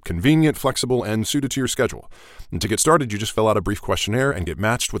 making it convenient, flexible, and suited to your schedule. And to get started, you just fill out a brief questionnaire and get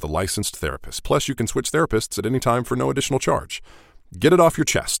matched with a licensed therapist. Plus, you can switch therapists at any time for no additional charge. Get it off your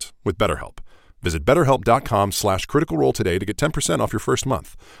chest with BetterHelp. Visit BetterHelp.com/criticalrole today to get 10% off your first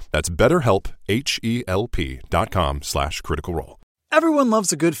month. That's BetterHelp, HELP.com/criticalrole. Everyone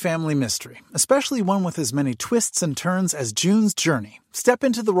loves a good family mystery, especially one with as many twists and turns as June's Journey. Step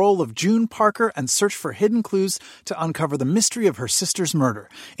into the role of June Parker and search for hidden clues to uncover the mystery of her sister's murder.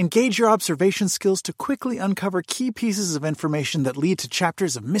 Engage your observation skills to quickly uncover key pieces of information that lead to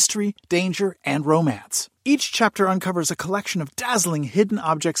chapters of mystery, danger, and romance. Each chapter uncovers a collection of dazzling hidden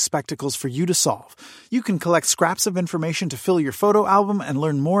object spectacles for you to solve. You can collect scraps of information to fill your photo album and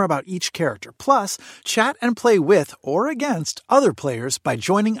learn more about each character. Plus, chat and play with or against other players by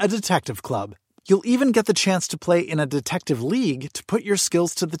joining a detective club. You'll even get the chance to play in a detective league to put your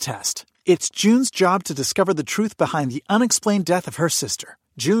skills to the test. It's June's job to discover the truth behind the unexplained death of her sister.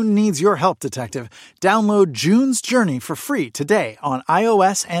 June needs your help, detective. Download June's Journey for free today on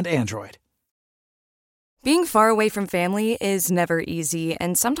iOS and Android. Being far away from family is never easy,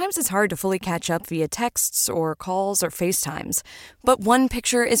 and sometimes it's hard to fully catch up via texts or calls or FaceTimes. But one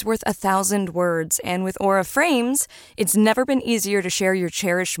picture is worth 1,000 words, and with Aura Frames, it's never been easier to share your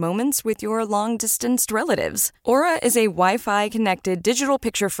cherished moments with your long-distanced relatives. Aura is a Wi-Fi connected digital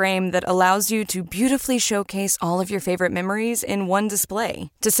picture frame that allows you to beautifully showcase all of your favorite memories in one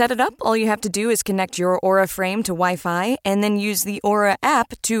display. To set it up, all you have to do is connect your Aura frame to Wi-Fi and then use the Aura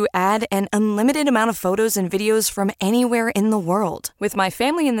app to add an unlimited amount of photos and videos from anywhere in the world. With my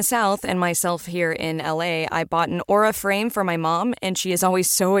family in the South and myself here in LA, I bought an Aura frame for my mom, and she is always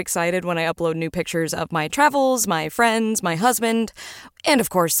so excited when I upload new pictures of my travels, my friends, my husband, and of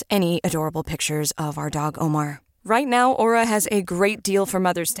course, any adorable pictures of our dog Omar. Right now, Aura has a great deal for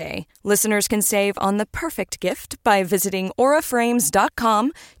Mother's Day. Listeners can save on the perfect gift by visiting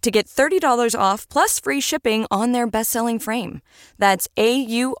auraframes.com to get $30 off plus free shipping on their best-selling frame. That's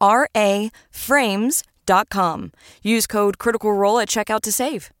AURA frames.com. Use code Critical Role at checkout to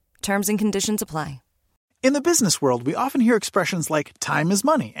save. Terms and conditions apply. In the business world, we often hear expressions like time is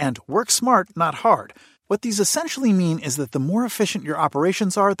money and work smart, not hard. What these essentially mean is that the more efficient your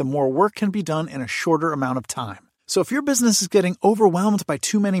operations are, the more work can be done in a shorter amount of time. So if your business is getting overwhelmed by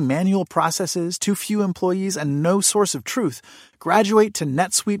too many manual processes, too few employees, and no source of truth, graduate to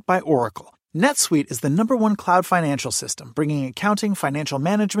NetSuite by Oracle. NetSuite is the #1 cloud financial system, bringing accounting, financial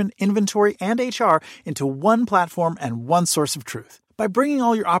management, inventory, and HR into one platform and one source of truth. By bringing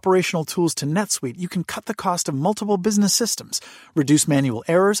all your operational tools to NetSuite, you can cut the cost of multiple business systems, reduce manual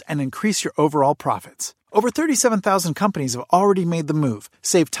errors, and increase your overall profits. Over 37,000 companies have already made the move.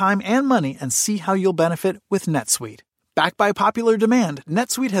 Save time and money and see how you'll benefit with NetSuite. Backed by popular demand,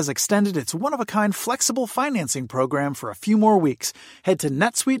 NetSuite has extended its one-of-a-kind flexible financing program for a few more weeks. Head to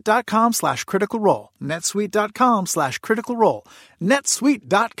netsuite.com/criticalrole. netsuite.com/criticalrole.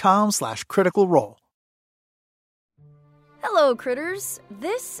 netsuite.com/criticalrole. Hello, critters.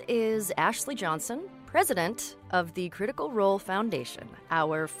 This is Ashley Johnson, president of the Critical Role Foundation,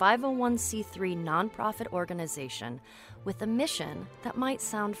 our 501c3 nonprofit organization with a mission that might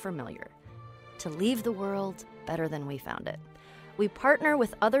sound familiar: to leave the world better than we found it. We partner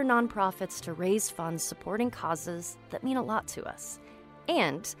with other nonprofits to raise funds supporting causes that mean a lot to us.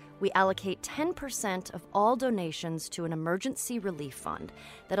 And we allocate 10% of all donations to an emergency relief fund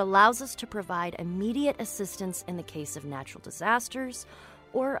that allows us to provide immediate assistance in the case of natural disasters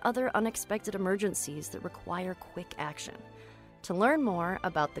or other unexpected emergencies that require quick action. To learn more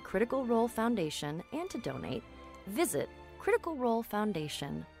about the Critical Role Foundation and to donate, visit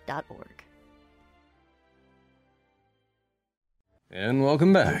criticalrolefoundation.org. And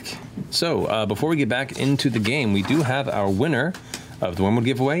welcome back. So, before we get back into the game, we do have our winner of the Wormwood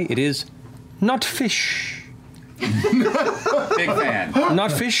giveaway. It is Not Fish. Big fan.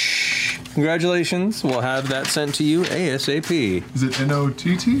 Not Fish. Congratulations. We'll have that sent to you ASAP. Is it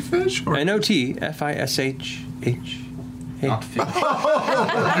N-O-T-T fish? Or? N-O-T-F-I-S-H-H. Not fish.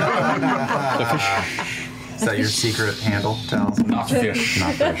 Is that your secret handle, Tal? Not fish.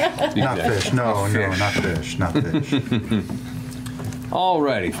 Not fish. Not fish. No, not fish. Not fish.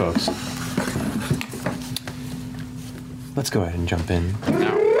 Alrighty, folks. Let's go ahead and jump in.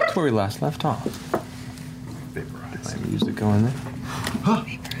 Now, that's where we last left off. Vaporize. My music going there.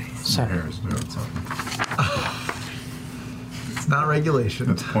 So. It's not regulation.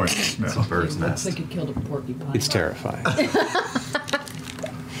 That's pointless now. It's a bird's Looks nest. like it killed a porcupine. It's terrifying.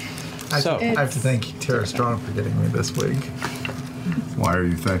 I have to thank Tara Strong for getting me this wig. Why are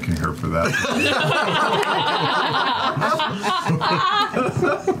you thanking her for that?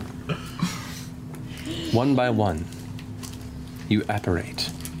 One by one, you apparate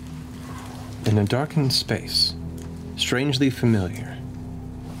in a darkened space, strangely familiar.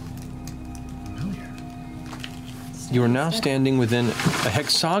 You are now standing within a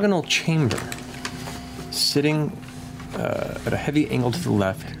hexagonal chamber, sitting at a heavy angle to the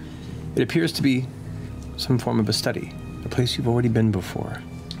left. It appears to be some form of a study, a place you've already been before.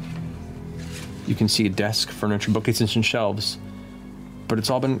 You can see a desk, furniture, bookcases, and shelves, but it's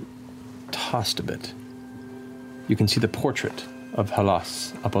all been tossed a bit. You can see the portrait of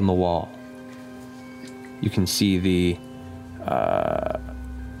Halas up on the wall. You can see the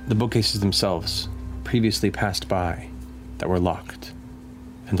bookcases themselves, previously passed by, that were locked,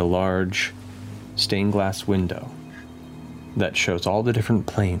 and a large stained glass window that shows all the different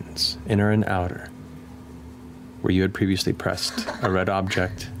planes, inner and outer, where you had previously pressed a red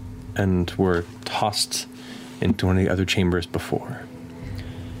object and were tossed into one of the other chambers before.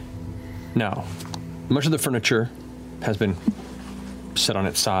 Now, much of the furniture has been set on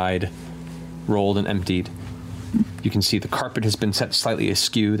its side, rolled and emptied. You can see the carpet has been set slightly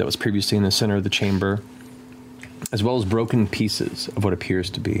askew that was previously in the center of the chamber, as well as broken pieces of what appears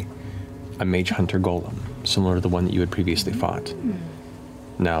to be a mage hunter golem, similar to the one that you had previously fought.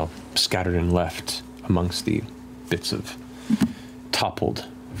 Now scattered and left amongst the bits of toppled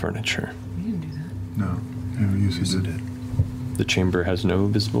furniture. We didn't do that. No, we usually did. The chamber has no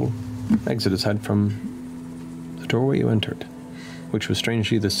visible exit aside from the doorway you entered, which was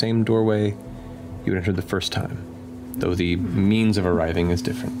strangely the same doorway you had entered the first time, though the means of arriving is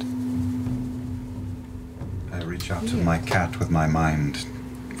different. I reach out to my cat with my mind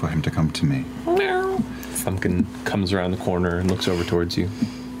for him to come to me. Thumpkin comes around the corner and looks over towards you.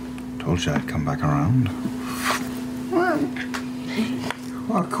 Told you I'd come back around.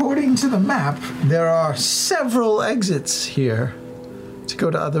 Well, according to the map, there are several exits here to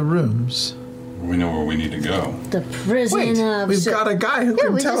go to other rooms. We know where we need to go. The prison of... We've got a guy who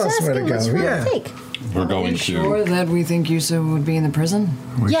can tell us where to go. Yeah. We're going Are you to. sure that we think Yusuf would be in the prison?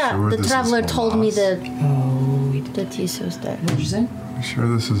 Yeah, the traveler told me that Yusuf was there. What'd you say? You sure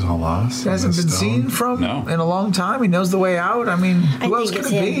this is Halas? He hasn't been seen from in a long time. He knows the way out. I mean, who else could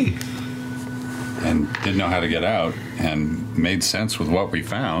it be? And didn't know how to get out, and made sense with what we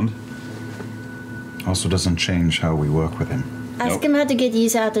found. Also doesn't change how we work with him. Ask him how to get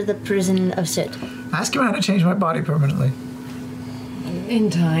Yusuf out of the prison of Soot. Ask him how to change my body permanently. In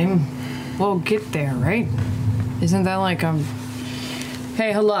time. We'll get there, right? Isn't that like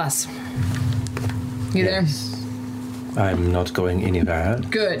Hey, Halas. You there? I'm not going anywhere.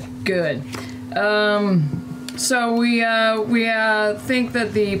 Good. So we think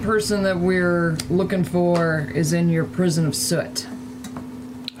that the person that we're looking for is in your prison of Soot.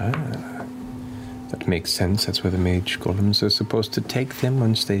 Ah, that makes sense. That's where the mage golems are supposed to take them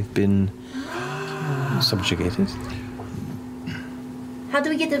once they've been subjugated. How do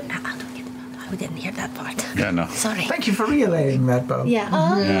we get them? How do we get them out? We didn't hear that part. Yeah, no. Sorry. Thank you for relaying that, Bo. Yeah.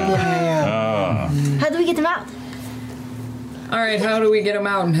 How do we get them out? All right, how do we get them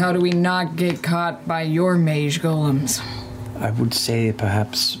out, and how do we not get caught by your mage golems? I would say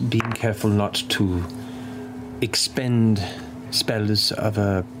perhaps being careful not to expend spells of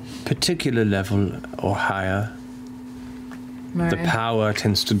a particular level or higher. The Right. power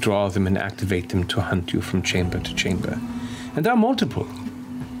tends to draw them and activate them to hunt you from chamber to chamber. And there are multiple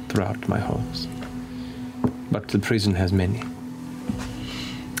throughout my halls. But the prison has many.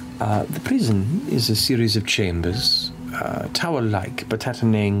 The prison is a series of chambers, tower-like, but at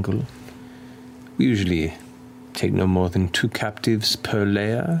an angle. We usually take no more than 2 captives per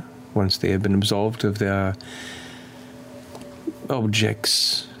layer once they have been absolved of their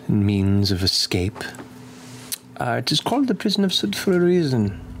objects and means of escape. It is called the Prison of Soot for a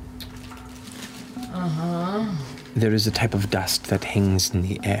reason. There is a type of dust that hangs in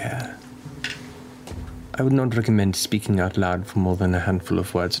the air. I would not recommend speaking out loud for more than a handful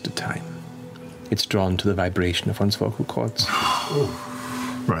of words at a time. It's drawn to the vibration of one's vocal cords.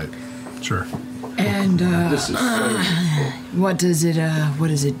 Right, sure. And This is so what does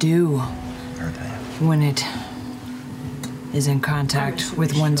it do when it is in contact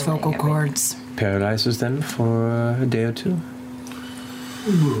with one's vocal cords? paralyzes them for a day or two.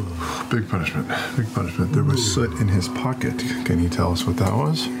 Big punishment. Big punishment. There was soot in his pocket. Can you tell us what that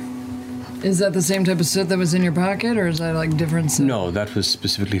was? Is that the same type of soot that was in your pocket, or is that like different soot? No, that was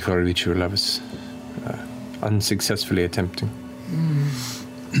specifically for a ritual I was unsuccessfully attempting.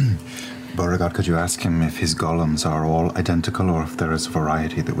 Beauregard, could you ask him if his golems are all identical or if there is a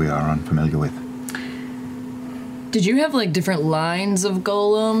variety that we are unfamiliar with? Did you have like different lines of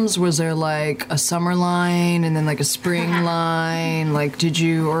golems? Was there like a summer line and then like a spring line? Like, did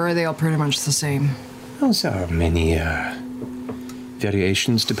you, or are they all pretty much the same? Well, there are many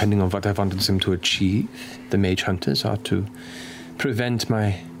variations depending on what I wanted them to achieve. The mage hunters are to prevent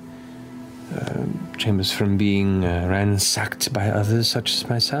my chambers from being ransacked by others such as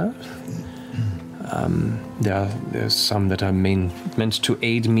myself. There's some that are meant to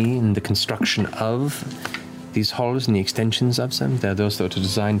aid me in the construction of these halls and the extensions of them. There are those that are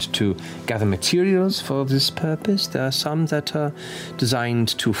designed to gather materials for this purpose. There are some that are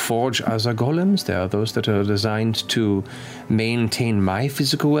designed to forge other golems. There are those that are designed to maintain my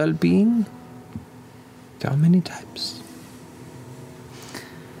physical well-being. There are many types.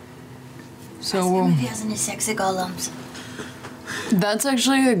 So He has any sexy golems. that's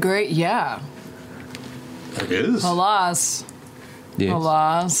actually a great, yeah. It is. Alas. Yes.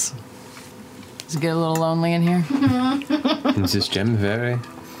 Alas. Does it get a little lonely in here? Is this gem very?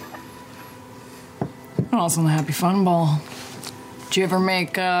 Also, the Happy Fun Ball. Did you ever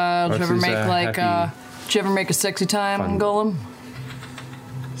make? Did you ever make a sexy time golem?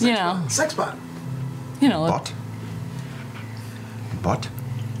 You know, sex bot. You know, Bot? Bot?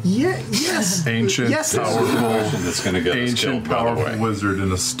 Yeah. Yes. Ancient, Yes. powerful, That's gonna get us ancient, killed, by the powerful way. wizard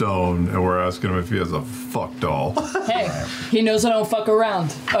in a stone, and we're asking him if he has a fuck doll. hey, he knows I don't fuck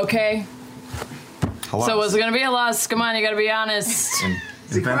around. Okay. Halas. So was it gonna be a loss? Come on, you gotta be honest.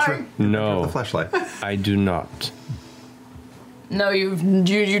 Inventor? No. The flashlight. I do not. No, you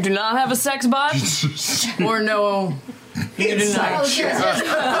do not have a sex bot, or no. You do not.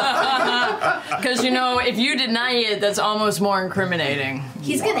 Because, you know, if you deny it, that's almost more incriminating.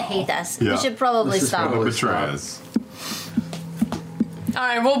 He's gonna hate us. Yeah. We should probably stop. Betray us. All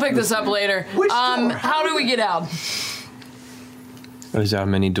right, we'll pick this up later. How do we get out? Well, there are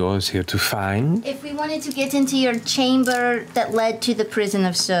many doors here to find. If we wanted to get into your chamber that led to the prison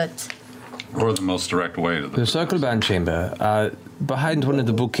of soot. Or the most direct way to The circle-bound chamber. Behind one of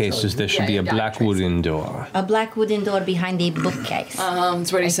the bookcases, there should be a black wooden door. A black wooden door behind a bookcase.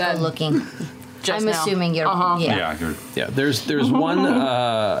 That's what he said. Looking. I'm now. assuming you're. Yeah. Yeah. There's one,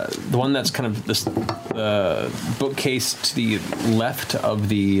 the one that's kind of the bookcase to the left of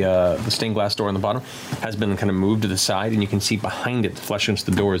the stained glass door on the bottom has been kind of moved to the side, and you can see behind it, flush against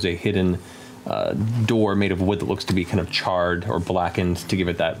the door, is a hidden door made of wood that looks to be kind of charred or blackened to give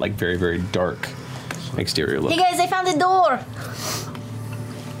it that like very, very dark exterior look. Hey guys, I found a door.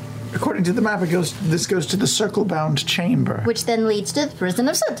 According to the map, this goes to the circle-bound chamber. Which then leads to the prison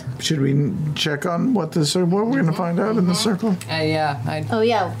of soot. Should we check on what we're going to find out in the circle? Yeah. Oh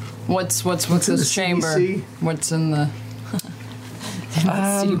yeah. What's in the this chamber? CBC? What's in the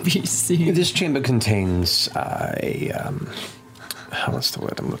CBC? This chamber contains what's the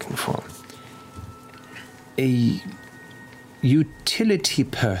word I'm looking for? A utility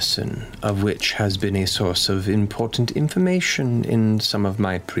person, of which has been a source of important information in some of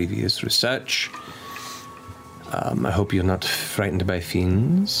my previous research. I hope you're not frightened by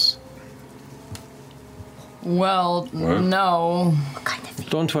fiends. Well, no.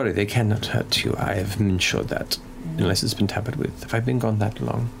 Don't worry, they cannot hurt you. I have ensured that, unless it's been tampered with. If I've been gone that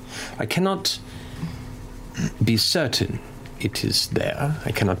long, I cannot be certain it is there.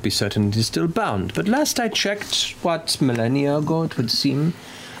 I cannot be certain it is still bound. But last I checked, what, millennia ago it would seem,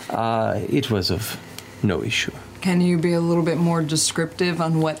 it was of no issue. Can you be a little bit more descriptive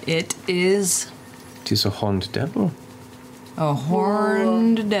on what it is? It is a horned devil. A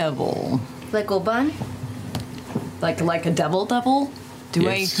horned devil. Like Oban? Like a devil?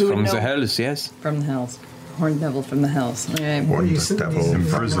 Yes, from the hells, yes. From the hells. Horned devil from the hells. Okay. Horned devil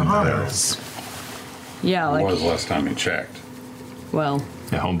imprisoned there. Yeah, like... When was the last time you checked? Well...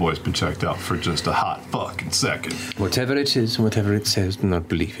 Yeah, homeboy's been checked out for just a hot fucking second. Whatever it is and whatever it says, do not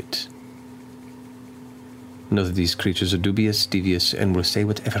believe it. Know that these creatures are dubious, devious, and will say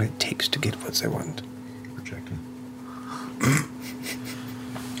whatever it takes to get what they want. Projecting.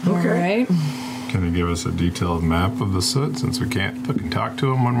 All right. Can you give us a detailed map of the soot, since we can't fucking talk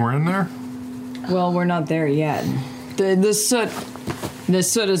to him when we're in there? Well, we're not there yet. This soot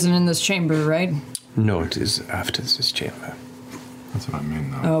isn't in this chamber, right? No, it is after this chamber. That's what I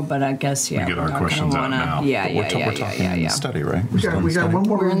mean, though. Oh, but I guess, yeah. We get we're our not questions gonna out wanna, now. Yeah, But yeah, we're talking in the study, right? We got one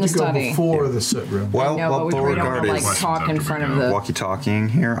more We're in room the to go study. before the soot room. Well, I know, but we probably don't want to, like, talk in front of the...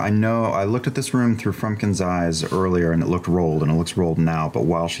 Walkie-talkieing here. I know I looked at this room through Frumpkin's eyes earlier, and it looked rolled, and it looks rolled now. But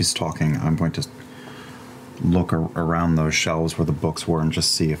while she's talking, I'm going to look around those shelves where the books were and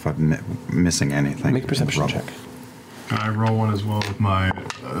just see if I'm missing anything. Make a perception check. Can I roll one as well with my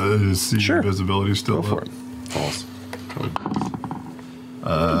visibility still? Go for it. False.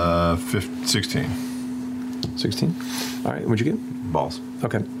 16. 16? All right, what'd you get? Balls.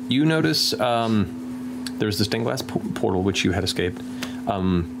 Okay. You notice there's the stained glass portal which you had escaped.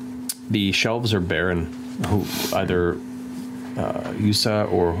 The shelves are barren. Either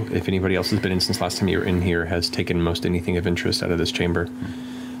Yusa or if anybody else has been in since last time you were in here has taken most anything of interest out of this chamber.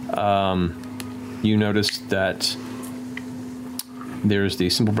 You notice that there's the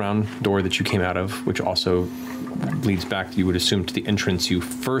simple brown door that you came out of, which also leads back, you would assume, to the entrance you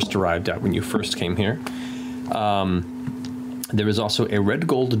first arrived at when you first came here. There is also a red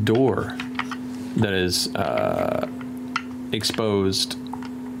gold door that is exposed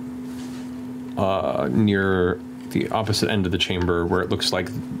near the opposite end of the chamber, where it looks like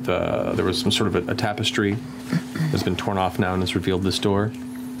there was some sort of a tapestry that's been torn off now and has revealed this door.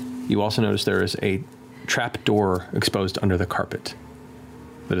 You also notice there is a trap door exposed under the carpet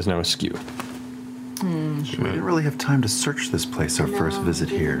that is now askew. We didn't really have time to search this place our first visit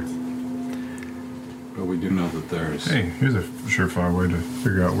here. But we do know that there's... Hey, here's a surefire way to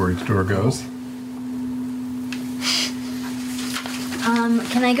figure out where each door goes.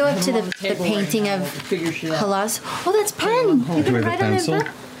 Can I go up to the painting of Halas? Oh, that's pen. You can write on it.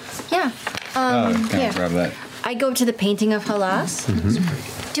 Yeah. Here. Grab that. I go up to the painting of Halas.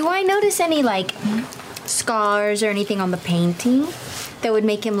 Do I notice any, like, scars or anything on the painting that would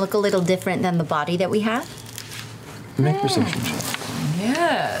make him look a little different than the body that we have? Make a perception check.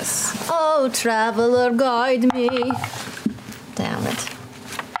 Yes. Oh, traveler, guide me. Damn it.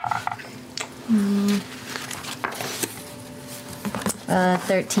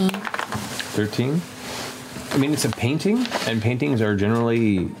 13. 13? I mean, it's a painting, and paintings are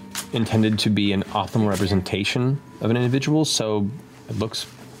generally intended to be an optimal representation of an individual, so it looks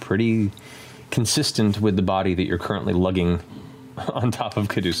pretty consistent with the body that you're currently lugging on top of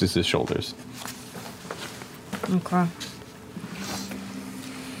Caduceus' shoulders. Okay.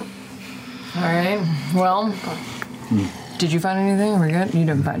 All right. Well, did you find anything? Are we good? You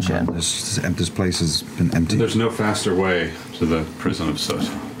didn't find shit. This place has been empty. There's no faster way to the prison of soot.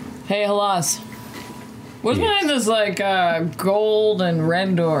 Hey, Halas. What's behind this, like, gold and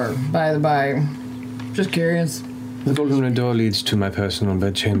red door, by the by? Just curious. The golden red door leads to my personal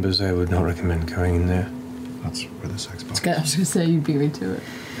bedchambers. I would not recommend going in there. That's where the sex box I was going to say you beat me to it.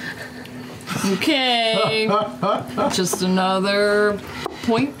 Okay. Just another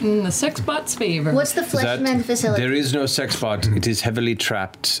point in the sex bot's favor. What's the Fleshman facility? There is no sex bot. It is heavily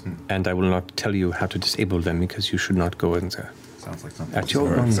trapped, and I will not tell you how to disable them because you should not go in there. Sounds like something at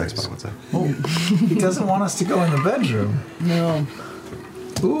your own risk. Oh, he doesn't want us to go in the bedroom. No.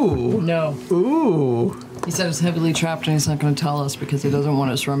 Ooh. No. Ooh. He said it's heavily trapped and he's not going to tell us because he doesn't want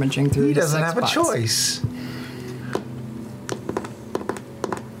us rummaging through He the doesn't sex have a bots. choice.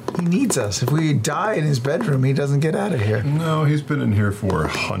 He needs us. If we die in his bedroom, he doesn't get out of here. No, he's been in here for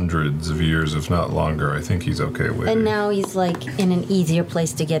hundreds of years, if not longer. I think he's okay with it. And now he's, like, in an easier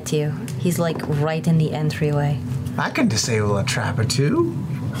place to get to. He's, like, right in the entryway. I can disable a trap or two.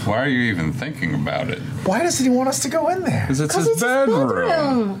 Why are you even thinking about it? Why doesn't he want us to go in there? Because it's his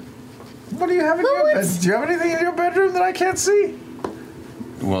bedroom. What do you have in your bed? Do you have anything in your bedroom that I can't see?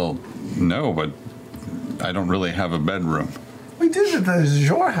 Well, no, but I don't really have a bedroom. We did it. This is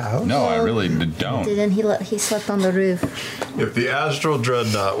your house. No, I really don't. Didn't he slept on the roof. If the astral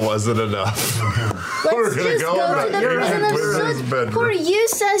dreadnought wasn't enough, Let's just go to the prison of soot. Poor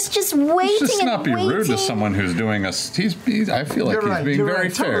Yusa's just waiting Let's just and not be waiting. rude to someone who's doing us. I feel like You're he's right, being you're very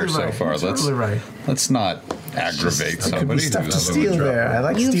right, fair totally so right, far. you're totally right. Let's not aggravate There could be somebody. stuff who to doesn't steal want there. I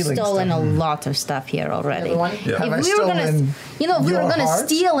like You've stealing stolen stuff. a lot of stuff here already. Yeah. If Have I we were gonna, stolen if we were your gonna heart?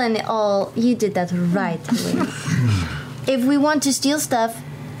 steal and all, you did that right. Lee. If we want to steal stuff,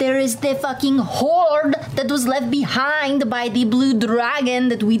 there is the fucking hoard that was left behind by the blue dragon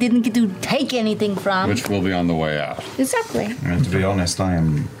that we didn't get to take anything from. Which will be on the way out. Exactly. And to be honest, I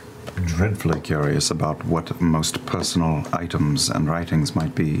am dreadfully curious about what most personal items and writings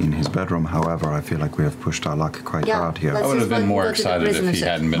might be in his bedroom. However, I feel like we have pushed our luck quite hard here. I would have been more excited if he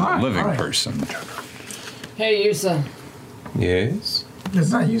hadn't been a living person. Hey, Yusa. Yes?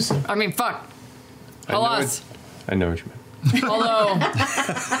 It's not Yusa. I mean, fuck. I know Halas. I know what you meant. Although...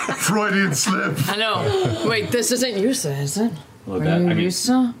 Freudian slip. I know. Wait, this isn't Yusa, is it? Well, Are that- you I mean-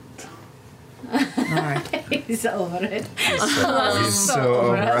 Yusa? Alright. He's over it. He's so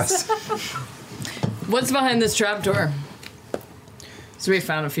over us. What's behind this trapdoor? So we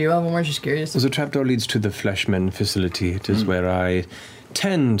found a few of them, we're just curious. The trapdoor leads to the Fleshman facility. It is where I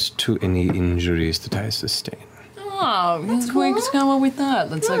tend to any injuries that I sustain. Oh, that's cool. That's kind of what we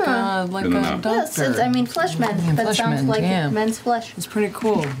thought. That's like a doctor. Yes, I mean fleshman. Yeah, That sounds fleshman, like yeah. men's flesh. It's pretty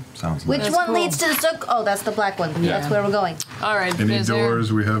cool. Sounds Which That's one cool. leads to the circle? Oh, that's the black one. Yeah. That's where we're going. All right. Any is there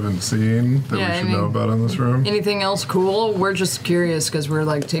doors we haven't seen that Yeah, we should any- know about in this room? anything else cool? We're just curious because we're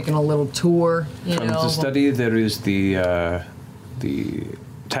like taking a little tour. You From know. the study, there is the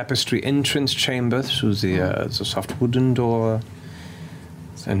tapestry entrance chamber through the soft wooden door.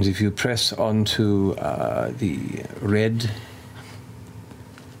 And if you press onto the red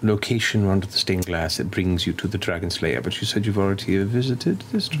location onto the stained glass, it brings you to the dragon's lair. But you said you've already visited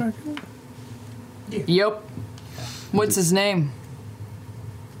this dragon? Yep. What's his name?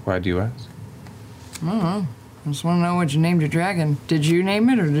 Why do you ask? I don't know. I just want to know what you named your dragon. Did you name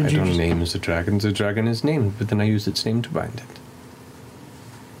it, or did I you? don't just... name the dragon. The dragon is named, but then I use its name to bind it.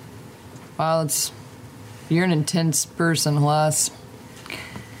 Wow, you're an intense person, Halas.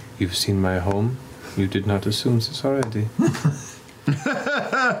 You've seen my home. You did not assume this already.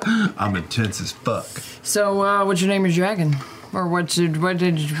 I'm intense as fuck. So, what'd you name your dragon? Or what's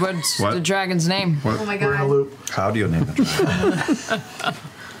the dragon's name? Oh my god. How do you name the dragon?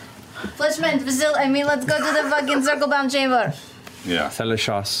 Fleshman, let's go to the fucking circle-bound chamber. Yeah.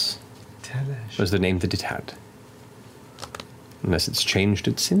 Thelashos was the name that it had. Unless it's changed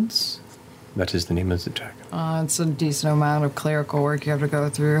it since, that is the name of the dragon. It's a decent amount of clerical work you have to go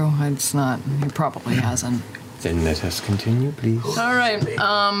through. It's not. He probably hasn't. Then let us continue, please. All right.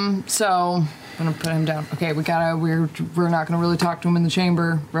 So I'm gonna put him down. Okay, we're not gonna really talk to him in the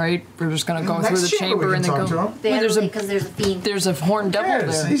chamber, right? We're just gonna go Next through the chamber we chamber and can then talk go. to him. Well, Because there's a fiend. There's a horned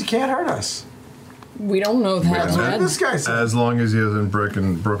devil there. He can't hurt us. We don't know that. What did this guy say? As long as he hasn't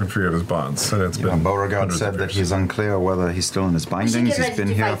broken free of his bonds. And it's been Beauregard hundreds said of that years. he's unclear whether he's still in his bindings. get He's ready been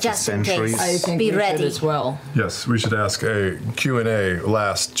to here fight for just in case. centuries. I think Be we ready. should as well. Yes, we should ask a Q&A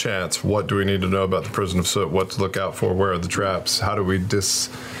last chance. What do we need to know about the prison of soot? What to look out for? Where are the traps? How do we get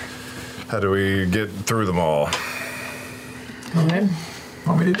through them all? Okay.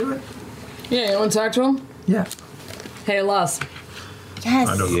 Want me to do it? Yeah, you want to talk to him? Yeah. Hey, Alas. Yes.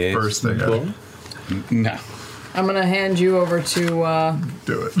 I know the first thing. No. I'm gonna hand you over to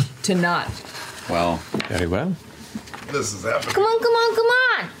Do it. to Not. Well, Very well. This is happening. Come on.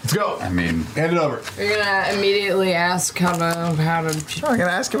 Let's go. I mean, Hand it over. You're gonna immediately ask how to. Oh, I'm gonna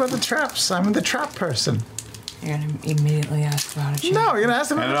ask about the traps. I'm the trap person. You're gonna immediately ask about it. No, you're gonna ask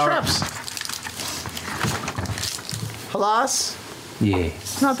them about the Hand it over. traps. Halas,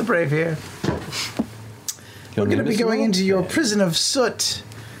 Yes. not the brave here. We're gonna be going into your prison of soot.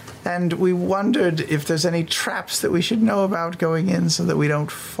 And we wondered if there's any traps that we should know about going in so that we don't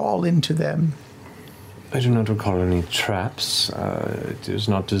fall into them. I do not recall any traps. It was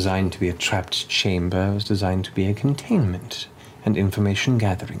not designed to be a trapped chamber. It was designed to be a containment and information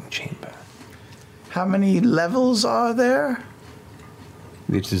gathering chamber. How many levels are there?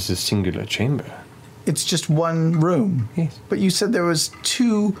 It is a singular chamber. It's just one room. Yes. But you said there was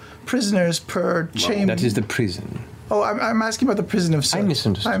 2 prisoners per chamber. That is the prison. Oh, I'm asking about the prison of soot. I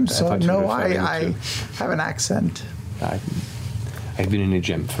misunderstood. I'm I sorry. thought you were No, referring I to- have an accent. I've been in a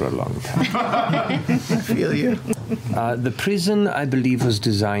gem for a long time. I feel you. The prison, I believe, was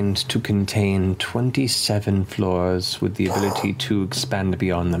designed to contain 27 floors with the ability to expand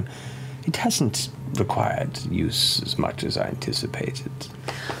beyond them. It hasn't required use as much as I anticipated.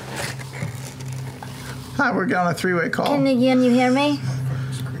 Hi, we're on a 3-way call. Can you hear me?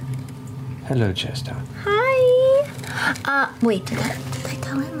 Hello, Chester. Hi. Wait, did I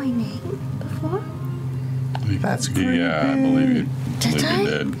tell him my name before? That's creepy. yeah, I believe you. Did I?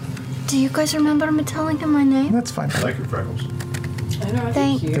 Did. Do you guys remember me telling him my name? That's fine. I like your freckles. I know.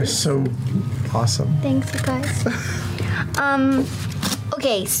 Thank They're so awesome. Thanks, you guys.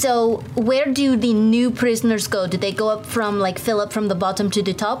 Okay, so where do the new prisoners go? Do they go up from, like, fill up from the bottom to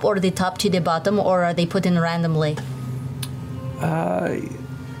the top, or the top to the bottom, or are they put in randomly?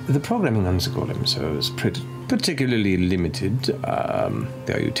 The programming on the golem so is particularly limited.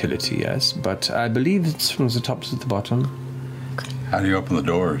 Their utility, yes, but I believe it's from the top to the bottom. How do you open the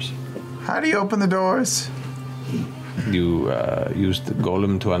doors? How do you open the doors? You use the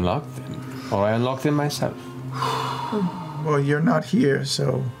golem to unlock them, or I unlock them myself. Well, you're not here,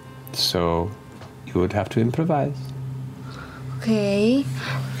 so... So you would have to improvise. Okay.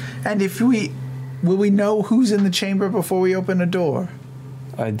 And if we will we know who's in the chamber before we open a door?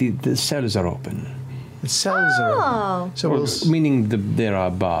 The cells are open. The cells are open. So meaning there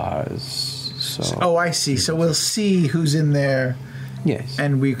are bars. So. I see. So we'll see who's in there. Yes.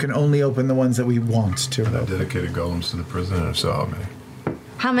 And we can only open the ones that we want to. Are there dedicated golems to the prison, or so how many?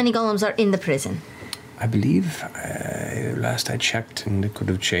 How many golems are in the prison? I believe, last I checked, and it could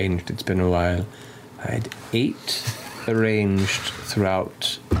have changed, it's been a while, I had 8 arranged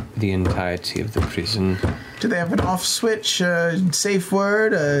throughout the entirety of the prison. Do they have an off switch, safe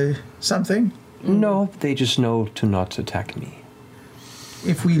word, something? No, they just know to not attack me.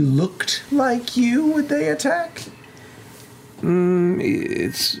 If we looked like you, would they attack?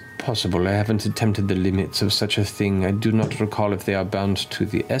 It's possible. I haven't attempted the limits of such a thing. I do not recall if they are bound to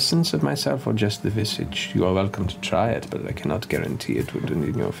the essence of myself or just the visage. You are welcome to try it, but I cannot guarantee it would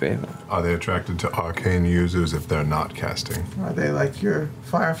in your favor. Are they attracted to arcane users if they're not casting? Are they like your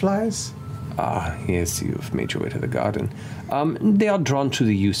fireflies? Yes, you've made your way to the garden. They are drawn to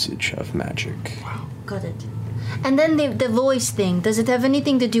the usage of magic. Wow, got it. And then the voice thing, does it have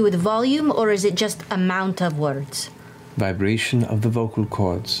anything to do with volume, or is it just amount of words? Vibration of the vocal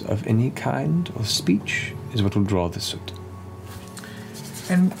cords of any kind of speech is what will draw the suit.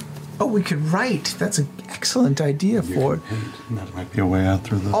 And, we could write. That's an excellent idea for it. That might be a way out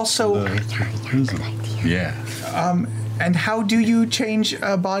through the prison. Yeah. And how do you change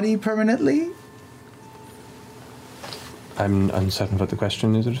a body permanently? I'm uncertain what the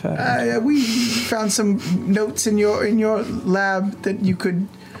question is referring. We found some notes in your lab that you could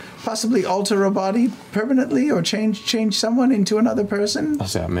possibly alter a body permanently or change someone into another person?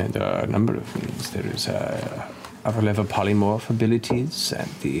 There are a number of means. There is upper level polymorph abilities at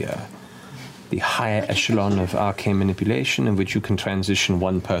the higher echelon of arcane manipulation, in which you can transition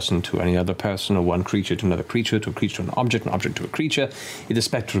one person to any other person, or one creature to another creature, to a creature to an object to a creature. The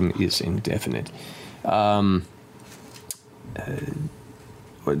spectrum is indefinite.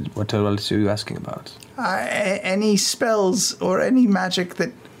 What else are you asking about? Any spells or any magic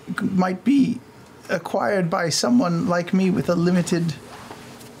that might be acquired by someone like me with a limited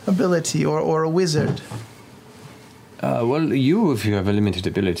ability, or a wizard. Well, if you have a limited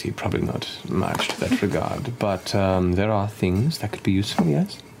ability, probably not much to that regard, but there are things that could be useful,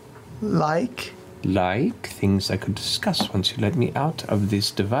 yes? Like things I could discuss once you let me out of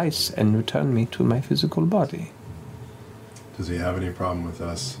this device and return me to my physical body. Does he have any problem with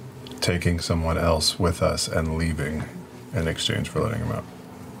us taking someone else with us and leaving in exchange for letting him out?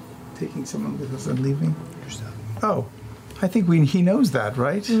 Taking someone with us and leaving? Oh, I think he knows that,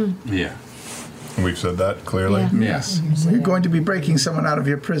 right? Yeah. We've said that clearly? Yeah. Yes. You're going to be breaking someone out of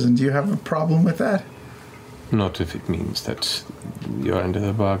your prison. Do you have a problem with that? Not if it means that your end of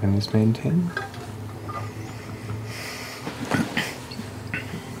the bargain is maintained.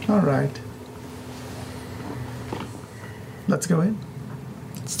 All right. Let's go in.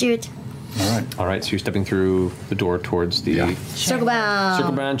 Let's do it. All right, so you're stepping through the door towards the Circle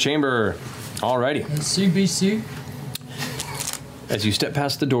bound chamber. Alrighty. CBC. As you step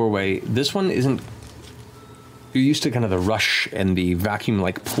past the doorway, this one isn't... You're used to kind of the rush and the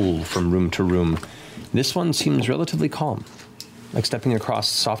vacuum-like pull from room to room. This one seems relatively calm, like stepping across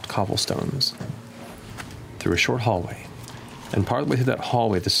soft cobblestones through a short hallway. And partway through that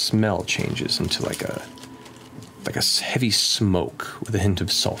hallway, the smell changes into like a heavy smoke with a hint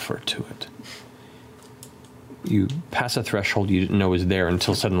of sulfur to it. You pass a threshold you didn't know was there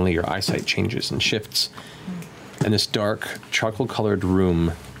until suddenly your eyesight changes and shifts, and this dark, charcoal-colored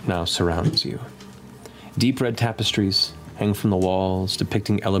room now surrounds you. Deep red tapestries hang from the walls,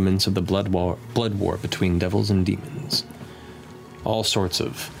 depicting elements of the blood war between devils and demons. All sorts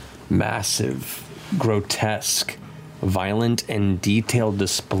of massive, grotesque, violent and detailed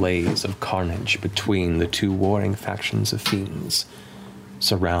displays of carnage between the two warring factions of fiends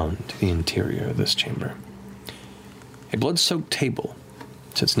surround the interior of this chamber. A blood-soaked table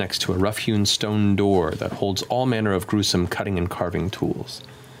sits next to a rough-hewn stone door that holds all manner of gruesome cutting and carving tools,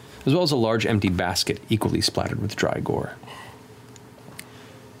 as well as a large empty basket equally splattered with dry gore.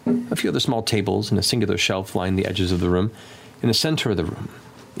 A few other small tables and a singular shelf line the edges of the room. In the center of the room,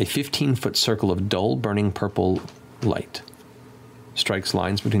 a 15-foot circle of dull, burning purple light strikes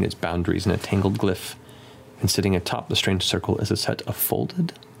lines between its boundaries in a tangled glyph, and sitting atop the strange circle is a set of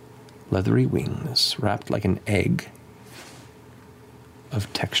folded, leathery wings wrapped like an egg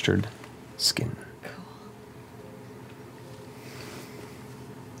of textured skin.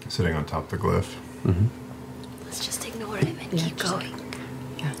 Sitting on top of the glyph. Mm-hmm. Let's just ignore him and keep going.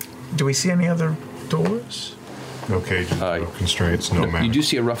 Do we see any other doors? No cages, no constraints, no magic. You do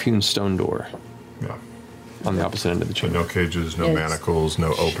see a rough-hewn stone door. Yeah. on the opposite end of the chamber. No cages, no manacles,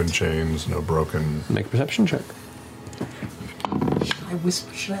 no open chains, no broken... Make a perception check. Should I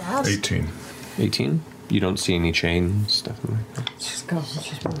whisper? Should I ask? 18. 18? You don't see any chains, nothing like that. Just go.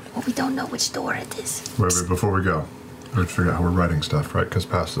 Just move. Well, we don't know which door it is. Wait, before we go, let's figure out how we're writing stuff, right? Because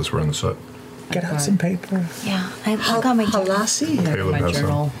past this, we're in the soot. Get out some paper. Yeah, I got my journal. Caleb has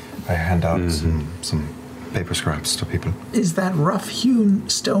some. I hand out some paper scraps to people. Is that rough-hewn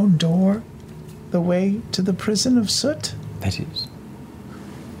stone door the way to the prison of soot? That is.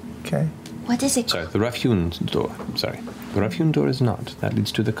 Okay. What is it? Sorry, the rough-hewn door. Sorry. The rough-hewn door is not. That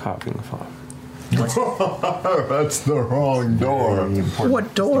leads to the carving farm. That's the wrong door.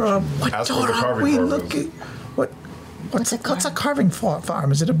 What door are we farm looking? What's a carving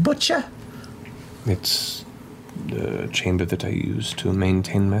farm? Is it a butcher? It's the chamber that I use to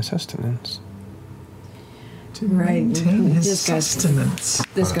maintain my sustenance. To maintain his sustenance.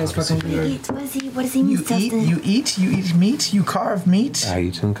 This guy's fucking weird. What does he mean? You eat meat? You carve meat? I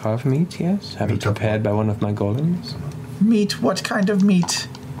eat and carve meat, yes. Have it prepared by one of my golems. Meat? What kind of meat?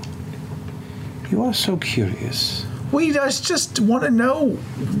 You are so curious. We just want to know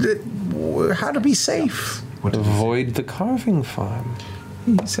how to be safe. Avoid the carving farm.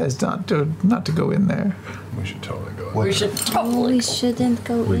 He says not to go in there. We should totally go in We should totally. We shouldn't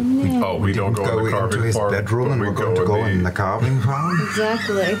go in there. We don't go in the carving into his farm. bedroom and we're going to go in the carving farm?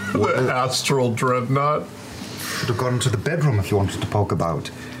 Exactly. The astral dreadnought. Should have gone into the bedroom if you wanted to poke about.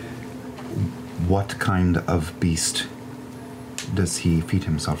 What kind of beast does he feed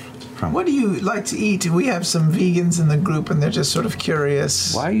himself from? What do you like to eat? We have some vegans in the group and they're just sort of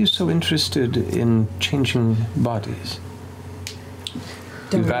curious. Why are you so interested in changing bodies?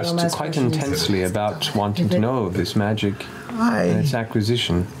 You've asked quite intensely about wanting to know of this magic and its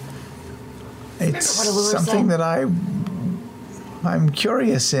acquisition. It's something that I'm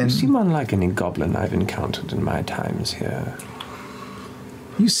curious in. You seem unlike any goblin I've encountered in my times here.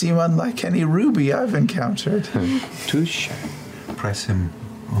 You seem unlike any ruby I've encountered. Touche. Press him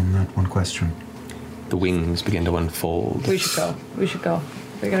on that one question. The wings begin to unfold. We should go. We should go.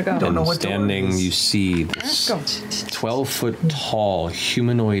 We gotta go. And standing, you see this 12-foot tall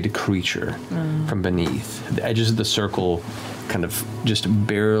humanoid creature from beneath. The edges of the circle kind of just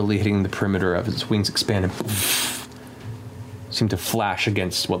barely hitting the perimeter of its wings expand and seem to flash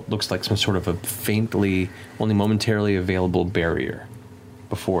against what looks like some sort of a faintly, only momentarily available barrier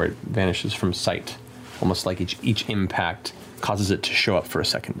before it vanishes from sight. Almost like each impact causes it to show up for a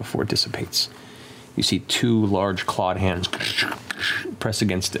second before it dissipates. You see two large clawed hands press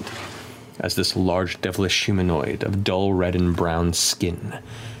against it as this large devilish humanoid of dull red and brown skin,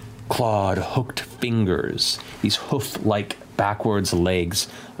 clawed, hooked fingers, these hoof-like backwards legs,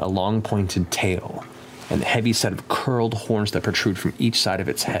 a long pointed tail, and a heavy set of curled horns that protrude from each side of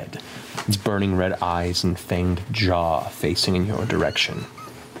its head, its burning red eyes and fanged jaw facing in your direction.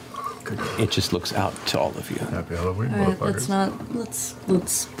 It just looks out to all of you. Happy Halloween,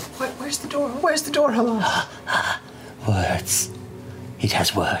 Let's. Where's the door? Where's the door? Hello. Words. It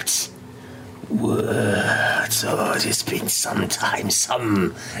has words. Words. Oh, it's been some time.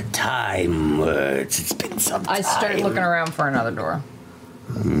 Words. It's been some time. I start looking around for another door.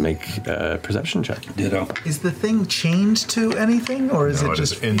 Make a perception check. Ditto. Is the thing chained to anything, or is No, it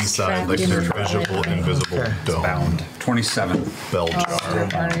just is inside, like their invisible dome? Bound. 27. Bell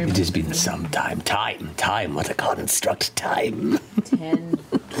jar. It has been some time. Time. What a construct. Time. 10.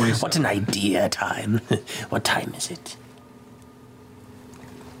 What an idea. Time. What time is it?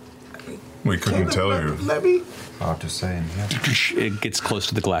 We couldn't tell you. Let me. Hard to say. Yeah. It gets close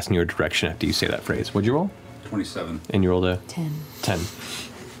to the glass in your direction after you say that phrase. What'd you roll? 27. And you rolled a? 10.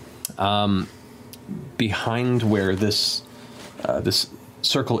 10. Behind where this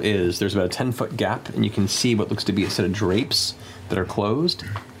circle is, there's about a 10-foot gap, and you can see what looks to be a set of drapes that are closed.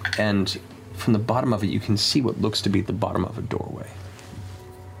 And from the bottom of it, you can see what looks to be the bottom of a doorway.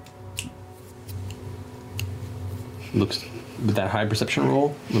 Looks, with that high perception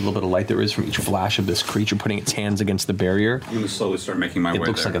roll, with a little bit of light there is from each flash of this creature putting its hands against the barrier. I'm going to slowly start making my way there. It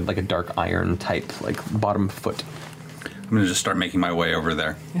looks like a dark iron type, like bottom foot. I'm going to just start making my way over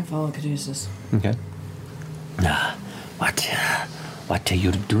there. Yeah, follow Caduceus. Okay. What are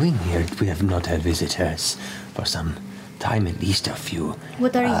you doing here? We have not had visitors for some time, at least a few.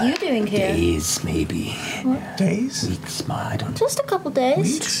 What are you doing here? Days, maybe. What? Days? Weeks, I don't. Just a couple days.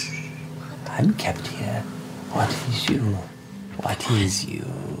 Weeks? I'm kept here. What is you? What is you?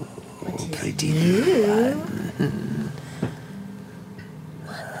 Pretty one.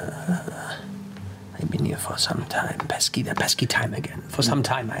 I've been here for some time. The pesky time again. For some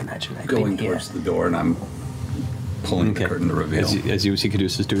time, I imagine. I've Going been here. towards the door, and I'm pulling the curtain to reveal. As you see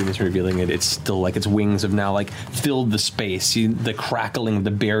Caduceus doing this, revealing it, it's still like its wings have now like filled the space. The crackling of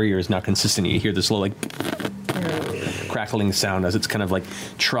the barrier is now consistent. You hear this little like crackling sound as it's kind of like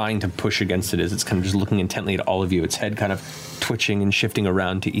trying to push against it, as it's kind of just looking intently at all of you. Its head kind of twitching and shifting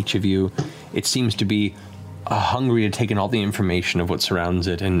around to each of you. It seems to be hungry to take in all the information of what surrounds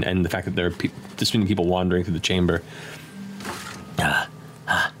it, and the fact that there are just many people wandering through the chamber.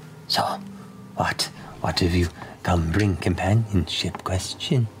 So, what have you come bring? Companionship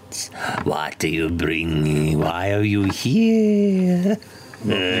questions. What do you bring me? Why are you here?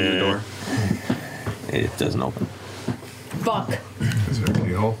 Opening the door. It doesn't open. Fuck. Is there a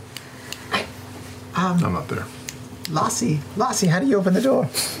keyhole? I'm up there. Lassie, how do you open the door?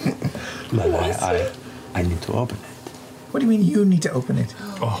 Well, I need to open it. What do you mean you need to open it?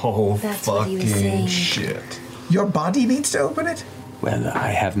 Oh, That's what he was fucking saying. shit. Your body needs to open it? Well, I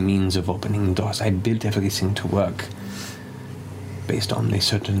have means of opening doors. I built everything to work based on the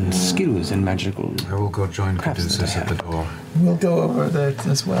certain skills and magical. I will go join Caduceus at the door. We'll go over that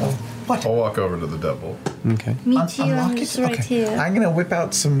as well. What? I'll walk over to the devil. Okay. Me too, I'm just right here. I'm going to whip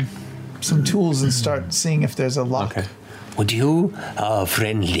out some tools and start seeing if there's a lock. Okay. Would you,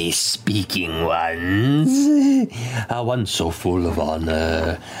 friendly speaking ones, one so full of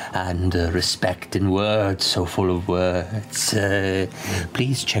honor and respect and words, so full of words,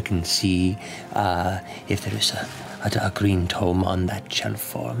 please check and see if there is a dark green tome on that shelf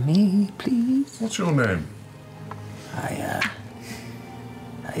for me, please? What's your name?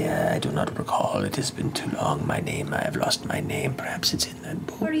 I do not recall. It has been too long. I have lost my name. Perhaps it's in that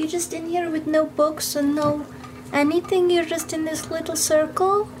book. Are you just in here with no books and no anything? You're just in this little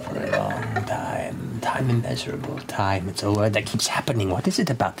circle? For a long time. Time immeasurable. Time. It's a word that keeps happening. What is it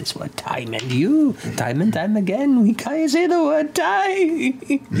about this word time and you? Time and time again, we can't say the word time.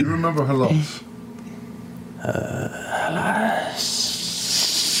 Do you remember her loss?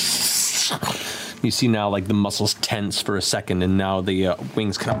 You see now, like, the muscles tense for a second, and now the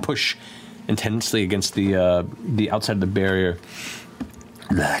wings kind of push intensely against the outside of the barrier.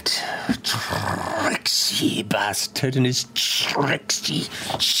 That tricksy bastard in his tricksy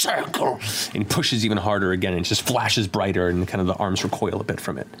circle. And he pushes even harder again, and it just flashes brighter, and kind of the arms recoil a bit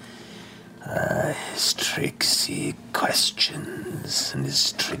from it. His tricksy questions and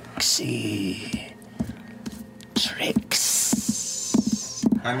his tricksy tricks.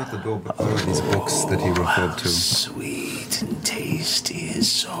 I'm at the door, but there are these books that he referred to. Sweet and tasty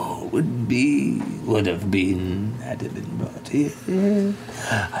his soul would have been, had it been brought here.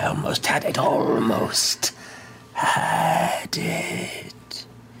 I almost had it, almost had it.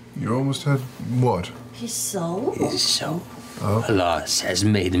 You almost had what? His soul? His soul. Oh. Alas, has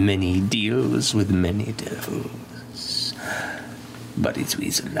made many deals with many devils, but it's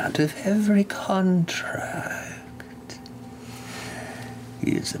weaseled out of every contract.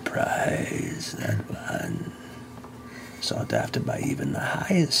 He is the prize that one sought after by even the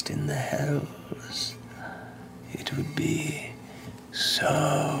highest in the hells. It would be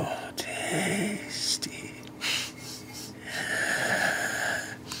so tasty.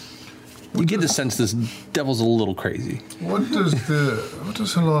 You get the sense this devil's a little crazy. What does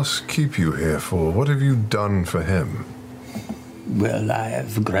Halas keep you here for? What have you done for him? Well, I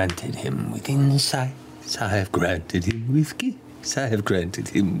have granted him with insights. I have granted him with gifts. I have granted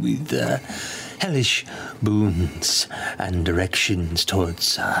him with hellish boons and directions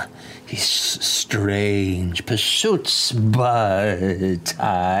towards his strange pursuits, but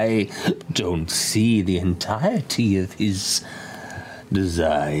I don't see the entirety of his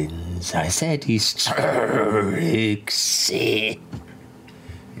designs. I said he's tricksy.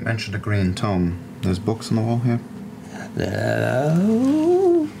 You mentioned a green tome. There's books on the wall here?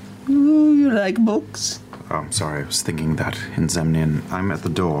 You like books? Oh, I'm sorry, I was thinking that in Zemnian. I'm at the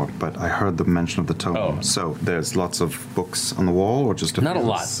door, but I heard the mention of the tome. Oh. So there's lots of books on the wall, or just not a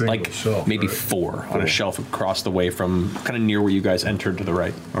lot, like shelf, maybe right? four on a shelf across the way from kind of near where you guys entered to the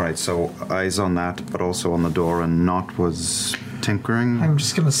right. All right, so eyes on that, but also on the door, and Not was tinkering. I'm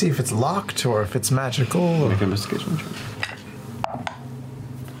just going to see if it's locked or if it's magical. Or... Make an investigation check.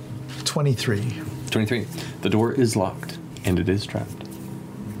 23. 23. The door is locked, and it is trapped.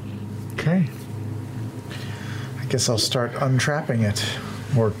 Okay. I guess I'll start untrapping it,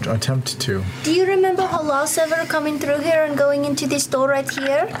 or attempt to. Do you remember Halas ever coming through here and going into this door right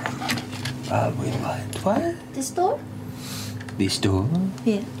here? Wait, what? This door? This door?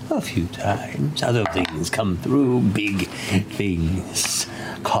 Yeah. A few times. Other things come through, big things,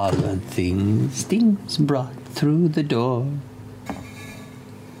 colored things brought through the door.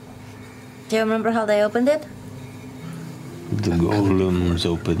 Do you remember how they opened it? The golems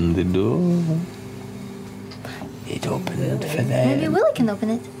opened the door. it opened for them. Maybe Willie can open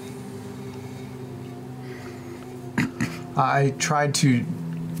it. I tried to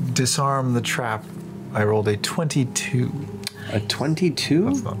disarm the trap. I rolled a 22. A 22?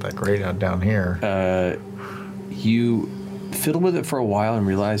 That's not that great out down here. You fiddle with it for a while and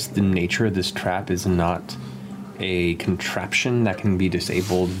realize the nature of this trap is not a contraption that can be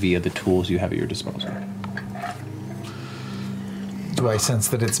disabled via the tools you have at your disposal. Do I sense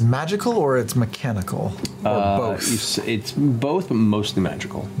that it's magical or it's mechanical? Or both? It's both, but mostly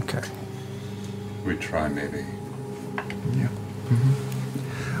magical. Okay. We try, maybe. Yeah.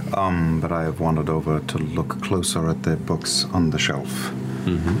 But I have wandered over to look closer at the books on the shelf.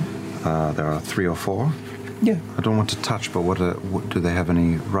 There are 3 or 4. Yeah. I don't want to touch, but what do they have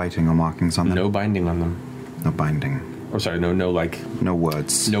any writing or markings on them? No binding on them. No binding. Oh, sorry, no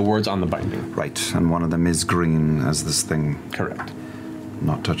words. No words on the binding. Right, and one of them is green as this thing. Correct.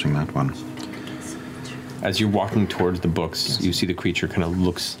 Not touching that one. As you're walking towards the books, you see the creature kind of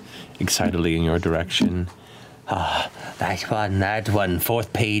looks excitedly in your direction. That one,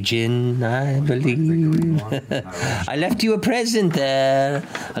 4th page in, I believe. I left you a present there,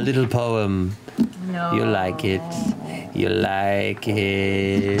 a little poem. No. You like it. You like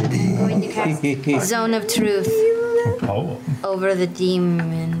it. I'm going to cast Zone of Truth over the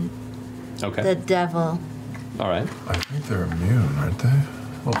demon. Okay. The devil. All right. I think they're immune, aren't they?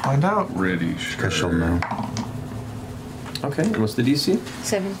 We'll find out. Pretty sure. I shall know. Okay, and what's the DC?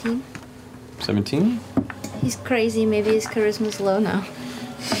 17. 17? He's crazy. Maybe his charisma's low now.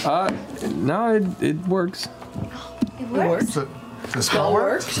 No, it works. It works? The spell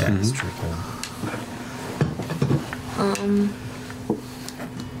works? Yeah, it's true.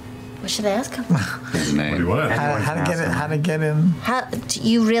 What should I ask him? His name. What do you want? How to get in?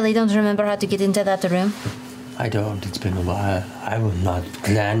 You really don't remember how to get into that room? I don't. It's been a while. I will not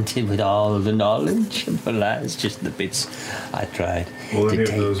grant him with all of the knowledge, but that's just the bits I tried. Will to any of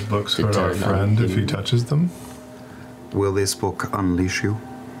take those books to hurt our turn on friend if he him. touches them? Will this book unleash you?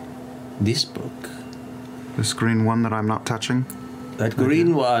 This book? This green one that I'm not touching? That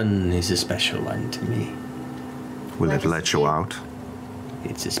green one is a special one to me. Will it let you out?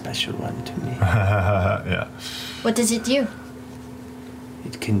 It's a special one to me. Yeah. What does it do?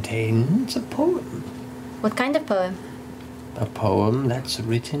 It contains a poem. What kind of poem? A poem that's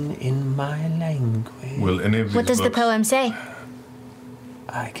written in my language. Will any of these What does the books, poem say?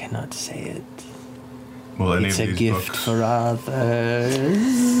 I cannot say it. Will any It's of a these gift books, for others.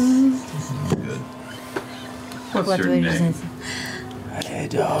 What's What your word name? is it? I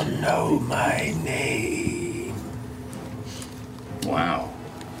don't know my name. Wow.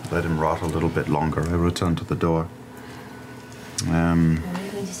 Let him rot a little bit longer. I return to the door.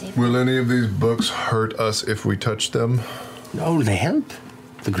 will any of these books hurt us if we touch them? No, they help.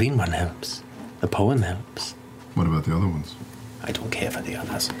 The green one helps. The poem helps. What about the other ones? I don't care for the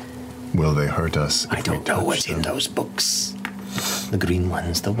others. Will they hurt us if I don't know what's in those books. The green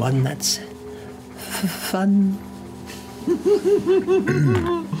one's the one that's fun.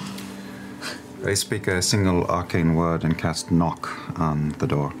 I speak a single arcane word and cast knock on the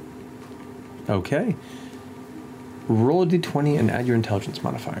door. Okay. Roll a d20 and add your intelligence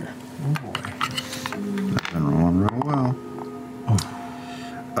modifier. I've been rolling real well.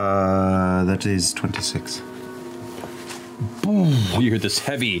 That is 26. Boom! You hear this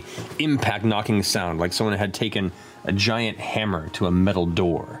heavy impact knocking sound like someone had taken a giant hammer to a metal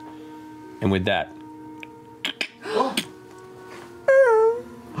door. And with that,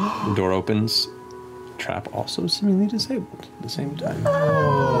 the door opens. Trap also seemingly disabled at the same time.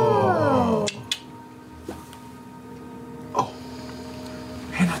 Oh.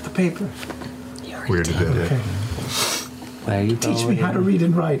 Hand out the paper. We already did it. Where are you Teach me how to read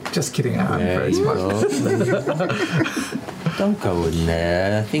and write. Just kidding. I'm very smart. Don't go in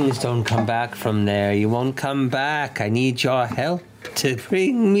there. Things don't come back from there. You won't come back. I need your help to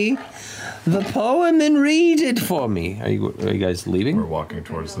bring me the poem and read it for me. Are you guys leaving? We're walking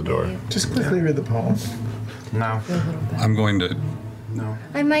towards the door. Just quickly read the poem. No. I'm going to. No.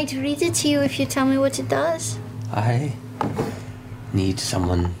 I might read it to you if you tell me what it does. I need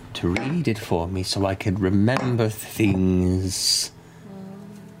someone to read it for me so I could remember things.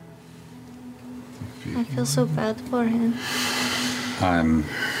 I feel so bad for him. Can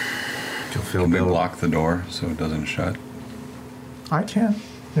we lock the door so it doesn't shut? I can,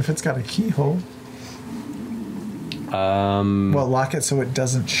 if it's got a keyhole. Well, lock it so it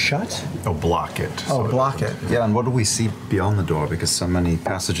doesn't shut? Oh, block it. Oh, block it. Yeah, and what do we see beyond the door? Because so many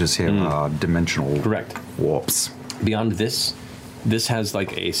passages here are dimensional warps. Beyond this has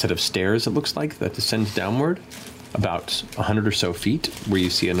like a set of stairs, it looks like, that descends downward. about 100 or so feet where you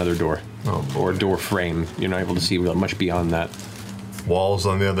see another door. Or a door frame. You're not able to see much beyond that. Walls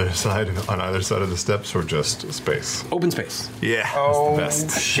on the other side, on either side of the steps, or just space? Open space. Yeah, that's the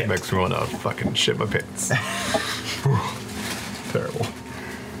best. Shit. Makes me want to fucking shit my pants. Terrible.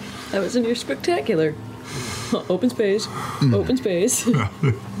 That was in your spectacular. Open space. Open space.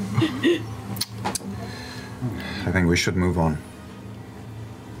 I think we should move on.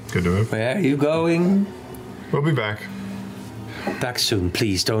 Good to move. Where are you going? We'll be back. Back soon.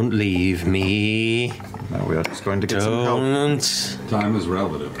 Please don't leave me. No, we are just going to get some help. Time is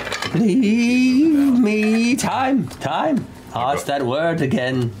relative. Leave me. Time. Ask that word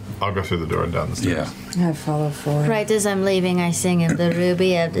again. I'll go through the door and down the stairs. Yeah. I follow forward. Right as I'm leaving, I sing him the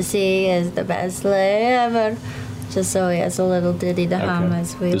Ruby of the Sea is the best lay ever. Just so he has a little ditty to hum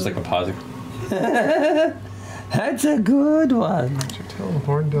as we... There's like a pause. That's a good one. Did you tell the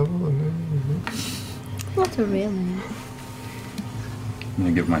horn devil? Not a real name. I'm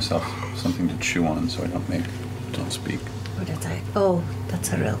gonna give myself something to chew on so I don't speak. Oh,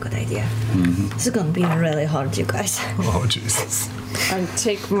 that's a real good idea. Mm-hmm. This is gonna be really hard, you guys. Oh, Jesus. I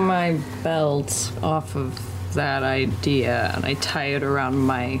take my belt off of that idea and I tie it around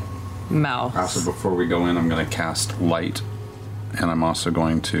my mouth. Also, before we go in, I'm going to cast light, and I'm also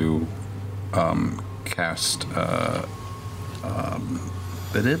going to cast I'm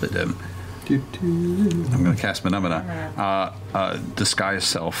going to cast Phenomena. Disguise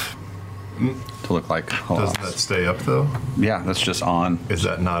self to look like. Does that stay up though? Yeah, that's just on. Is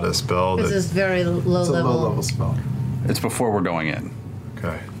that not a spell? This is very low It's a level. low-level spell. It's before we're going in.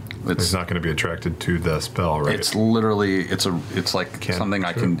 Okay. It's not going to be attracted to the spell, right? It's literally it's like something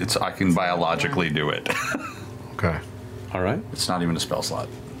I can biologically do it. Okay. All right. It's not even a spell slot.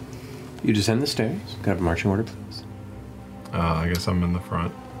 You descend the stairs. Can I have a marching order, please? I guess I'm in the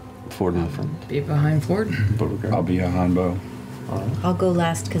front. Ford in the front. Be behind Ford. I'll be behind Bo. I'll go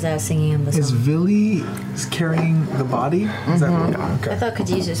last because I was singing him the Is song. Villy carrying the body? Is that what? I Okay. thought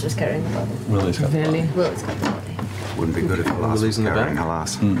Caduceus was carrying the body. Willie's got Villy. Will's got the body. Wouldn't be good if Halas was carrying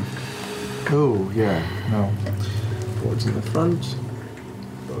Halas. Oh, yeah. No. Ford's in the front.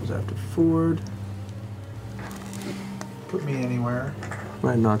 Goes after Ford. Put me anywhere.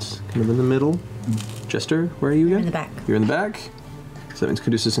 Right, not kind of in the middle. Jester, where are you again? In the back. You're in the back. So that means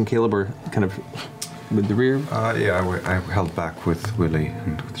Caduceus and Caleb are kind of with the rear. Yeah, I held back with Willie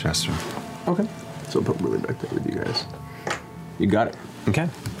and with Jester. Okay. So we'll put Willie back there with you guys. You got it. Okay.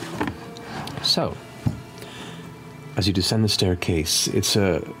 So, as you descend the staircase, it's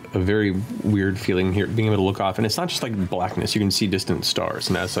a very weird feeling here, being able to look off. And it's not just like blackness. You can see distant stars.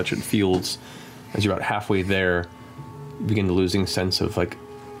 And as such, it feels, as you're about halfway there, you begin to losing sense of like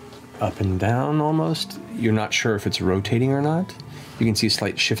up and down almost. You're not sure if it's rotating or not. You can see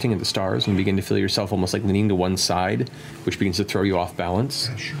slight shifting of the stars and you begin to feel yourself almost like leaning to one side, which begins to throw you off balance.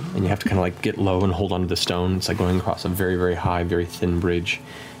 And you have to kind of like get low and hold onto the stone. It's like going across a very, very high, very thin bridge.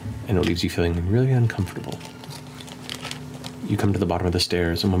 And it leaves you feeling really uncomfortable. You come to the bottom of the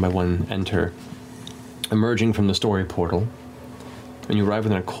stairs and one by one enter, emerging from the story portal. And you arrive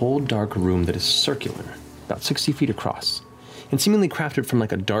within a cold, dark room that is circular, about 60 feet across, and seemingly crafted from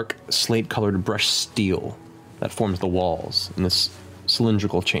like a dark slate-colored brushed steel that forms the walls in this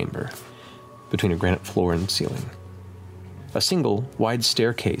cylindrical chamber between a granite floor and ceiling. A single, wide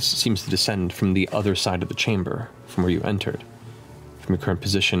staircase seems to descend from the other side of the chamber from where you entered. From your current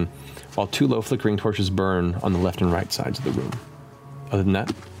position, while two low flickering torches burn on the left and right sides of the room. Other than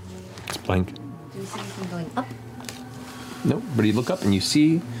that, it's blank. Do you see anything going up? Nope, but you look up and you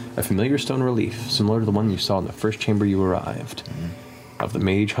see a familiar stone relief, similar to the one you saw in the first chamber you arrived, of the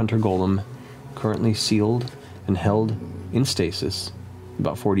Mage Hunter Golem, currently sealed and held in stasis,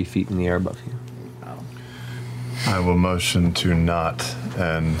 about 40 feet in the air above you. I will motion to not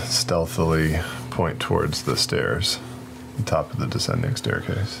and stealthily point towards the stairs, the top of the descending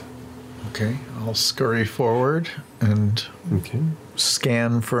staircase. Okay, I'll scurry forward and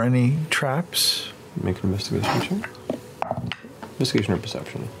scan for any traps. Make an investigation check. Investigation or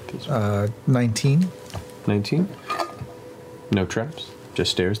perception? 19. 19? No traps,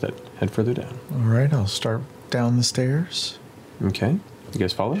 just stairs that head further down. All right, I'll start down the stairs. Okay, you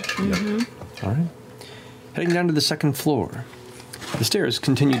guys follow? Mm-hmm. All right. Heading down to the second floor. The stairs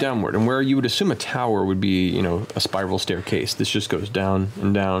continue downward, and where you would assume a tower would be, you know, a spiral staircase, this just goes down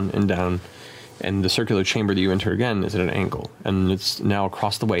and down and down, and the circular chamber that you enter again is at an angle, and it's now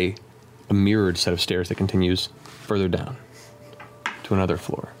across the way a mirrored set of stairs that continues further down to another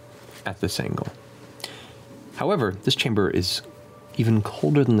floor at this angle. However, this chamber is even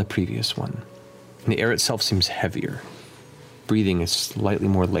colder than the previous one, and the air itself seems heavier. Breathing is slightly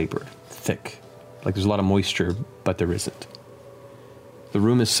more labored, thick, like there's a lot of moisture, but there isn't. The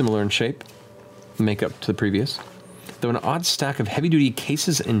room is similar in shape, makeup to the previous, though an odd stack of heavy-duty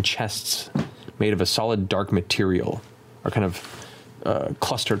cases and chests made of a solid dark material are kind of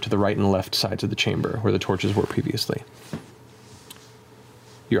clustered to the right and left sides of the chamber where the torches were previously.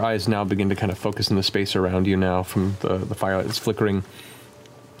 Your eyes now begin to kind of focus in the space around you now from the firelight that's flickering.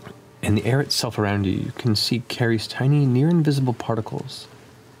 And the air itself around you, you can see carries tiny, near-invisible particles,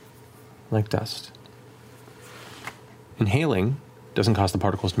 like dust. Inhaling doesn't cause the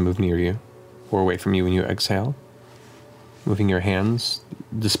particles to move near you or away from you when you exhale. Moving your hands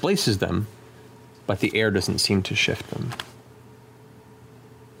displaces them, but the air doesn't seem to shift them.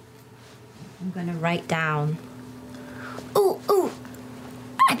 I'm gonna write down. Ooh!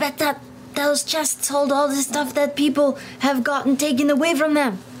 I bet that those chests hold all the stuff that people have gotten taken away from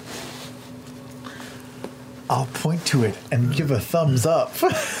them. I'll point to it and give a thumbs up.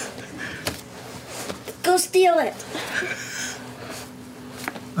 Go steal it.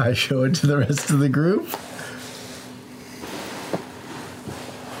 I show it to the rest of the group.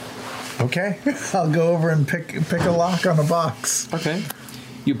 Okay, I'll go over and pick a lock on a box. Okay.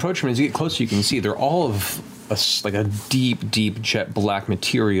 You approach them, as you get closer, you can see they're all of like a deep jet black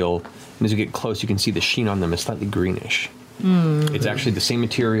material. And as you get close, you can see the sheen on them is slightly greenish. It's actually the same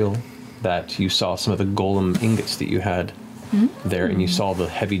material that you saw some of the golem ingots that you had there, and you saw the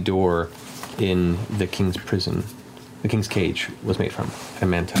heavy door in the king's prison. The king's cage was made from a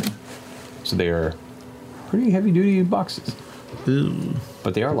Mantine. So they are pretty heavy-duty boxes. Ooh.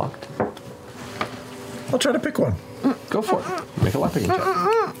 But they are locked. I'll try to pick one. Go for it. Make a lockpicking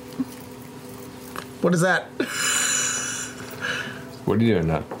check. What is that? What are you doing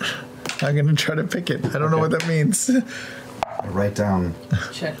now? I'm going to try to pick it. I don't know what that means. I write down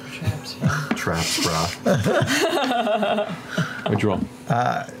Check traps. traps, brah. What'd you roll?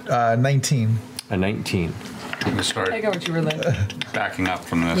 19. A 19. I'm going to start I got what you were like. backing up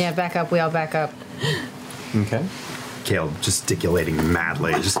from this. Yeah, back up. We all back up. Okay. Kale gesticulating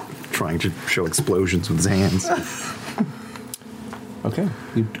madly, just trying to show explosions with his hands. Okay.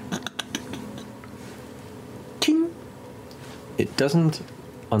 You... Ting! It doesn't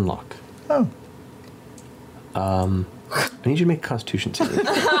unlock. Oh. I need you to make a Constitution saving.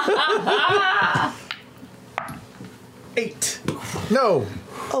 8. No.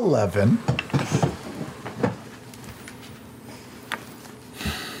 11.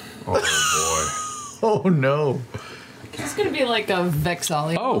 Oh boy. Oh no. Is this gonna be like a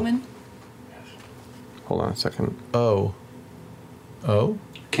Vexalia woman? Hold on a second. Oh.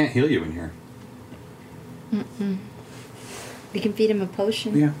 Can't heal you in here. Mm-mm. We can feed him a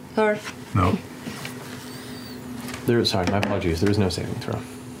potion. Yeah. Or No. Sorry, my apologies. There is no saving throw.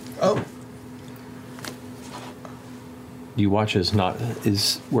 Oh. You watch as Not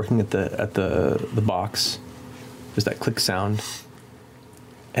is working at the box. There's that click sound,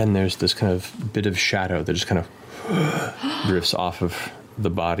 and there's this kind of bit of shadow that just kind of drifts off of the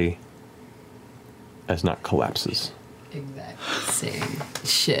body as Not collapses. Exact same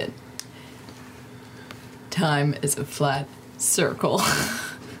shit. Time is a flat circle.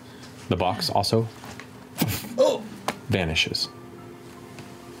 The box also vanishes.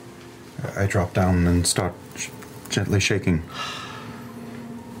 I drop down and start gently shaking.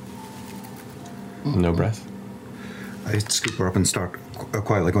 No breath? I scoop her up and start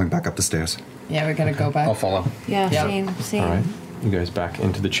quietly going back up the stairs. Yeah, we're gonna go back. I'll follow. yeah, Yep. same. All right. You guys back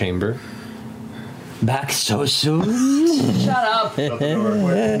into the chamber. Back so soon? Shut up.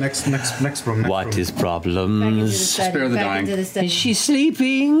 Next room. What is problems? Spare the dying. Is she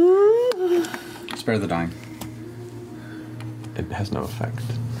sleeping? Spare the dying. It has no effect.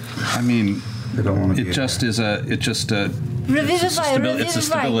 I mean, they don't want to. It just is a. It just a. Revivify, It's a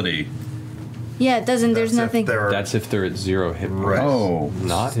stability. Yeah, it doesn't. There's nothing. That's if they're at 0 hit points. Right. Oh,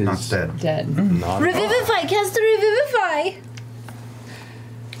 not dead. Dead. Not Revivify, cast the Revivify.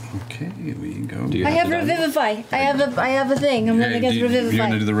 Okay, we go. Do you I have the diamond? Revivify. I have a thing. I'm gonna cast Revivify. You're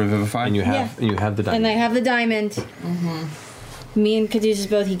gonna do the revivify, and you have Yeah. you have the And diamond. I have the diamond. Mm-hmm. Me and Caduceus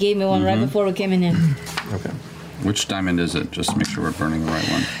both. He gave me one right before we came in here. Okay. Which diamond is it? Just to make sure we're burning the right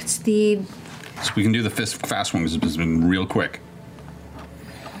one. It's the. So we can do the fast one because it's been real quick.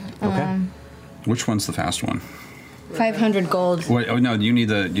 Okay. Which one's the fast one? 500 gold. Wait, oh no, you need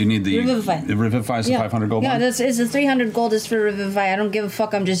the Revivify. The Revivify is the 500 gold Yeah, one. it's the 300 gold is for Revivify. I don't give a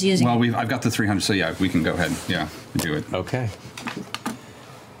fuck. I'm just using. Well, I've got the 300, so yeah, we can go ahead. Yeah, we do it. Okay.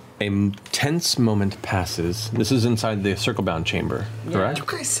 A tense moment passes. This is inside the circle-bound chamber, correct? You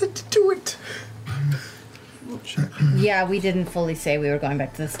guys said to do it. check. Yeah, we didn't fully say we were going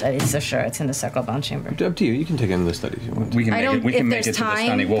back to the study, so sure, it's in the circle-bound chamber. Up to you. You can take it in the study if you want. We can I make don't- it. We can if make there's it to the time,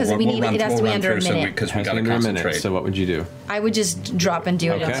 study. We'll 'cause we need- run, it has to we'll be run under a through minute. because we Has got to to be under a concentrate. minute. So what would you do? I would just drop and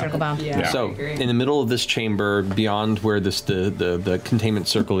do it on circle-bound. So in the middle of this chamber, beyond where the containment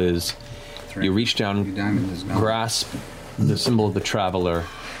circle is, you reach down, grasp the symbol of the traveler,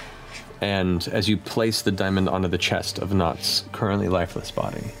 and as you place the diamond onto the chest of Nott's currently lifeless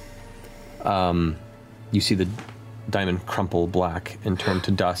body, you see the diamond crumple black and turn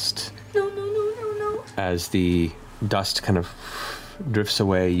to dust. No. As the dust kind of drifts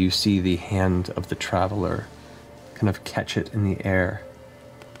away, you see the hand of the traveler kind of catch it in the air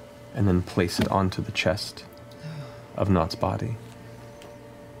and then place it onto the chest of Nott's body.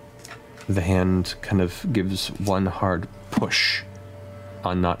 The hand kind of gives one hard push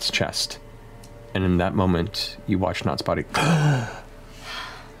on Nott's chest, and in that moment, you watch Nott's body come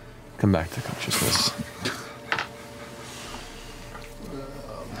back to consciousness.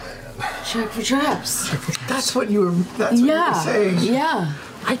 Check for traps. That's what you were. That's what you were saying. Yeah.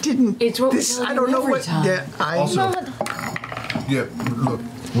 I didn't. It's what this. we I don't know every what. time. Yeah, I. Also- Yeah, look,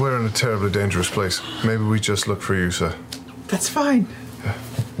 we're in a terribly dangerous place. Maybe we just look for you, sir. That's fine.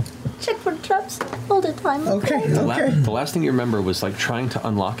 Check for traps all the time. Okay. The last thing you remember was like trying to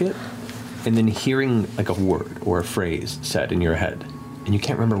unlock it and then hearing like a word or a phrase said in your head, and you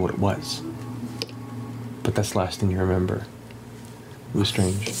can't remember what it was. But that's the last thing you remember. It was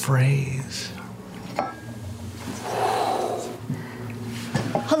strange. Phrase.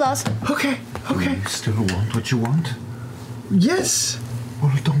 Halas. Okay. You still want what you want? Yes.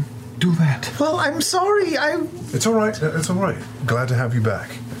 Well, don't do that. Well, I'm sorry. It's all right. It's all right. Glad to have you back.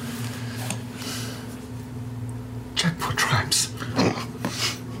 Check for traps.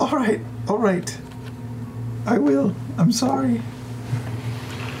 All right. I will. I'm sorry.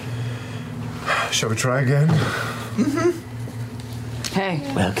 Shall we try again? Mm-hmm. Hey.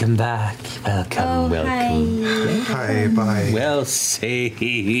 Welcome back. Welcome, Oh, welcome. Hi, bye. Well saved.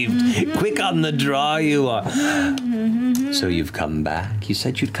 Quick on the draw you are. So you've come back. You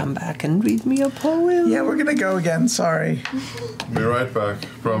said you'd come back and read me a poem. Yeah, we're gonna go again. Sorry. Be right back.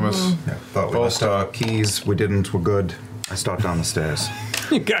 Promise. Yeah, thought we lost our keys. We didn't. We're good. I start down the stairs.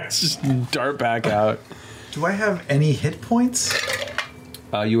 You guys just dart back out. Do I have any hit points?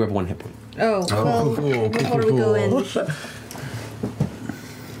 You have one hit point. Oh, well, cool. before we go in.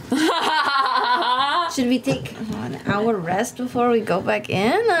 Should we take an hour rest before we go back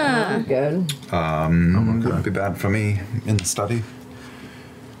in? Good. Wouldn't be bad for me in the study.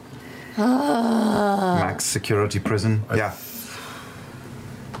 Max security prison. Yeah.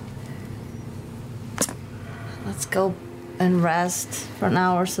 Let's go and rest for an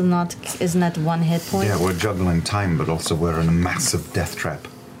hour so isn't that one hit point? Yeah, we're juggling time, but also we're in a massive death trap.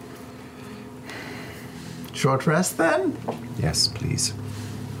 Short rest then? Yes, please.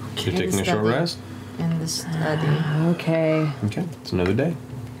 You're taking a short rest? In the study. Okay. Okay, it's another day.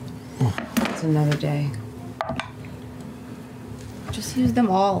 It's another day. Just use them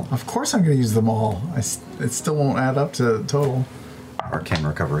all. Of course I'm gonna use them all. It still won't add up to total. Arcane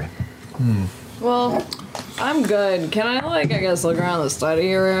recovery. Well, I'm good. Can I, I guess, look around the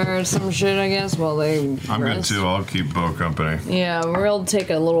study or some shit, I guess, while they I'm good rest? too. I'll keep Bo company. Yeah, we'll take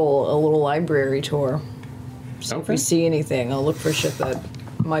a little library tour. So if we see anything, I'll look for shit that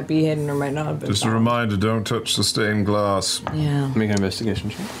might be hidden or might not have been Just a found. reminder, don't touch the stained glass. Yeah. Make an investigation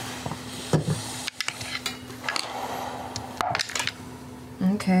check.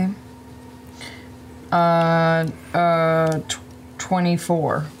 Okay.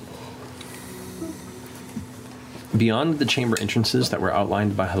 24. Beyond the chamber entrances that were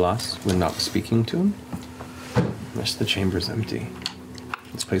outlined by Halas when not speaking to him, the rest of the chamber is empty.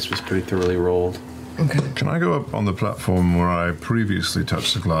 This place was pretty thoroughly rolled. Okay. Can I go up on the platform where I previously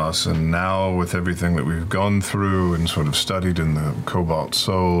touched the glass, and now with everything that we've gone through and sort of studied in the Cobalt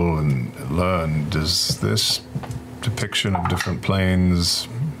Soul and learned, does this depiction of different planes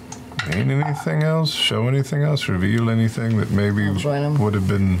mean anything else? Show anything else? Reveal anything that maybe would have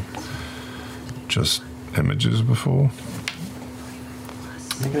been just images before?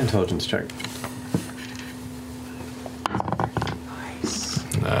 Make an intelligence check.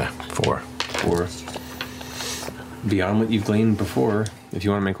 Nah, 4. Beyond what you've gleaned before, if you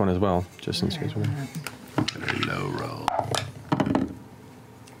want to make one as well, just in case. Very low roll.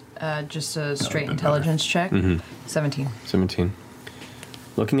 Just a straight intelligence check. 17. 17.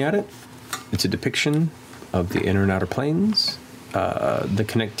 Looking at it, it's a depiction of the inner and outer planes. The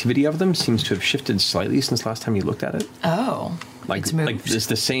connectivity of them seems to have shifted slightly since last time you looked at it. Oh. Like it's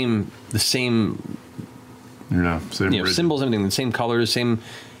the same same symbols, everything, the same colors, same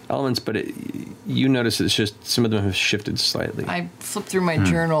elements, but you notice it's just some of them have shifted slightly. I flipped through my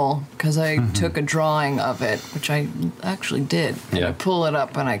journal because I took a drawing of it, which I actually did. And I pull it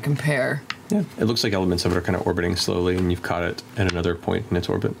up and I compare. Yeah, it looks like elements of it are kind of orbiting slowly, and you've caught it at another point in its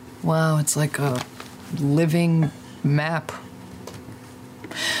orbit. Wow, it's like a living map.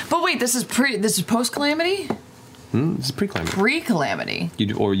 But wait, this is post calamity? This is pre-calamity. Pre-calamity.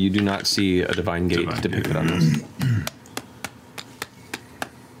 You do not see a divine gate depicted on this.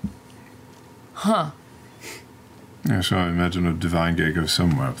 Huh. Yeah, so I imagine a divine gate goes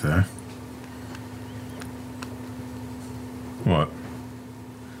somewhere up there. What?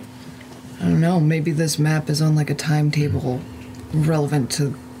 I don't know, maybe this map is on like a timetable relevant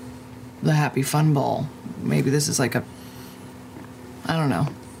to the Happy Fun Ball. Maybe this is like a... I don't know.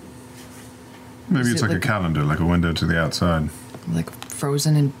 Maybe it's like a calendar, like a window to the outside. Like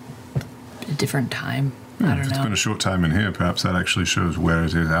frozen in a different time. Yeah, I don't if it's know. been a short time in here, perhaps that actually shows where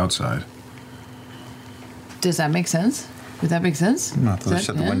it is outside. Does that make sense? Would that make sense? No, they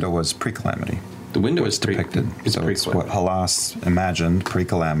said the window was pre-calamity. The window is depicted. So it's what Halas imagined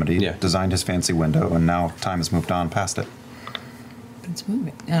pre-calamity, designed his fancy window, and now time has moved on past it. It's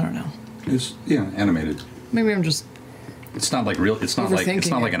moving. I don't know. It's animated. Maybe I'm just... It's not like real. It's not like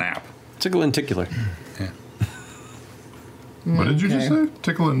an app. It's like a lenticular. Yeah. What did you just say?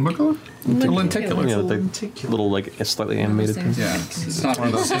 Tickle and muckle? Lenticular. Yeah, the little like slightly animated thing. Yeah, it's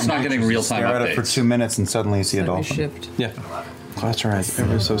not getting real time Stare at it for 2 minutes and suddenly you see a dolphin. Yeah. Close your eyes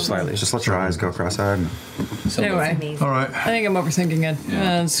ever so slightly. Just let your eyes go cross-eyed. Anyway. All right. I think I'm overthinking it.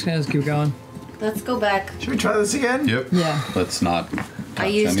 Yeah. Let's keep going. Let's go back. Should we try this again? Yep. Yeah. Let's not. I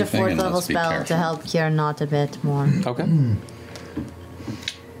used a 4th level spell to help cure not a bit more. Okay.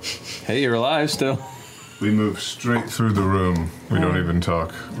 Hey, you're alive still. We move straight through the room. We don't even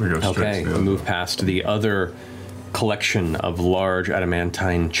talk. We go straight Okay, to the we other. move past the other collection of large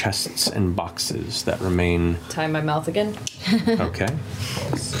adamantine chests and boxes that remain. Tie my mouth again? Okay.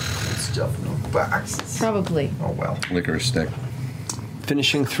 Stuff in the boxes. Probably. Oh well. Licorice stick.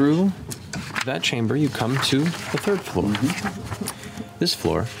 Finishing through that chamber, you come to the 3rd floor. This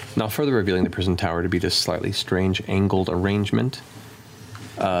floor, now further revealing the prison tower to be this slightly strange angled arrangement,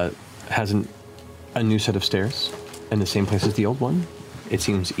 has a new set of stairs in the same place as the old one. It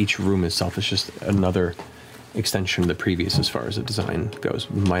seems each room itself is just another extension of the previous as far as the design goes,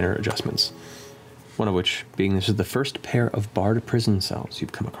 minor adjustments. One of which being this is the first pair of barred prison cells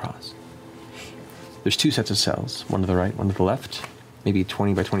you've come across. There's 2 sets of cells, one to the right, one to the left, maybe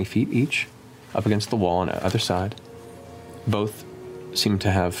 20 by 20 feet each, up against the wall on the other side. Both seem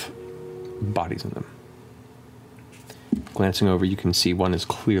to have bodies in them. Glancing over, you can see one is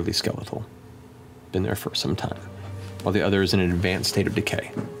clearly skeletal. Been there for some time. While the other is in an advanced state of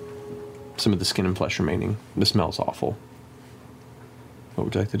decay. Some of the skin and flesh remaining. The smell's awful. What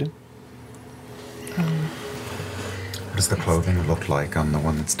would you like to do? What does the clothing look like on the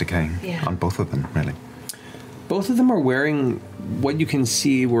one that's decaying? Yeah. On both of them, really. Both of them are wearing what you can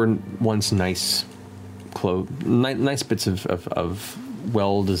see were once nice clothes, nice bits of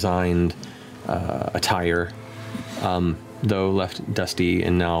well-designed attire, though left dusty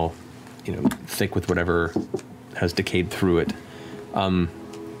and now, thick with whatever has decayed through it.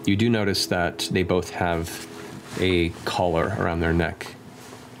 You do notice that they both have a collar around their neck,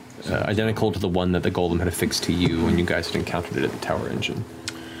 identical to the one that the golem had affixed to you when you guys had encountered it at the tower engine.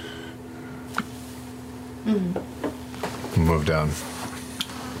 Move down.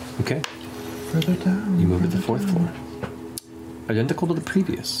 Okay. Further down. You move to the 4th floor. Identical to the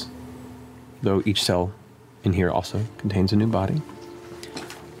previous, though each cell in here also contains a new body.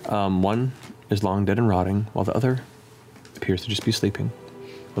 One is long dead and rotting, while the other appears to just be sleeping.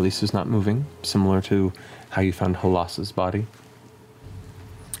 At least is not moving, similar to how you found Halas's body.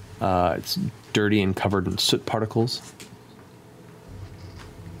 It's dirty and covered in soot particles.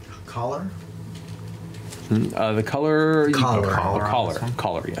 Collar? The color... Collar.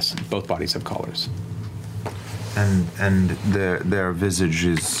 Collar, yes. Both bodies have collars. And their visage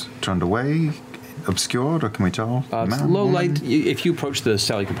is turned away, obscured, or can we tell? It's low light. If you approach the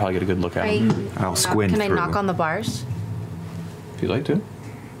cell, you can probably get a good look at it. I'll squint Can I through. knock on the bars? If you'd like to.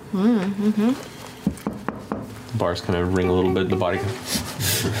 Mm-hmm. The bars kind of ring a little bit. The body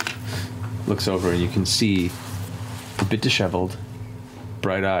looks over, and you can see a bit disheveled,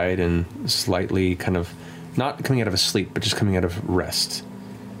 bright-eyed, and slightly kind of not coming out of a sleep, but just coming out of rest.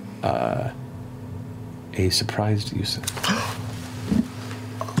 A surprised Yusuf.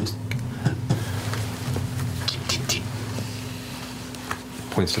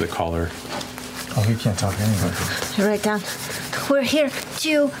 Points to the collar. Oh, he can't talk anyway. Write down. We're here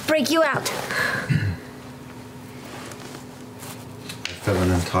to break you out. Fill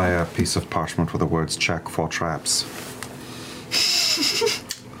an entire piece of parchment with the words check for traps.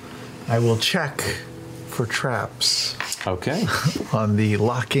 I will check for traps. Okay. On the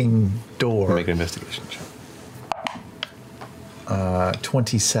locking door. Make an investigation check.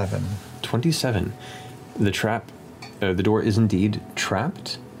 27. 27. The door is indeed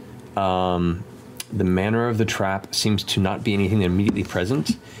trapped. The manner of the trap seems to not be anything immediately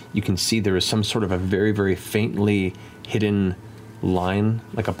present. You can see there is some sort of a very, very faintly hidden line,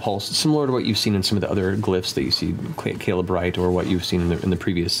 like a pulse, similar to what you've seen in some of the other glyphs that you see, Caleb Wright, or what you've seen in the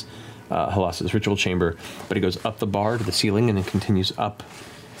previous Halas's ritual chamber. But it goes up the bar to the ceiling and then continues up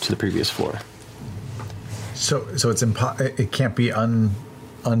to the previous floor. So it's it can't be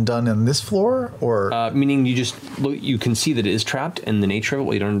undone in this floor, or meaning you can see that it is trapped, and the nature of it,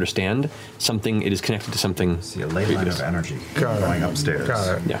 what you don't understand, it is connected to something. See a ley line of energy going upstairs.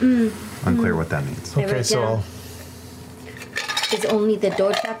 Got it. Yeah. Unclear what that means. Okay, so Is only the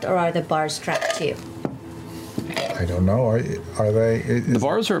door trapped, or are the bars trapped too? I don't know. Are they? The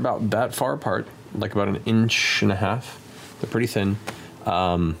bars are about that far apart, like about 1.5 inches. They're pretty thin.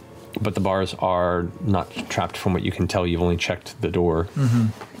 But the bars are not trapped from what you can tell. You've only checked the door. Mm-hmm.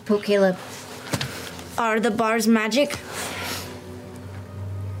 Poor Caleb. Are the bars magic?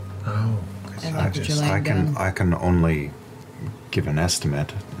 Oh, I can only give an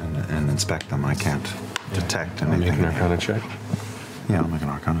estimate and inspect them. I can't detect anything. Make an Arcana check. Yeah, I'll make an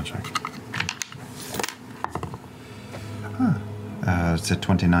Arcana check. It's at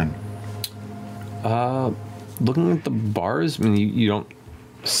 29. Looking at the bars, I mean, you don't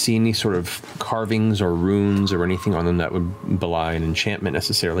see any sort of carvings or runes or anything on them that would belie an enchantment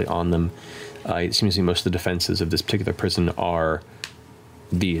necessarily on them. It seems to me most of the defenses of this particular prison are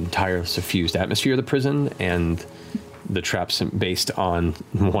the entire suffused atmosphere of the prison and the traps based on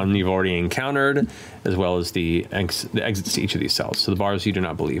one you've already encountered, as well as the exits to each of these cells. So the bars you do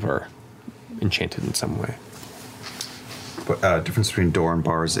not believe are enchanted in some way. What difference between door and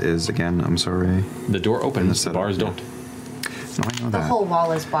bars is, again, I'm sorry? The door opens, the bars don't. No, I know The that. whole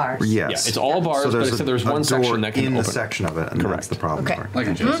wall is bars. Yes. Yeah, it's all bars, but except there's one section that can in open. the section of it, and that's the problem. Okay. Like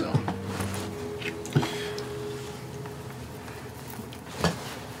a jail cell.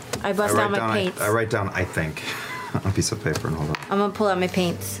 I bust out my paints. I write down, I think, on a piece of paper and hold it. I'm gonna pull out my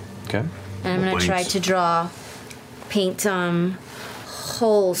paints. Okay. And I'm gonna try to draw paint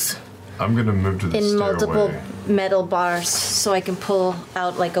holes I'm going to move to the in stairway. multiple metal bars so I can pull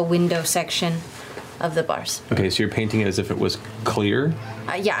out like a window section of the bars. Okay, so you're painting it as if it was clear?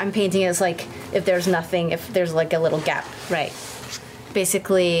 Yeah, I'm painting it as like if there's nothing, if there's like a little gap, right?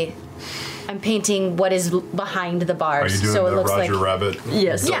 Basically, I'm painting what is behind the Are bars, you doing so it the looks Roger like Rabbit?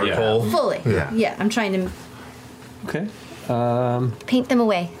 yes, dark yeah, hole? fully. Yeah, I'm trying to Okay. paint them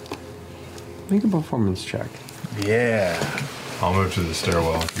away. Make a performance check. Yeah. I'll move to the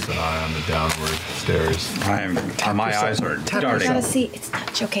stairwell and keep an eye on the downward stairs. My eyes are darting. Gotta see, it's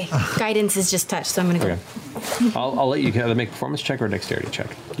touch. Okay, guidance is just touch, so I'm gonna go. Okay. I'll let you either make a performance check or a dexterity check.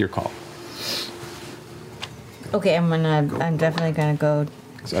 Your call. Okay, I'm definitely gonna go.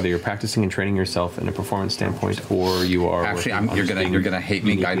 So either you're practicing and training yourself in a performance standpoint, or you are. Actually, working on you're just gonna hate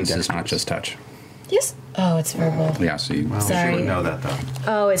me. uniquely Guidance is not dexterous. just touch. Yes. Oh, it's verbal. Yeah, so you, Sorry. You would know that, though.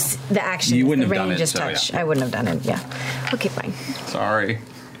 Oh, it's the action. You it's wouldn't the have done range it, is so, touch. yeah. I wouldn't have done it. Yeah. Okay, fine. Sorry.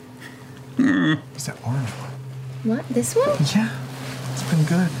 What's that orange one? What? This one? Yeah. It's been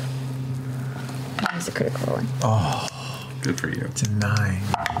good. That was a critical one. Oh. Good for you. It's a 9.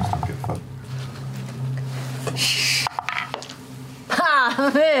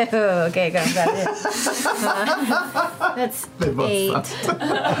 Ha! Okay, got it. That's 8.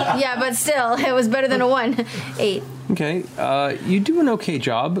 Yeah, but still, it was better than a 1. 8. Okay, you do an okay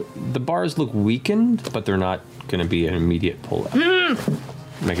job. The bars look weakened, but they're not going to be an immediate pull out.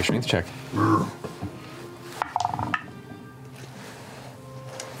 Make a strength check.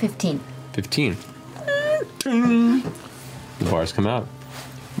 15. 15. The bars come out.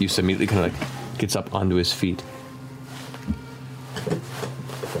 Yusa immediately kind of like gets up onto his feet.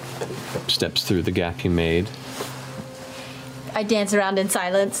 Steps through the gap you made. I dance around in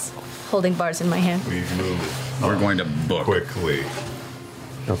silence, holding bars in my hand. We've moved. We're going to book quickly.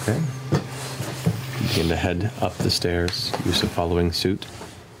 Okay. You begin to head up the stairs, Yusa following suit.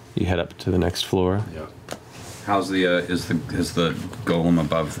 You head up to the next floor. Yeah. How's the is the golem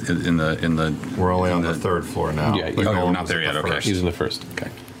above in the? We're only on the 3rd floor now. Yeah, The you're golem not is there at yet, the okay. first. He's in the first. Okay.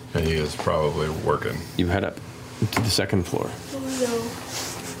 And he is probably working. You head up to the 2nd floor.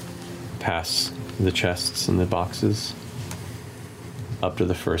 Past the chests and the boxes. Up to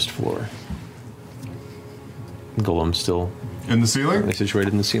the 1st floor. Golem still in the ceiling?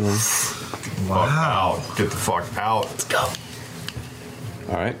 Situated in the ceiling. Wow. Fuck out. Get the fuck out. Let's go.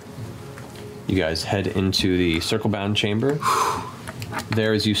 All right. You guys head into the circle-bound chamber.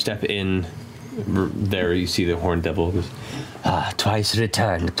 There, as you step in, there you see the horned devil. Twice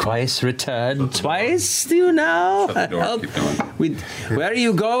returned, twice returned, twice, do you know? Shut the door, keep going. Where are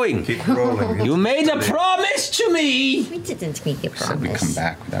you going? Keep rolling. You made a promise to me! We didn't make a promise. Said we'd come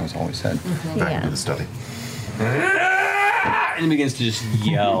back. That was all we said. Back into the study. And he begins to just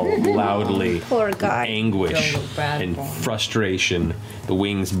yell loudly. Poor guy. Anguish Don't look bad and for him. frustration. The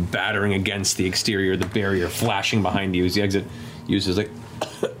wings battering against the exterior, the barrier flashing behind you as the exit uses like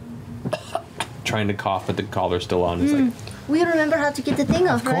trying to cough, but the collar's still on. It's like, We remember how to get the thing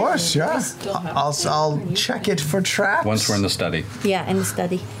off, Of course, yeah. I'll check it for traps. Once we're in the study. Yeah, in the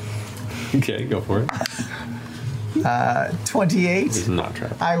study. okay, go for it. 28. It's not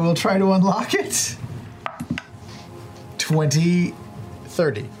trapped. I will try to unlock it. 20,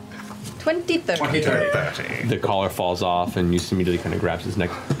 30. 2030. The collar falls off, and Yusuf immediately kind of grabs his neck.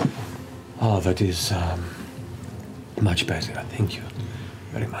 Oh, that is much better. Thank you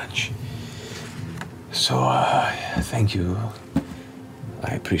very much. So, thank you.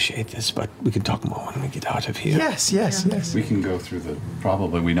 I appreciate this, but we can talk more when we get out of here. Yes. We can go through the.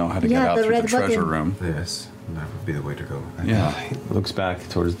 Probably we know how to get Yeah, out the through the red treasure button. room. Yes, that would be the way to go. Yeah. He looks back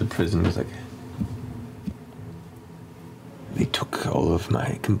towards the prison. He's like, they took all of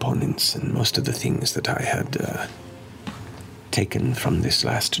my components and most of the things that I had taken from this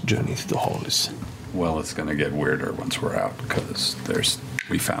last journey through the halls. Well, it's going to get weirder once we're out because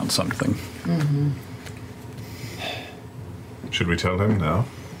we found something. Mm-hmm. Should we tell him now?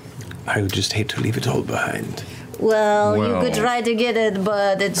 I would just hate to leave it all behind. Well, you Well. could try to get it,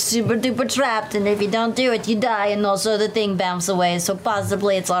 but it's super duper trapped, and if you don't do it, you die, and also the thing bounces away, so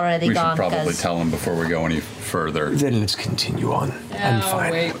possibly it's already We should gone. probably 'cause- tell him before we go any further. Then let's continue on. I'm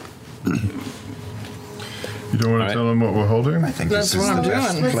fine. Wait. You don't want to tell him what we're holding? I think That's this is what I'm the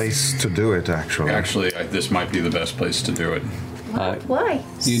best doing. place to do it, actually. Actually, this might be the best place to do it. Why?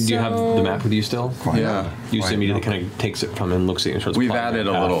 Do you have the map with you still? Yeah. Yusuf immediately kind of takes it from him, looks at you, and starts We've plotting added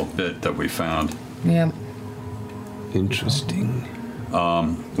a a path. little bit that we found. Yeah. Interesting.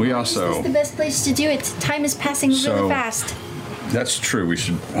 We This is the also. best place to do it. Time is passing So- really fast. That's true. We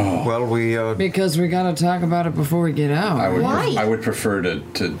should. Oh, Well, we Because we gotta talk about it before we get out. I would prefer to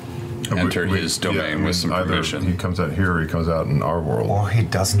enter his domain with some either permission. he comes out here or he comes out in our world. Or he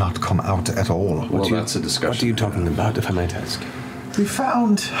does not come out at all. Well, that's a discussion. What are you talking about, if I might ask? We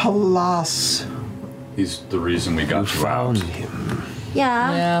found Halas. He's the reason we got you found out. him.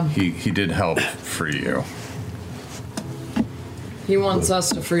 Yeah. Yeah. He did help free you. He wants us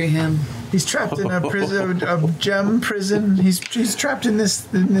to free him. He's trapped in a prison, a gem prison. He's trapped in this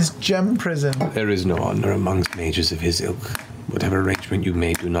gem prison. There is no honor amongst mages of his ilk. Whatever arrangement you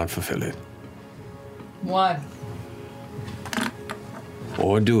made, do not fulfill it. What?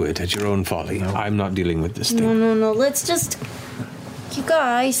 Or do it at your own folly. I'm not dealing with this thing. No. Let's just. You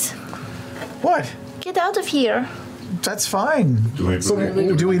guys, What? get out of here. That's fine. Do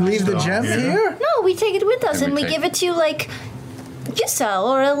we leave the gem here? No, we take it with us And and we we take- give it to, like, Yusa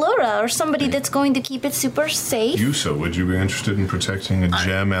or Elora or somebody that's going to keep it super safe. Yusa, would you be interested in protecting a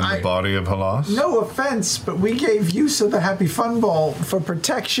gem and the body of Halas? No offense, but we gave Yusa the Happy Fun Ball for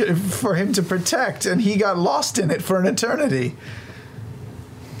protection, for him to protect, and he got lost in it for an eternity.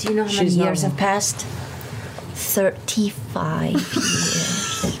 Do you know how many She's not years one. have passed? 35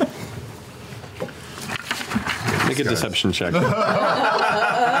 years. Make a deception check. We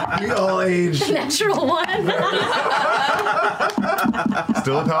all aged. Natural one.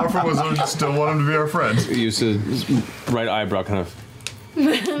 Still a powerful wizard, still want him to be our friend. Yusa's right eyebrow kind of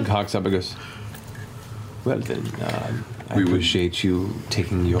cocks up and goes, well then, I appreciate you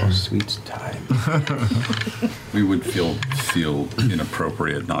taking your sweet time. We would feel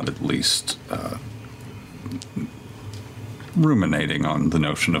inappropriate, not at least ruminating on the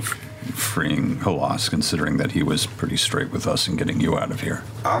notion of freeing Halas, considering that he was pretty straight with us in getting you out of here.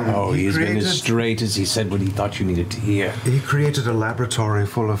 He's been as straight as he said what he thought you needed to hear. He created a laboratory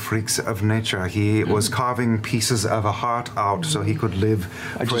full of freaks of nature. He was carving pieces of a heart out so he could live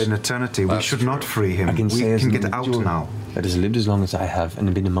for an eternity. We should not free him. I can We say as can an get out individual now. that has lived as long as I have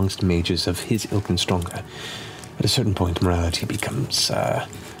and been amongst mages of his ilk and stronger. At a certain point, morality becomes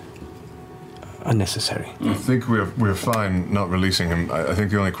unnecessary. I think we're fine not releasing him. I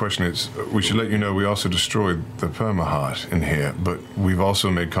think the only question is, we should let you know we also destroyed the Permaheart in here, but we've also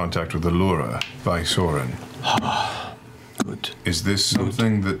made contact with Allura by Soren. Good. Is this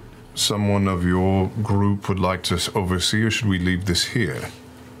something that someone of your group would like to oversee, or should we leave this here?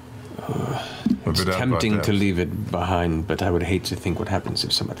 It's tempting to leave it behind, but I would hate to think what happens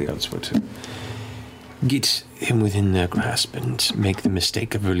if somebody else were to get him within their grasp and make the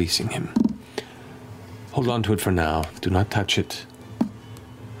mistake of releasing him. Hold on to it for now. Do not touch it.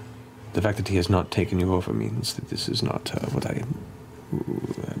 The fact that he has not taken you over means that this is not what I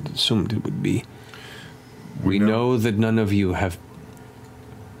had assumed it would be. We know that none of you have...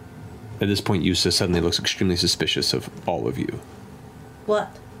 At this point, Yusa suddenly looks extremely suspicious of all of you. What?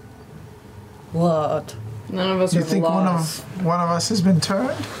 What? None of us You are think one lost. of us has been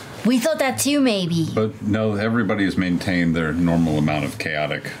turned? We thought that too, maybe. But no, everybody has maintained their normal amount of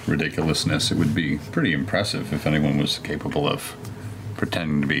chaotic ridiculousness. It would be pretty impressive if anyone was capable of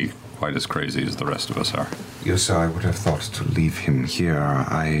pretending to be quite as crazy as the rest of us are. Yes, I would have thought to leave him here.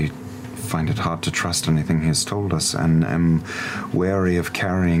 I find it hard to trust anything he has told us, and am wary of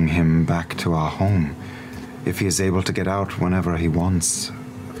carrying him back to our home. If he is able to get out whenever he wants.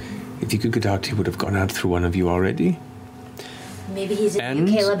 If he could get out, he would have gone out through one of you already. Maybe he's a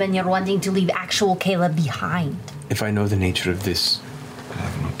new Caleb and you're wanting to leave actual Caleb behind. If I know the nature of this... I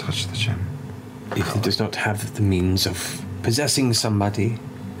have not touched the gem. If he does not have the means of possessing somebody,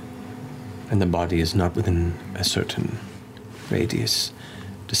 and the body is not within a certain radius,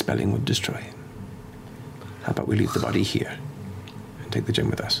 dispelling would destroy him. How about we leave the body here and take the gem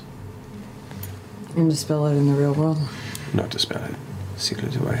with us? And dispel it in the real world? Not dispel it. Seal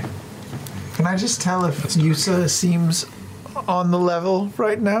it away. Can I just tell if Yusa seems on the level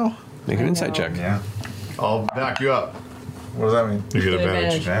right now? Make an insight check. Yeah. I'll back you up. What does that mean? You get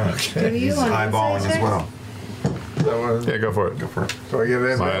advantage. Do you He's want eyeballing insight as well. Yeah, go for it. Go for it. Do I get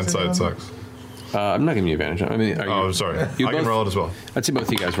advantage? My insight sucks. I'm not giving you advantage. I mean, I'm sorry. You I can roll it as well. I'd say both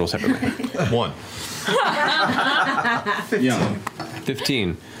of you guys roll separately. 1.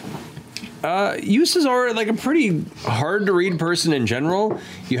 15. Yusas are like a pretty hard to read person in general.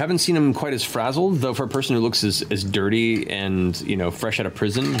 You haven't seen him quite as frazzled, though for a person who looks as dirty and, fresh out of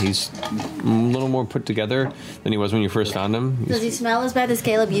prison, he's a little more put together than he was when you first found him. Does he smell as bad as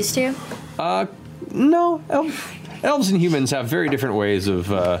Caleb used to? No. Elves and humans have very different ways of,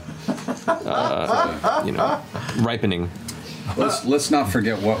 ripening. Let's not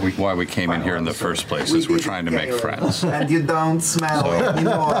forget why we came in here in the first place, is we're trying to make friends. And you don't smell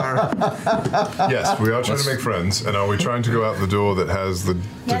anymore. Yes, we are trying to make friends. And are we trying to go out the door that has the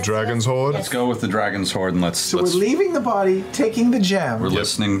dragon's hoard? Let's go with the dragon's hoard and let's. So we're leaving the body, taking the gem. We're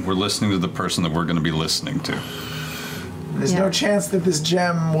listening. We're listening to the person that we're going to be listening to. There's no chance that this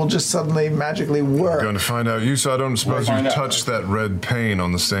gem will just suddenly magically work. We're going to find out. I don't suppose you touched that red pane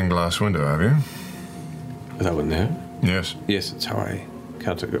on the stained glass window, have you? Is that one there? Yes. Yes, it's how I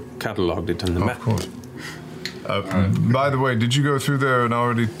catalogued it on the map. Of course. By the way, did you go through there and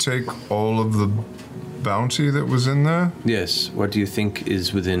already take all of the bounty that was in there? Yes. What do you think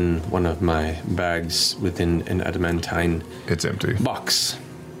is within one of my bags within an adamantine? It's empty. Box.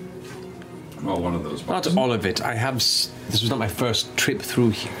 Well, one of those boxes. Not all of it. This was not my first trip through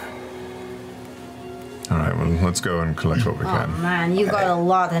here. All right, well, let's go and collect what we Oh can. man, you got a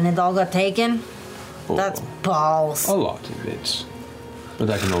lot and it all got taken? That's balls. A lot of it. But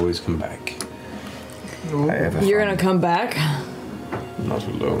I can always come back. You're gonna come back? Not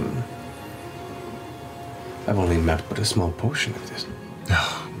alone. I've only mapped but a small portion of this.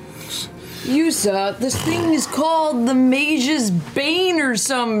 Yusa, this thing is called the Mage's Bane or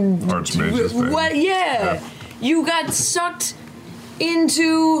some... Archmage's Bane. What? Yeah. You got sucked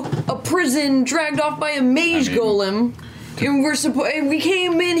into a prison, dragged off by a mage golem, and we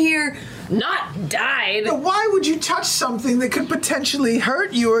came in here... Not died. Now, why would you touch something that could potentially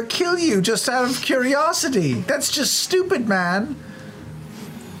hurt you or kill you just out of curiosity? That's just stupid, man.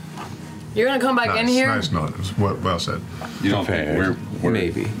 You're gonna come back in here? Nice nod. Well said. You don't think we're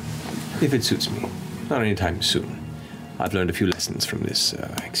maybe, if it suits me. Not anytime soon. I've learned a few lessons from this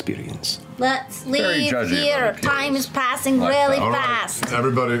experience. Let's Very leave judgy here. about Time is passing really All right, fast.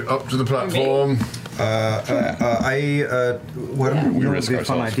 everybody up to the platform. What we would risk be a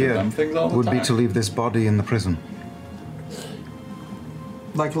fun ourselves for idea dumb things all the would be time. to leave this body in the prison.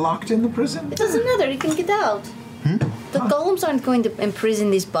 Like locked in the prison? It doesn't matter. You can get out. The golems aren't going to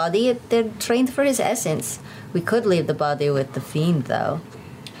imprison this body. They're trained for his essence. We could leave the body with the fiend, though.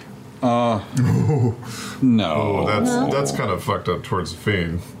 No. That's kind of fucked up towards the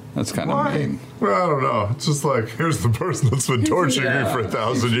fiend. That's kind of mean. Well, I don't know. It's just like, here's the person that's been torturing you for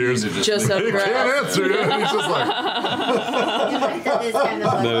 1,000 years. Just he up can't grass. answer you. And he's just like, That is kind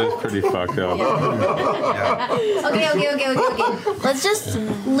of That is pretty fucked up. Okay. Let's just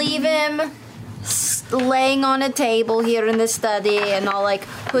leave him laying on a table here in the study, and I'll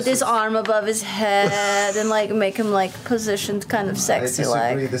put his arm above his head and make him positioned kind of sexy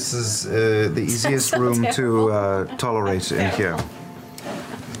I disagree. This is the easiest so room terrible. to tolerate in here.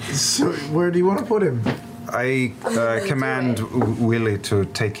 So where do you want to put him? I command Willie to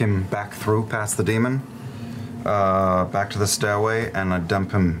take him back through past the demon, back to the stairway, and I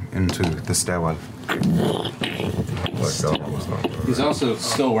dump him into the stairwell. He's also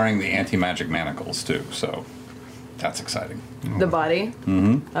still wearing the anti-magic manacles too, so that's exciting. The body?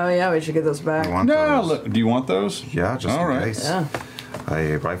 Mm-hmm. Oh yeah, we should get those back. Do you want those? Yeah, just All in right. case. Yeah.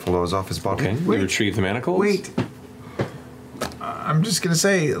 I rifle those off his body. Okay, you retrieve the manacles? Wait. I'm just going to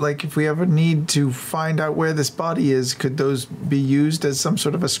say, like, if we ever need to find out where this body is, could those be used as some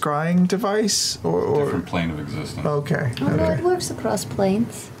sort of a scrying device? Or Different plane of existence. Okay. Oh, no, it works across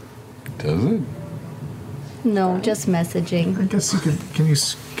planes. Does it? No, just messaging. I guess you could. Can you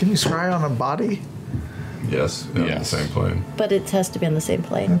scry on a body? Yes. Yeah, on the same plane. But it has to be on the same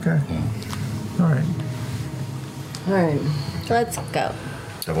plane. Okay. All right. All right. Let's go.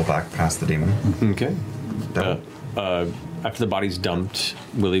 Double back past the demon. Okay. After the body's dumped,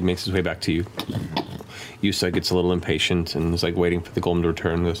 Willie makes his way back to you. Yusa gets a little impatient and is like waiting for the golem to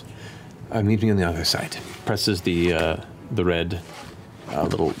return. Goes, meet me on the other side. Presses the red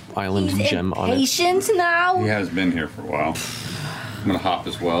little island gem on it. Patient now? He has been here for a while. I'm gonna hop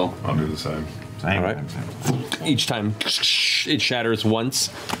as well. I'll do the same. All right. Each time it shatters once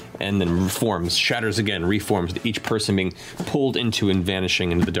and then reforms, shatters again, reforms, each person being pulled into and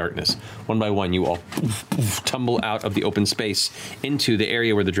vanishing into the darkness. One by one, you all tumble out of the open space into the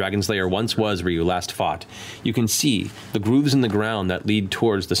area where the dragon's lair once was, where you last fought. You can see the grooves in the ground that lead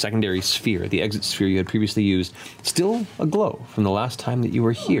towards the secondary sphere, the exit sphere you had previously used, still aglow from the last time that you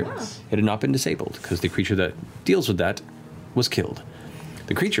were here. It had not been disabled, because the creature that deals with that was killed.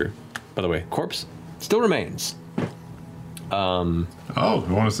 The creature, by the way, corpse, still remains. You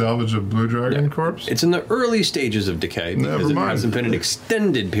want to salvage a blue dragon corpse? It's in the early stages of decay because Never it mind. hasn't been an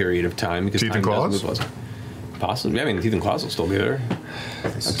extended period of time. Because Teeth time and claws? does move. Possibly. I mean, the teeth and claws will still be there.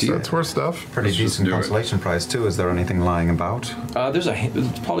 That's worth stuff. Pretty decent consolation prize too. Is there anything lying about? There's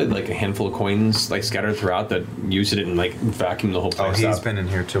probably like a handful of coins like scattered throughout that use it and like vacuum the whole place. Oh, he's up. been in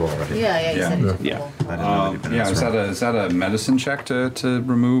here too already. Yeah, he said it took a Yeah. while. I didn't know that he'd been in this room. Is that a medicine check to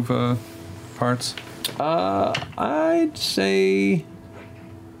remove parts? I'd say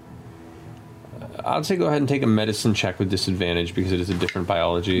go ahead and take a medicine check with disadvantage because it is a different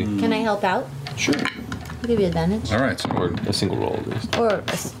biology. Can I help out? Sure. I'll give you advantage. All right. Or a single roll at least. Or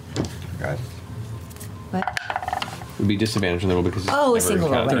what? It would be disadvantage on the roll because it's Oh, a never single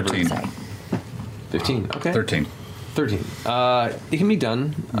roll. counted. Right. Sorry. 15. Okay. 13. 13. It can be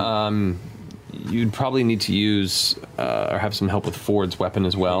done. You'd probably need to use or have some help with Ford's weapon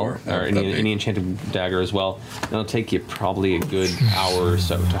as well, or any enchanted dagger as well. And it'll take you probably a good hour or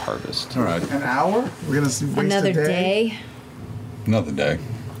so to harvest. All right. An hour? We're gonna waste Another a day. day. Another day.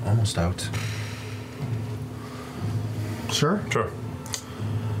 Almost out. Sure. Sure.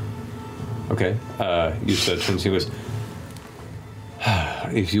 Okay. You said turns. He goes.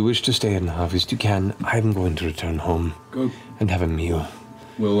 If you wish to stay in harvest, you can. I'm going to return home and have a meal.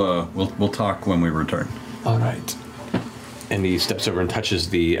 We'll talk when we return. All right. And he steps over and touches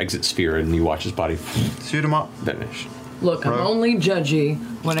the exit sphere, and you watch his body shoot him up, vanish. Look, I'm only judgy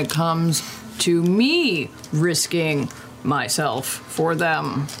when it comes to me risking myself for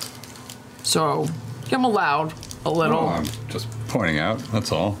them. So, I'm allowed a little. Oh, I'm just pointing out,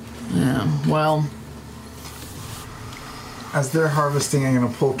 that's all. Yeah, well. As they're harvesting, I'm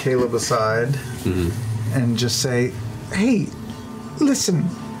going to pull Caleb aside and just say, hey, listen,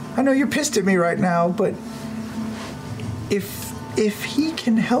 I know you're pissed at me right now, but if he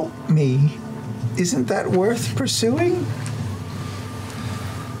can help me, isn't that worth pursuing?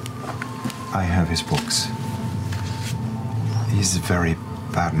 I have his books. He's a very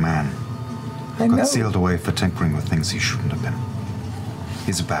bad man. I know. Got sealed away for tinkering with things he shouldn't have been.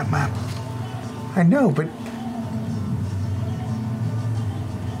 He's a bad man. I know, but...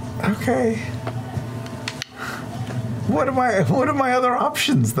 Okay. What are my other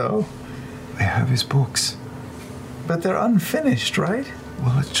options, though? I have his books. But they're unfinished, right?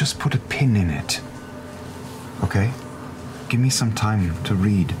 Well, let's just put a pin in it. Okay? Give me some time to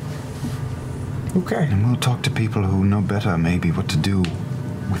read. Okay. And we'll talk to people who know better, maybe, what to do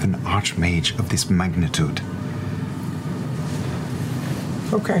with an archmage of this magnitude.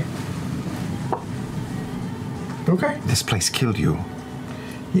 Okay. Okay. This place killed you.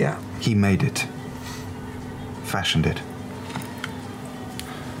 Yeah. He made it. Fashioned it.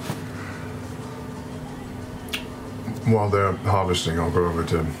 While they're harvesting, I'll go over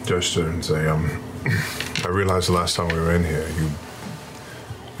to Jester and say, I realized the last time we were in here,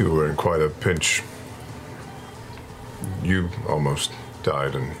 you were in quite a pinch. You almost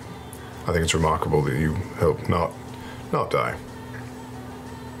died, and I think it's remarkable that you helped not die.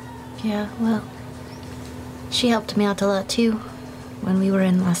 Yeah, well, she helped me out a lot too when we were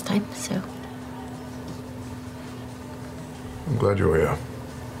in last time, so. I'm glad you're here.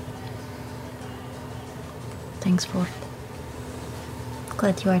 Thanks for it.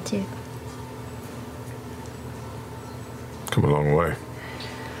 Glad you are too. Come a long way.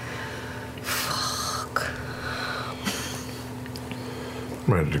 Fuck.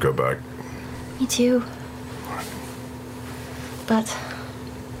 I'm ready to go back. Me too. But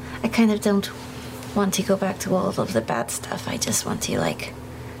I kind of don't want to go back to all of the bad stuff. I just want to, like,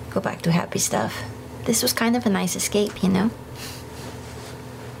 go back to happy stuff. This was kind of a nice escape, you know?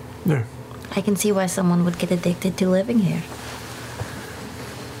 Yeah. I can see why someone would get addicted to living here.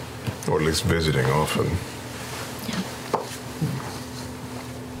 Or at least visiting often. Yeah.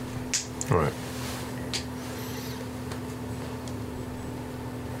 All right.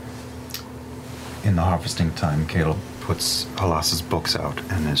 In the harvesting time, Caleb puts Halas's books out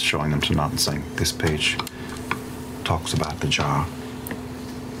and is showing them to Nott and saying, this page talks about the jar.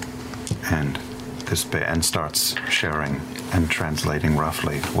 And and starts sharing and translating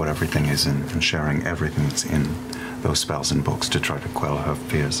roughly what everything is in, and sharing everything that's in those spells and books to try to quell her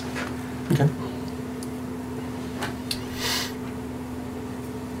fears. Okay.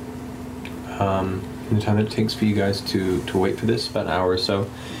 In the time that it takes for you guys to wait for this, about an hour or so,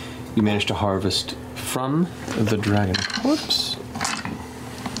 you manage to harvest from the dragon corpse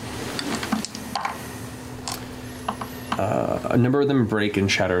a number of them break and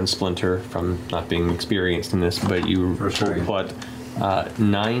shatter and splinter from not being experienced in this, but you put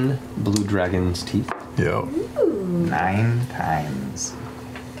 9 blue dragon's teeth. Yeah. 9 times.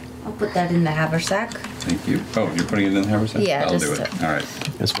 I'll put that in the haversack. Thank you. Oh, you're putting it in the haversack? Yeah, I'll do just it. All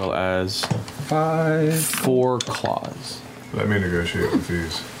right. As well as 4 claws. Let me negotiate with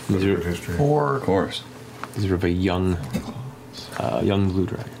these. These are history. 4. Of course. These are of a young blue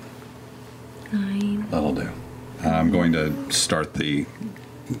dragon. 9. That'll do. I'm going to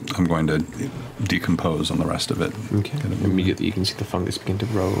decompose on the rest of it. Okay. Immediately you can see the fungus begin to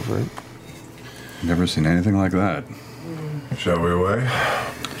grow over it. Never seen anything like that. Shall we away?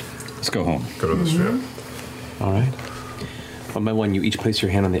 Let's go home. Go to the sphere. All right. One by one, you each place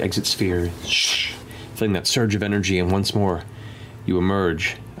your hand on the exit sphere, feeling that surge of energy, and once more, you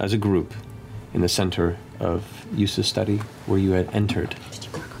emerge as a group in the center of Yusa's study, where you had entered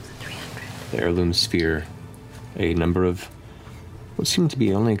the heirloom sphere a number of what seemed to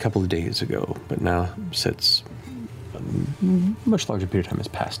be only a couple of days ago, but now sits a much larger period of time has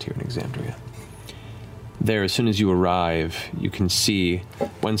passed here in Exandria. There, as soon as you arrive, you can see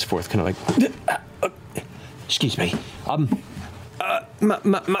Wensforth kind of like, excuse me,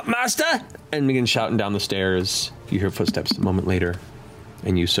 master, and begin shouting down the stairs. You hear footsteps a moment later,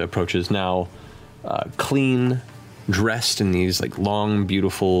 and Yusa approaches now, clean, dressed in these like long,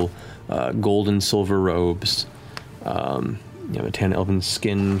 beautiful gold and silver robes. You have a tan elven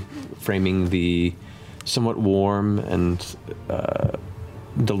skin framing the somewhat warm and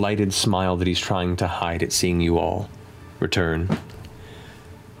delighted smile that he's trying to hide at seeing you all return.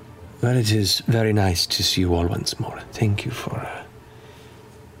 Well, it is very nice to see you all once more. Thank you for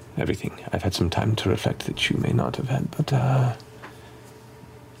everything. I've had some time to reflect that you may not have had, but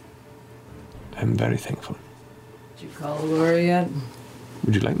I'm very thankful. Did you call Laura yet?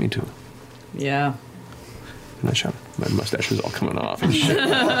 Would you like me to? Yeah. Not sure. My mustache is all coming off and shit. 4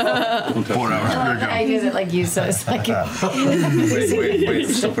 hours. I did it like you, so it's like. Wait.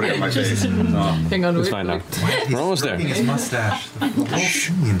 Still putting it on my face. Oh. Hang on. It's fine now. We're almost there. His mustache.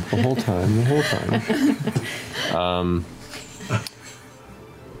 The whole time.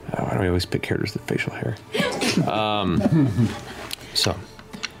 Why do we always pick characters with facial hair? So,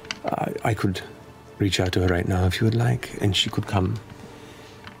 I could reach out to her right now if you would like, and she could come.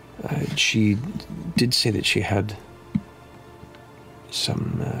 She did say that she had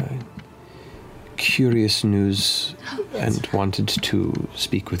some curious news and wanted to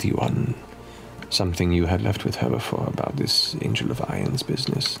speak with you on something you had left with her before about this Angel of Iron's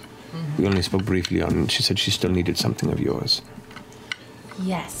business. We only spoke briefly on it. She said she still needed something of yours.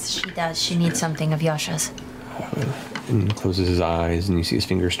 Yes, she does. She needs something of Yasha's. And closes his eyes, and you see his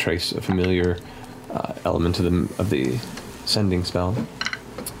fingers trace a familiar element of the sending spell.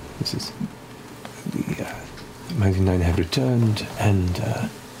 This is the Mighty Nine have returned, and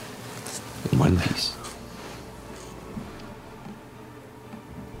in one piece.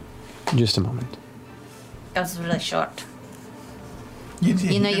 Just a moment. That was really short. You know,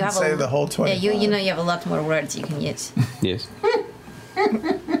 you didn't have say the whole 20. Yeah, you know, you have a lot more words you can use. Yes.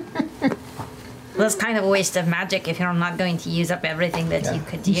 Well, it's kind of a waste of magic if you're not going to use up everything that you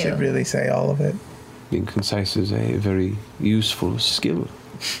could do. You should really say all of it. Being concise is a very useful skill.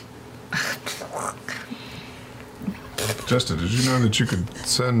 Jester, did you know that you could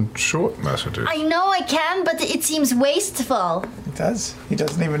send short messages? I know I can, but it seems wasteful. It does. He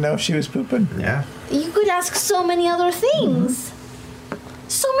doesn't even know if she was pooping. Yeah. You could ask so many other things.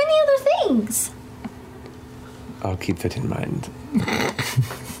 So many other things. I'll keep that in mind.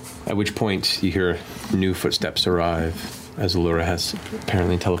 At which point you hear new footsteps arrive as Allura has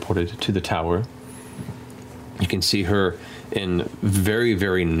apparently teleported to the tower. You can see her in very,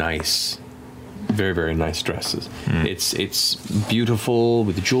 very nice dresses. It's beautiful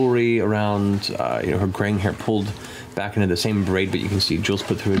with jewelry around, her graying hair pulled back into the same braid, but you can see jewels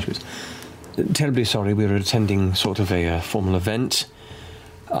put through it. She was terribly sorry. We were attending sort of a formal event,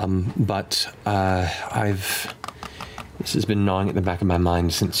 but this has been gnawing at the back of my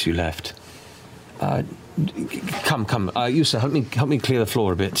mind since you left. Come, Yusa, help me clear the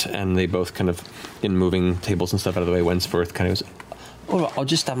floor a bit. And they both kind of, in moving tables and stuff out of the way, Wensforth kind of goes, all right,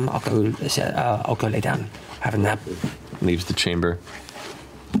 I'll go lay down, have a nap. Leaves the chamber.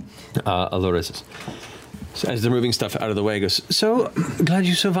 Allura says, so as they're moving stuff out of the way, goes, so glad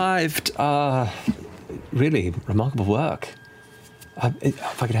you survived. Really remarkable work.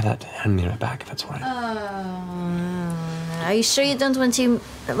 If I could have that hand mirror back, if that's all right. Are you sure you don't want to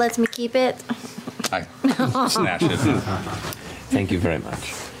let me keep it? I snatch it. Thank you very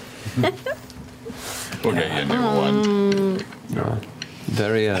much. We'll get you a new one.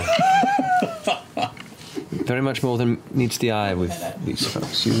 Very much more than meets the eye with these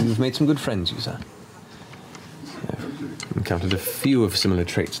folks. You've made some good friends, Yusa. I've encountered a few of similar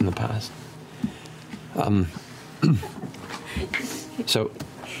traits in the past. So,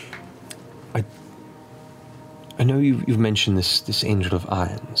 I know you've mentioned this Angel of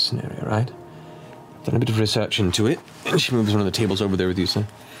Iron scenario, right? Done a bit of research into it, and she moves one of the tables over there with you, sir.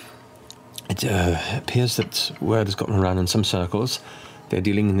 It appears that word has gotten around in some circles. They're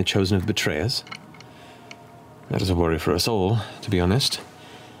dealing in the chosen of betrayers. That is a worry for us all, to be honest.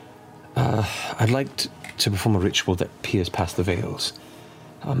 I'd like to perform a ritual that peers past the veils.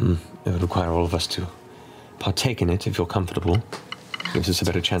 It would require all of us to partake in it, if you're comfortable. Gives us a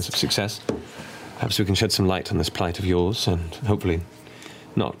better chance of success. Perhaps we can shed some light on this plight of yours, and hopefully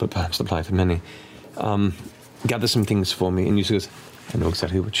not, but perhaps the plight of many. Gather some things for me. And Yusa goes, I know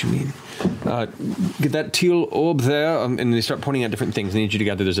exactly what you mean. Get that teal orb there, and they start pointing out different things. I need you to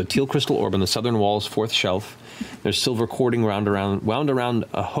gather. There's a teal crystal orb on the southern wall's fourth shelf. There's silver cording wound around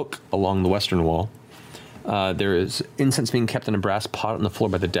a hook along the western wall. There is incense being kept in a brass pot on the floor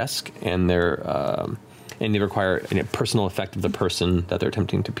by the desk, and they require a personal effect of the person that they're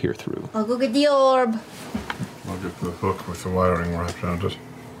attempting to peer through. I'll go get the orb. I'll get the hook with the wiring wrapped around it.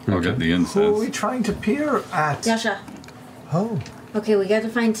 I'll get the incense. Who are we trying to peer at? Yasha. Oh. Okay, we got to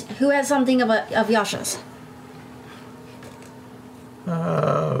find who has something of Yasha's.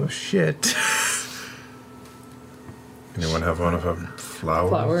 Oh, shit. Anyone have one of her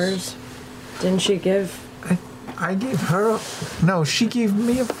flowers? Didn't she give? I gave her no, she gave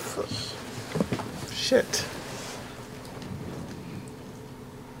me a... Shit.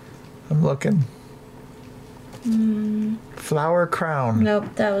 I'm looking. Flower crown.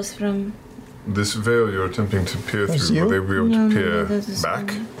 Nope, that was from... This veil you're attempting to peer That's through, you? will they be able No, to no, peer this is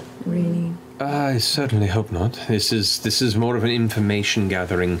back? Really? I certainly hope not. This is more of an information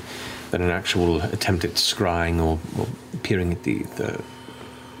gathering than an actual attempt at scrying or peering at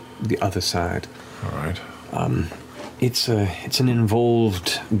the other side. All right. It's an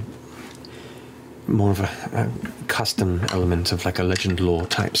involved, more of a custom element of like a legend lore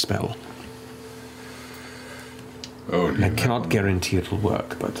type spell. Oh, I cannot guarantee it'll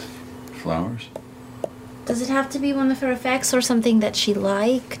work, but flowers. Does it have to be one of her effects or something that she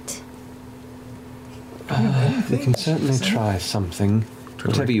liked? we can certainly try something.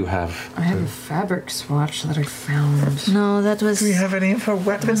 Whatever you have. I have a fabric swatch that I found. No, that was... Do we have any of her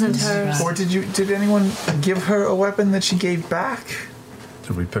weapons? Wasn't hers. Or did anyone give her a weapon that she gave back?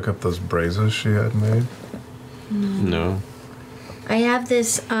 Did we pick up those braces she had made? No. I have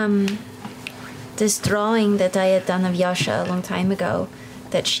this this drawing that I had done of Yasha a long time ago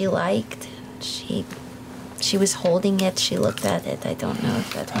that she liked. She was holding it. She looked at it. I don't know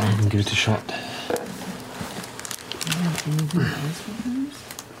if that matters. Give it a shot.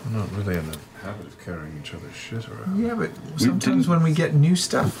 We're not really in the habit of carrying each other's shit around. Yeah, but sometimes when we get new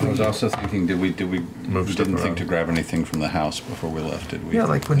stuff... I was also thinking, did we Move stuff didn't think around. to grab anything from the house before we left, did we? Yeah,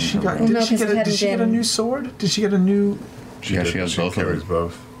 like when she got... Did she get a new sword? Did she get a new... She has both of carries them.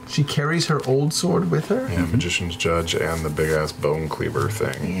 both. She carries her old sword with her? Yeah, Magician's Judge and the big-ass bone cleaver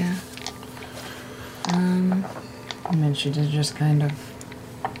thing. Yeah. I mean, she did just kind of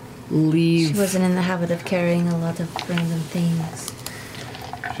leave. She wasn't in the habit of carrying a lot of random things.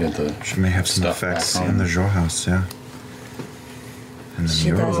 She had the She may have some stuff effects back in the home. Joe house, yeah. And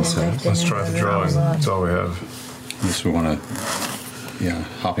She then doesn't live Let's in try the room drawing. a lot. That's all we have. Unless we want to,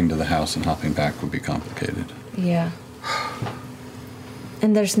 hopping to the house and hopping back would be complicated. Yeah.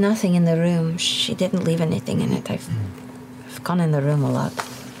 And there's nothing in the room. She didn't leave anything in it. I've gone in the room a lot.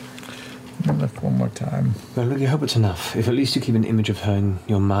 Look one more time. Well, look, I hope it's enough. If at least you keep an image of her in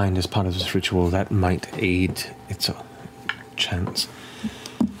your mind as part of this ritual, that might aid its chance.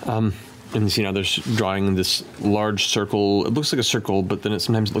 And there's drawing this large circle. It looks like a circle, but then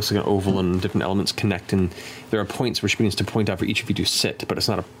sometimes it looks like an oval, and different elements connect. And there are points where she begins to point out for each of you to sit, but it's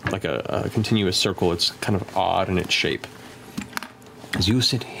not a continuous circle. It's kind of odd in its shape. As you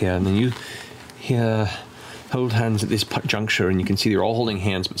sit here, and then you hold hands at this juncture, and you can see they're all holding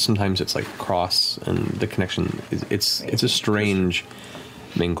hands, but sometimes it's like cross, and the connection it's a strange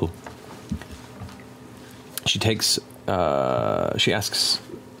mingle. She takes. She asks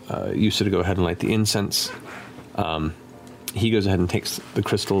Yusa to go ahead and light the incense. He goes ahead and takes the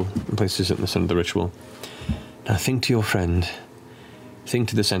crystal and places it in the center of the ritual. Now think to your friend. Think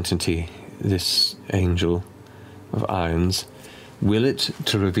to this entity, this angel of irons. Will it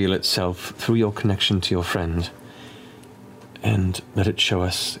to reveal itself through your connection to your friend, and let it show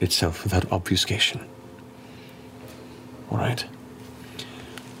us itself without obfuscation. All right.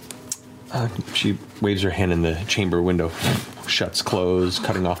 She waves her hand, and the chamber window shuts, closed,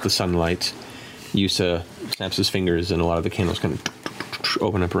 cutting off the sunlight. Yusa snaps his fingers, and a lot of the candles kind of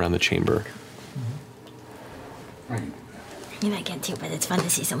open up around the chamber. You might get to, but it's fun to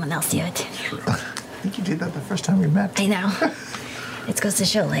see someone else do it. I think you did that the first time we met. I know. It goes to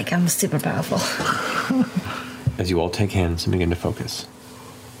show, I'm super powerful. As you all take hands and begin to focus,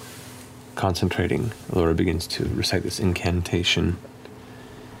 concentrating, Laura begins to recite this incantation.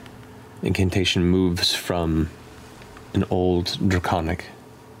 The incantation moves from an old draconic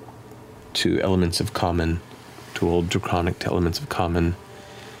to elements of common, to old draconic to elements of common,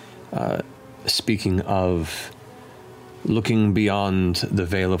 speaking of looking beyond the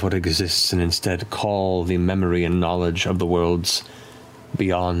veil of what exists and instead call the memory and knowledge of the worlds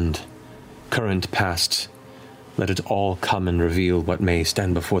beyond, current, past. Let it all come and reveal what may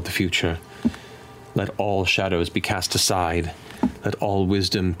stand before the future. Let all shadows be cast aside. Let all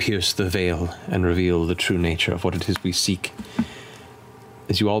wisdom pierce the veil and reveal the true nature of what it is we seek.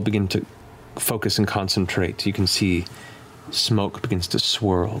 As you all begin to focus and concentrate, you can see smoke begins to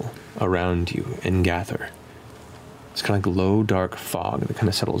swirl around you and gather. It's kind of like low, dark fog that kind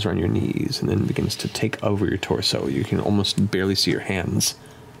of settles around your knees and then begins to take over your torso. You can almost barely see your hands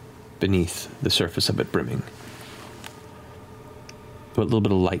beneath the surface of it brimming. But a little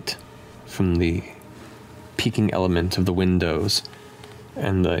bit of light from the peaking element of the windows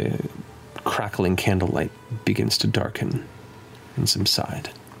and the crackling candlelight begins to darken and subside.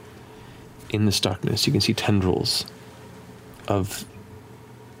 In this darkness, you can see tendrils of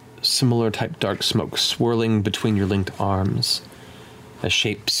similar type dark smoke swirling between your linked arms as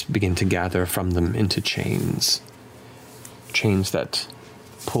shapes begin to gather from them into chains. Chains that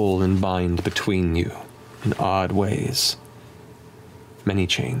pull and bind between you in odd ways. Many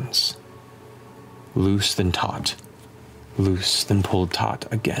chains. Loose then taut. Loose then pulled taut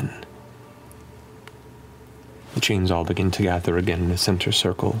again. The chains all begin to gather again in a center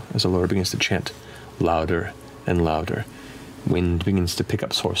circle as Allura begins to chant louder and louder. Wind begins to pick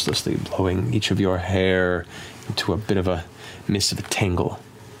up sourcelessly, blowing each of your hair into a bit of a mist of a tangle.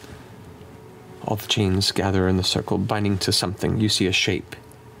 All the chains gather in the circle, binding to something. You see a shape,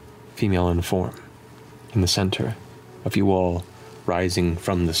 female in form, in the center of you all, rising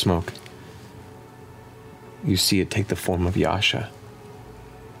from the smoke. You see it take the form of Yasha,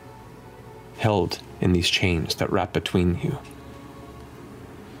 held in these chains that wrap between you.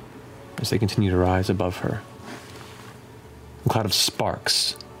 As they continue to rise above her, a cloud of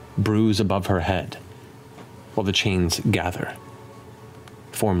sparks bruise above her head while the chains gather,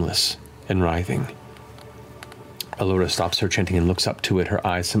 formless and writhing. Allura stops her chanting and looks up to it, her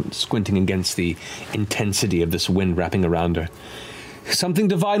eyes squinting against the intensity of this wind wrapping around her. Something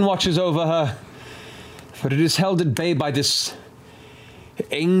divine watches over her, but it is held at bay by this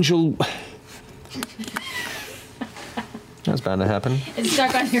angel. That's bound to happen. It's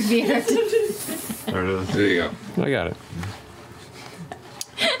stuck on your beard. There it is. There you go. I got it.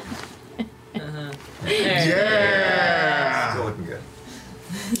 Yeah! Still looking good.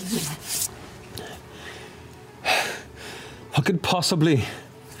 I could possibly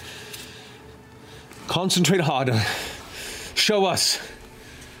concentrate harder. Show us.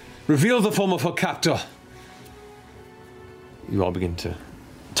 Reveal the form of her captor. You all begin to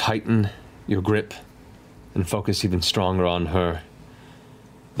tighten your grip and focus even stronger on her.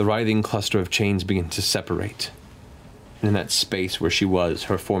 The writhing cluster of chains begin to separate. And in that space where she was,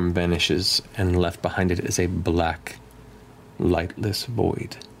 her form vanishes, and left behind it is a black, lightless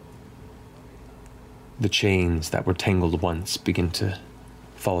void. The chains that were tangled once begin to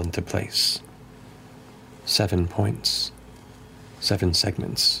fall into place. 7 points, 7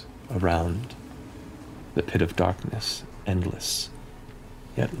 segments around the pit of darkness, endless,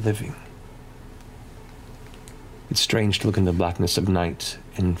 yet living. It's strange to look in the blackness of night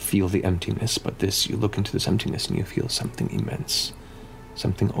and feel the emptiness, but this, you look into this emptiness and you feel something immense,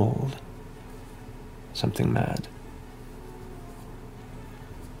 something old, something mad.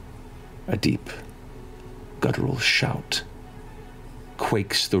 A deep, guttural shout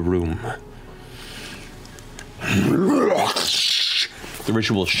quakes the room. The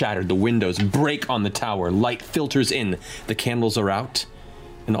ritual shattered, the windows break on the tower, light filters in, the candles are out,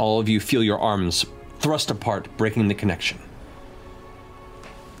 and all of you feel your arms thrust apart, breaking the connection.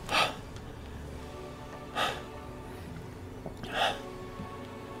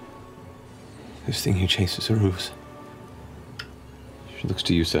 This thing you chase is a ruse. She looks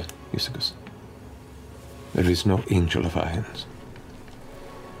to Yusa. Yusa goes, there is no angel of irons.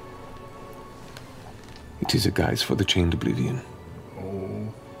 It is a guise for the chained oblivion.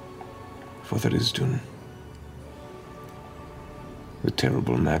 For there is Dun, the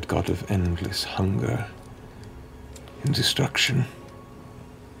terrible mad god of endless hunger and destruction.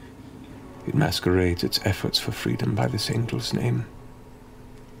 It masquerades its efforts for freedom by this angel's name.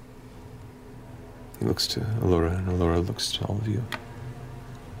 He looks to Allura, and Allura looks to all of you.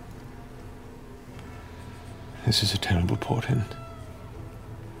 This is a terrible portent.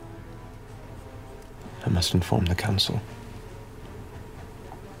 I must inform the council.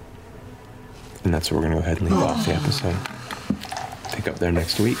 And that's where we're going to go ahead and leave off the episode. Pick up there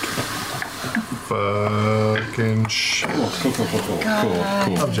next week. Fucking shit. Cool.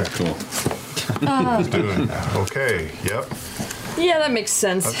 Object. Cool. Doing okay. Yep. Yeah, that makes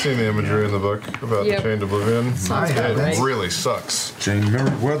sense. I've seen the imagery in the book about the chained oblivion. Sounds good, right? It really sucks. Jane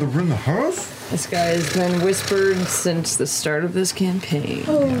Merriweather in the hearth? This guy has been whispered since the start of this campaign.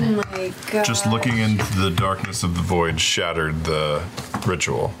 Oh my god. Just looking into the darkness of the void shattered the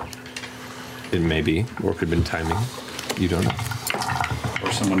ritual. It may be, or it could have been timing. You don't know.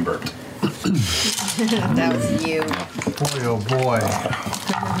 Or someone burped. That was you. Boy, oh boy.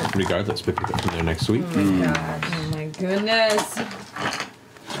 Regardless, we pick up from there next week. Oh my god. Oh my goodness.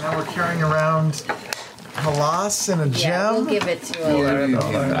 Now we're carrying around Halas and a gem. Yeah, we'll give it to Allura.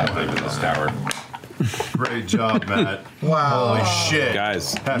 I live in this tower. Great job, Matt. Wow. Holy shit.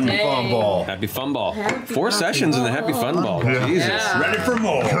 Guys. Happy fun ball. Happy fun ball. 4 sessions in the happy fun ball. Yeah. Jesus. Yeah. Ready for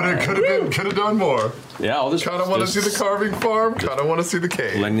more. Could have done more. Yeah, all this. Kind of want to see the carving farm. Kind of want to see the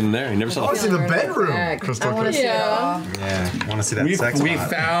cave. Laying in there. You never saw I want to see the bedroom. Crystal I want to see it all. Yeah, want to see that sex We bot.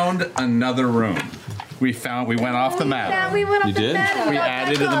 found another room. We went off the map. Yeah, we went You up the did? map. We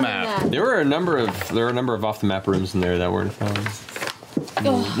added to the map. There were a number of off the map rooms in there that weren't found. A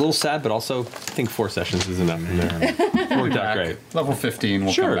little sad, but also I think 4 sessions is enough in there. Worked out great. Level 15,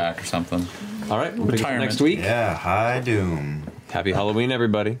 we'll come back or something. All right, we'll pick up Retirement. next week. Yeah, high doom. Happy Halloween,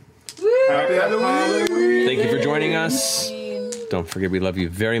 everybody. Happy Halloween. Thank you for joining us. Don't forget we love you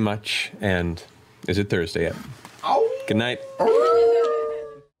very much. And is it Thursday yet? Good night.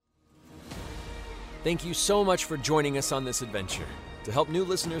 Thank you so much for joining us on this adventure. To help new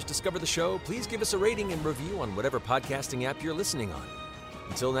listeners discover the show, please give us a rating and review on whatever podcasting app you're listening on.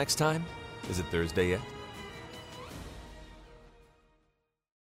 Until next time, is it Thursday yet?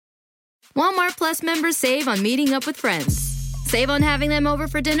 Walmart Plus members save on meeting up with friends. Save on having them over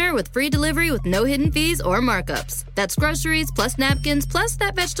for dinner with free delivery with no hidden fees or markups. That's groceries, plus napkins, plus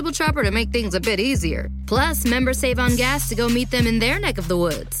that vegetable chopper to make things a bit easier. Plus, members save on gas to go meet them in their neck of the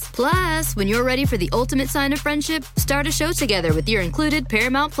woods. Plus, when you're ready for the ultimate sign of friendship, start a show together with your included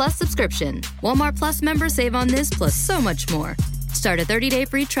Paramount Plus subscription. Walmart Plus members save on this plus so much more. Start a 30-day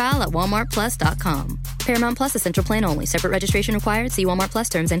free trial at walmartplus.com. Paramount Plus Essential Plan only. Separate registration required. See Walmart Plus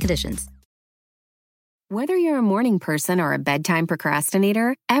terms and conditions. Whether you're a morning person or a bedtime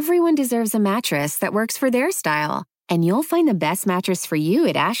procrastinator, everyone deserves a mattress that works for their style. And you'll find the best mattress for you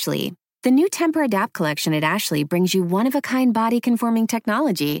at Ashley. The new Temper-Adapt collection at Ashley brings you one-of-a-kind body-conforming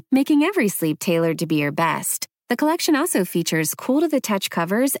technology, making every sleep tailored to be your best. The collection also features cool-to-the-touch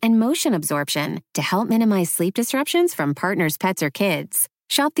covers and motion absorption to help minimize sleep disruptions from partners, pets, or kids.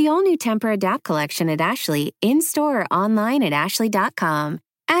 Shop the all-new Temper-Adapt collection at Ashley, in-store or online at ashley.com.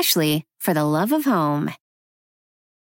 Ashley, for the love of home.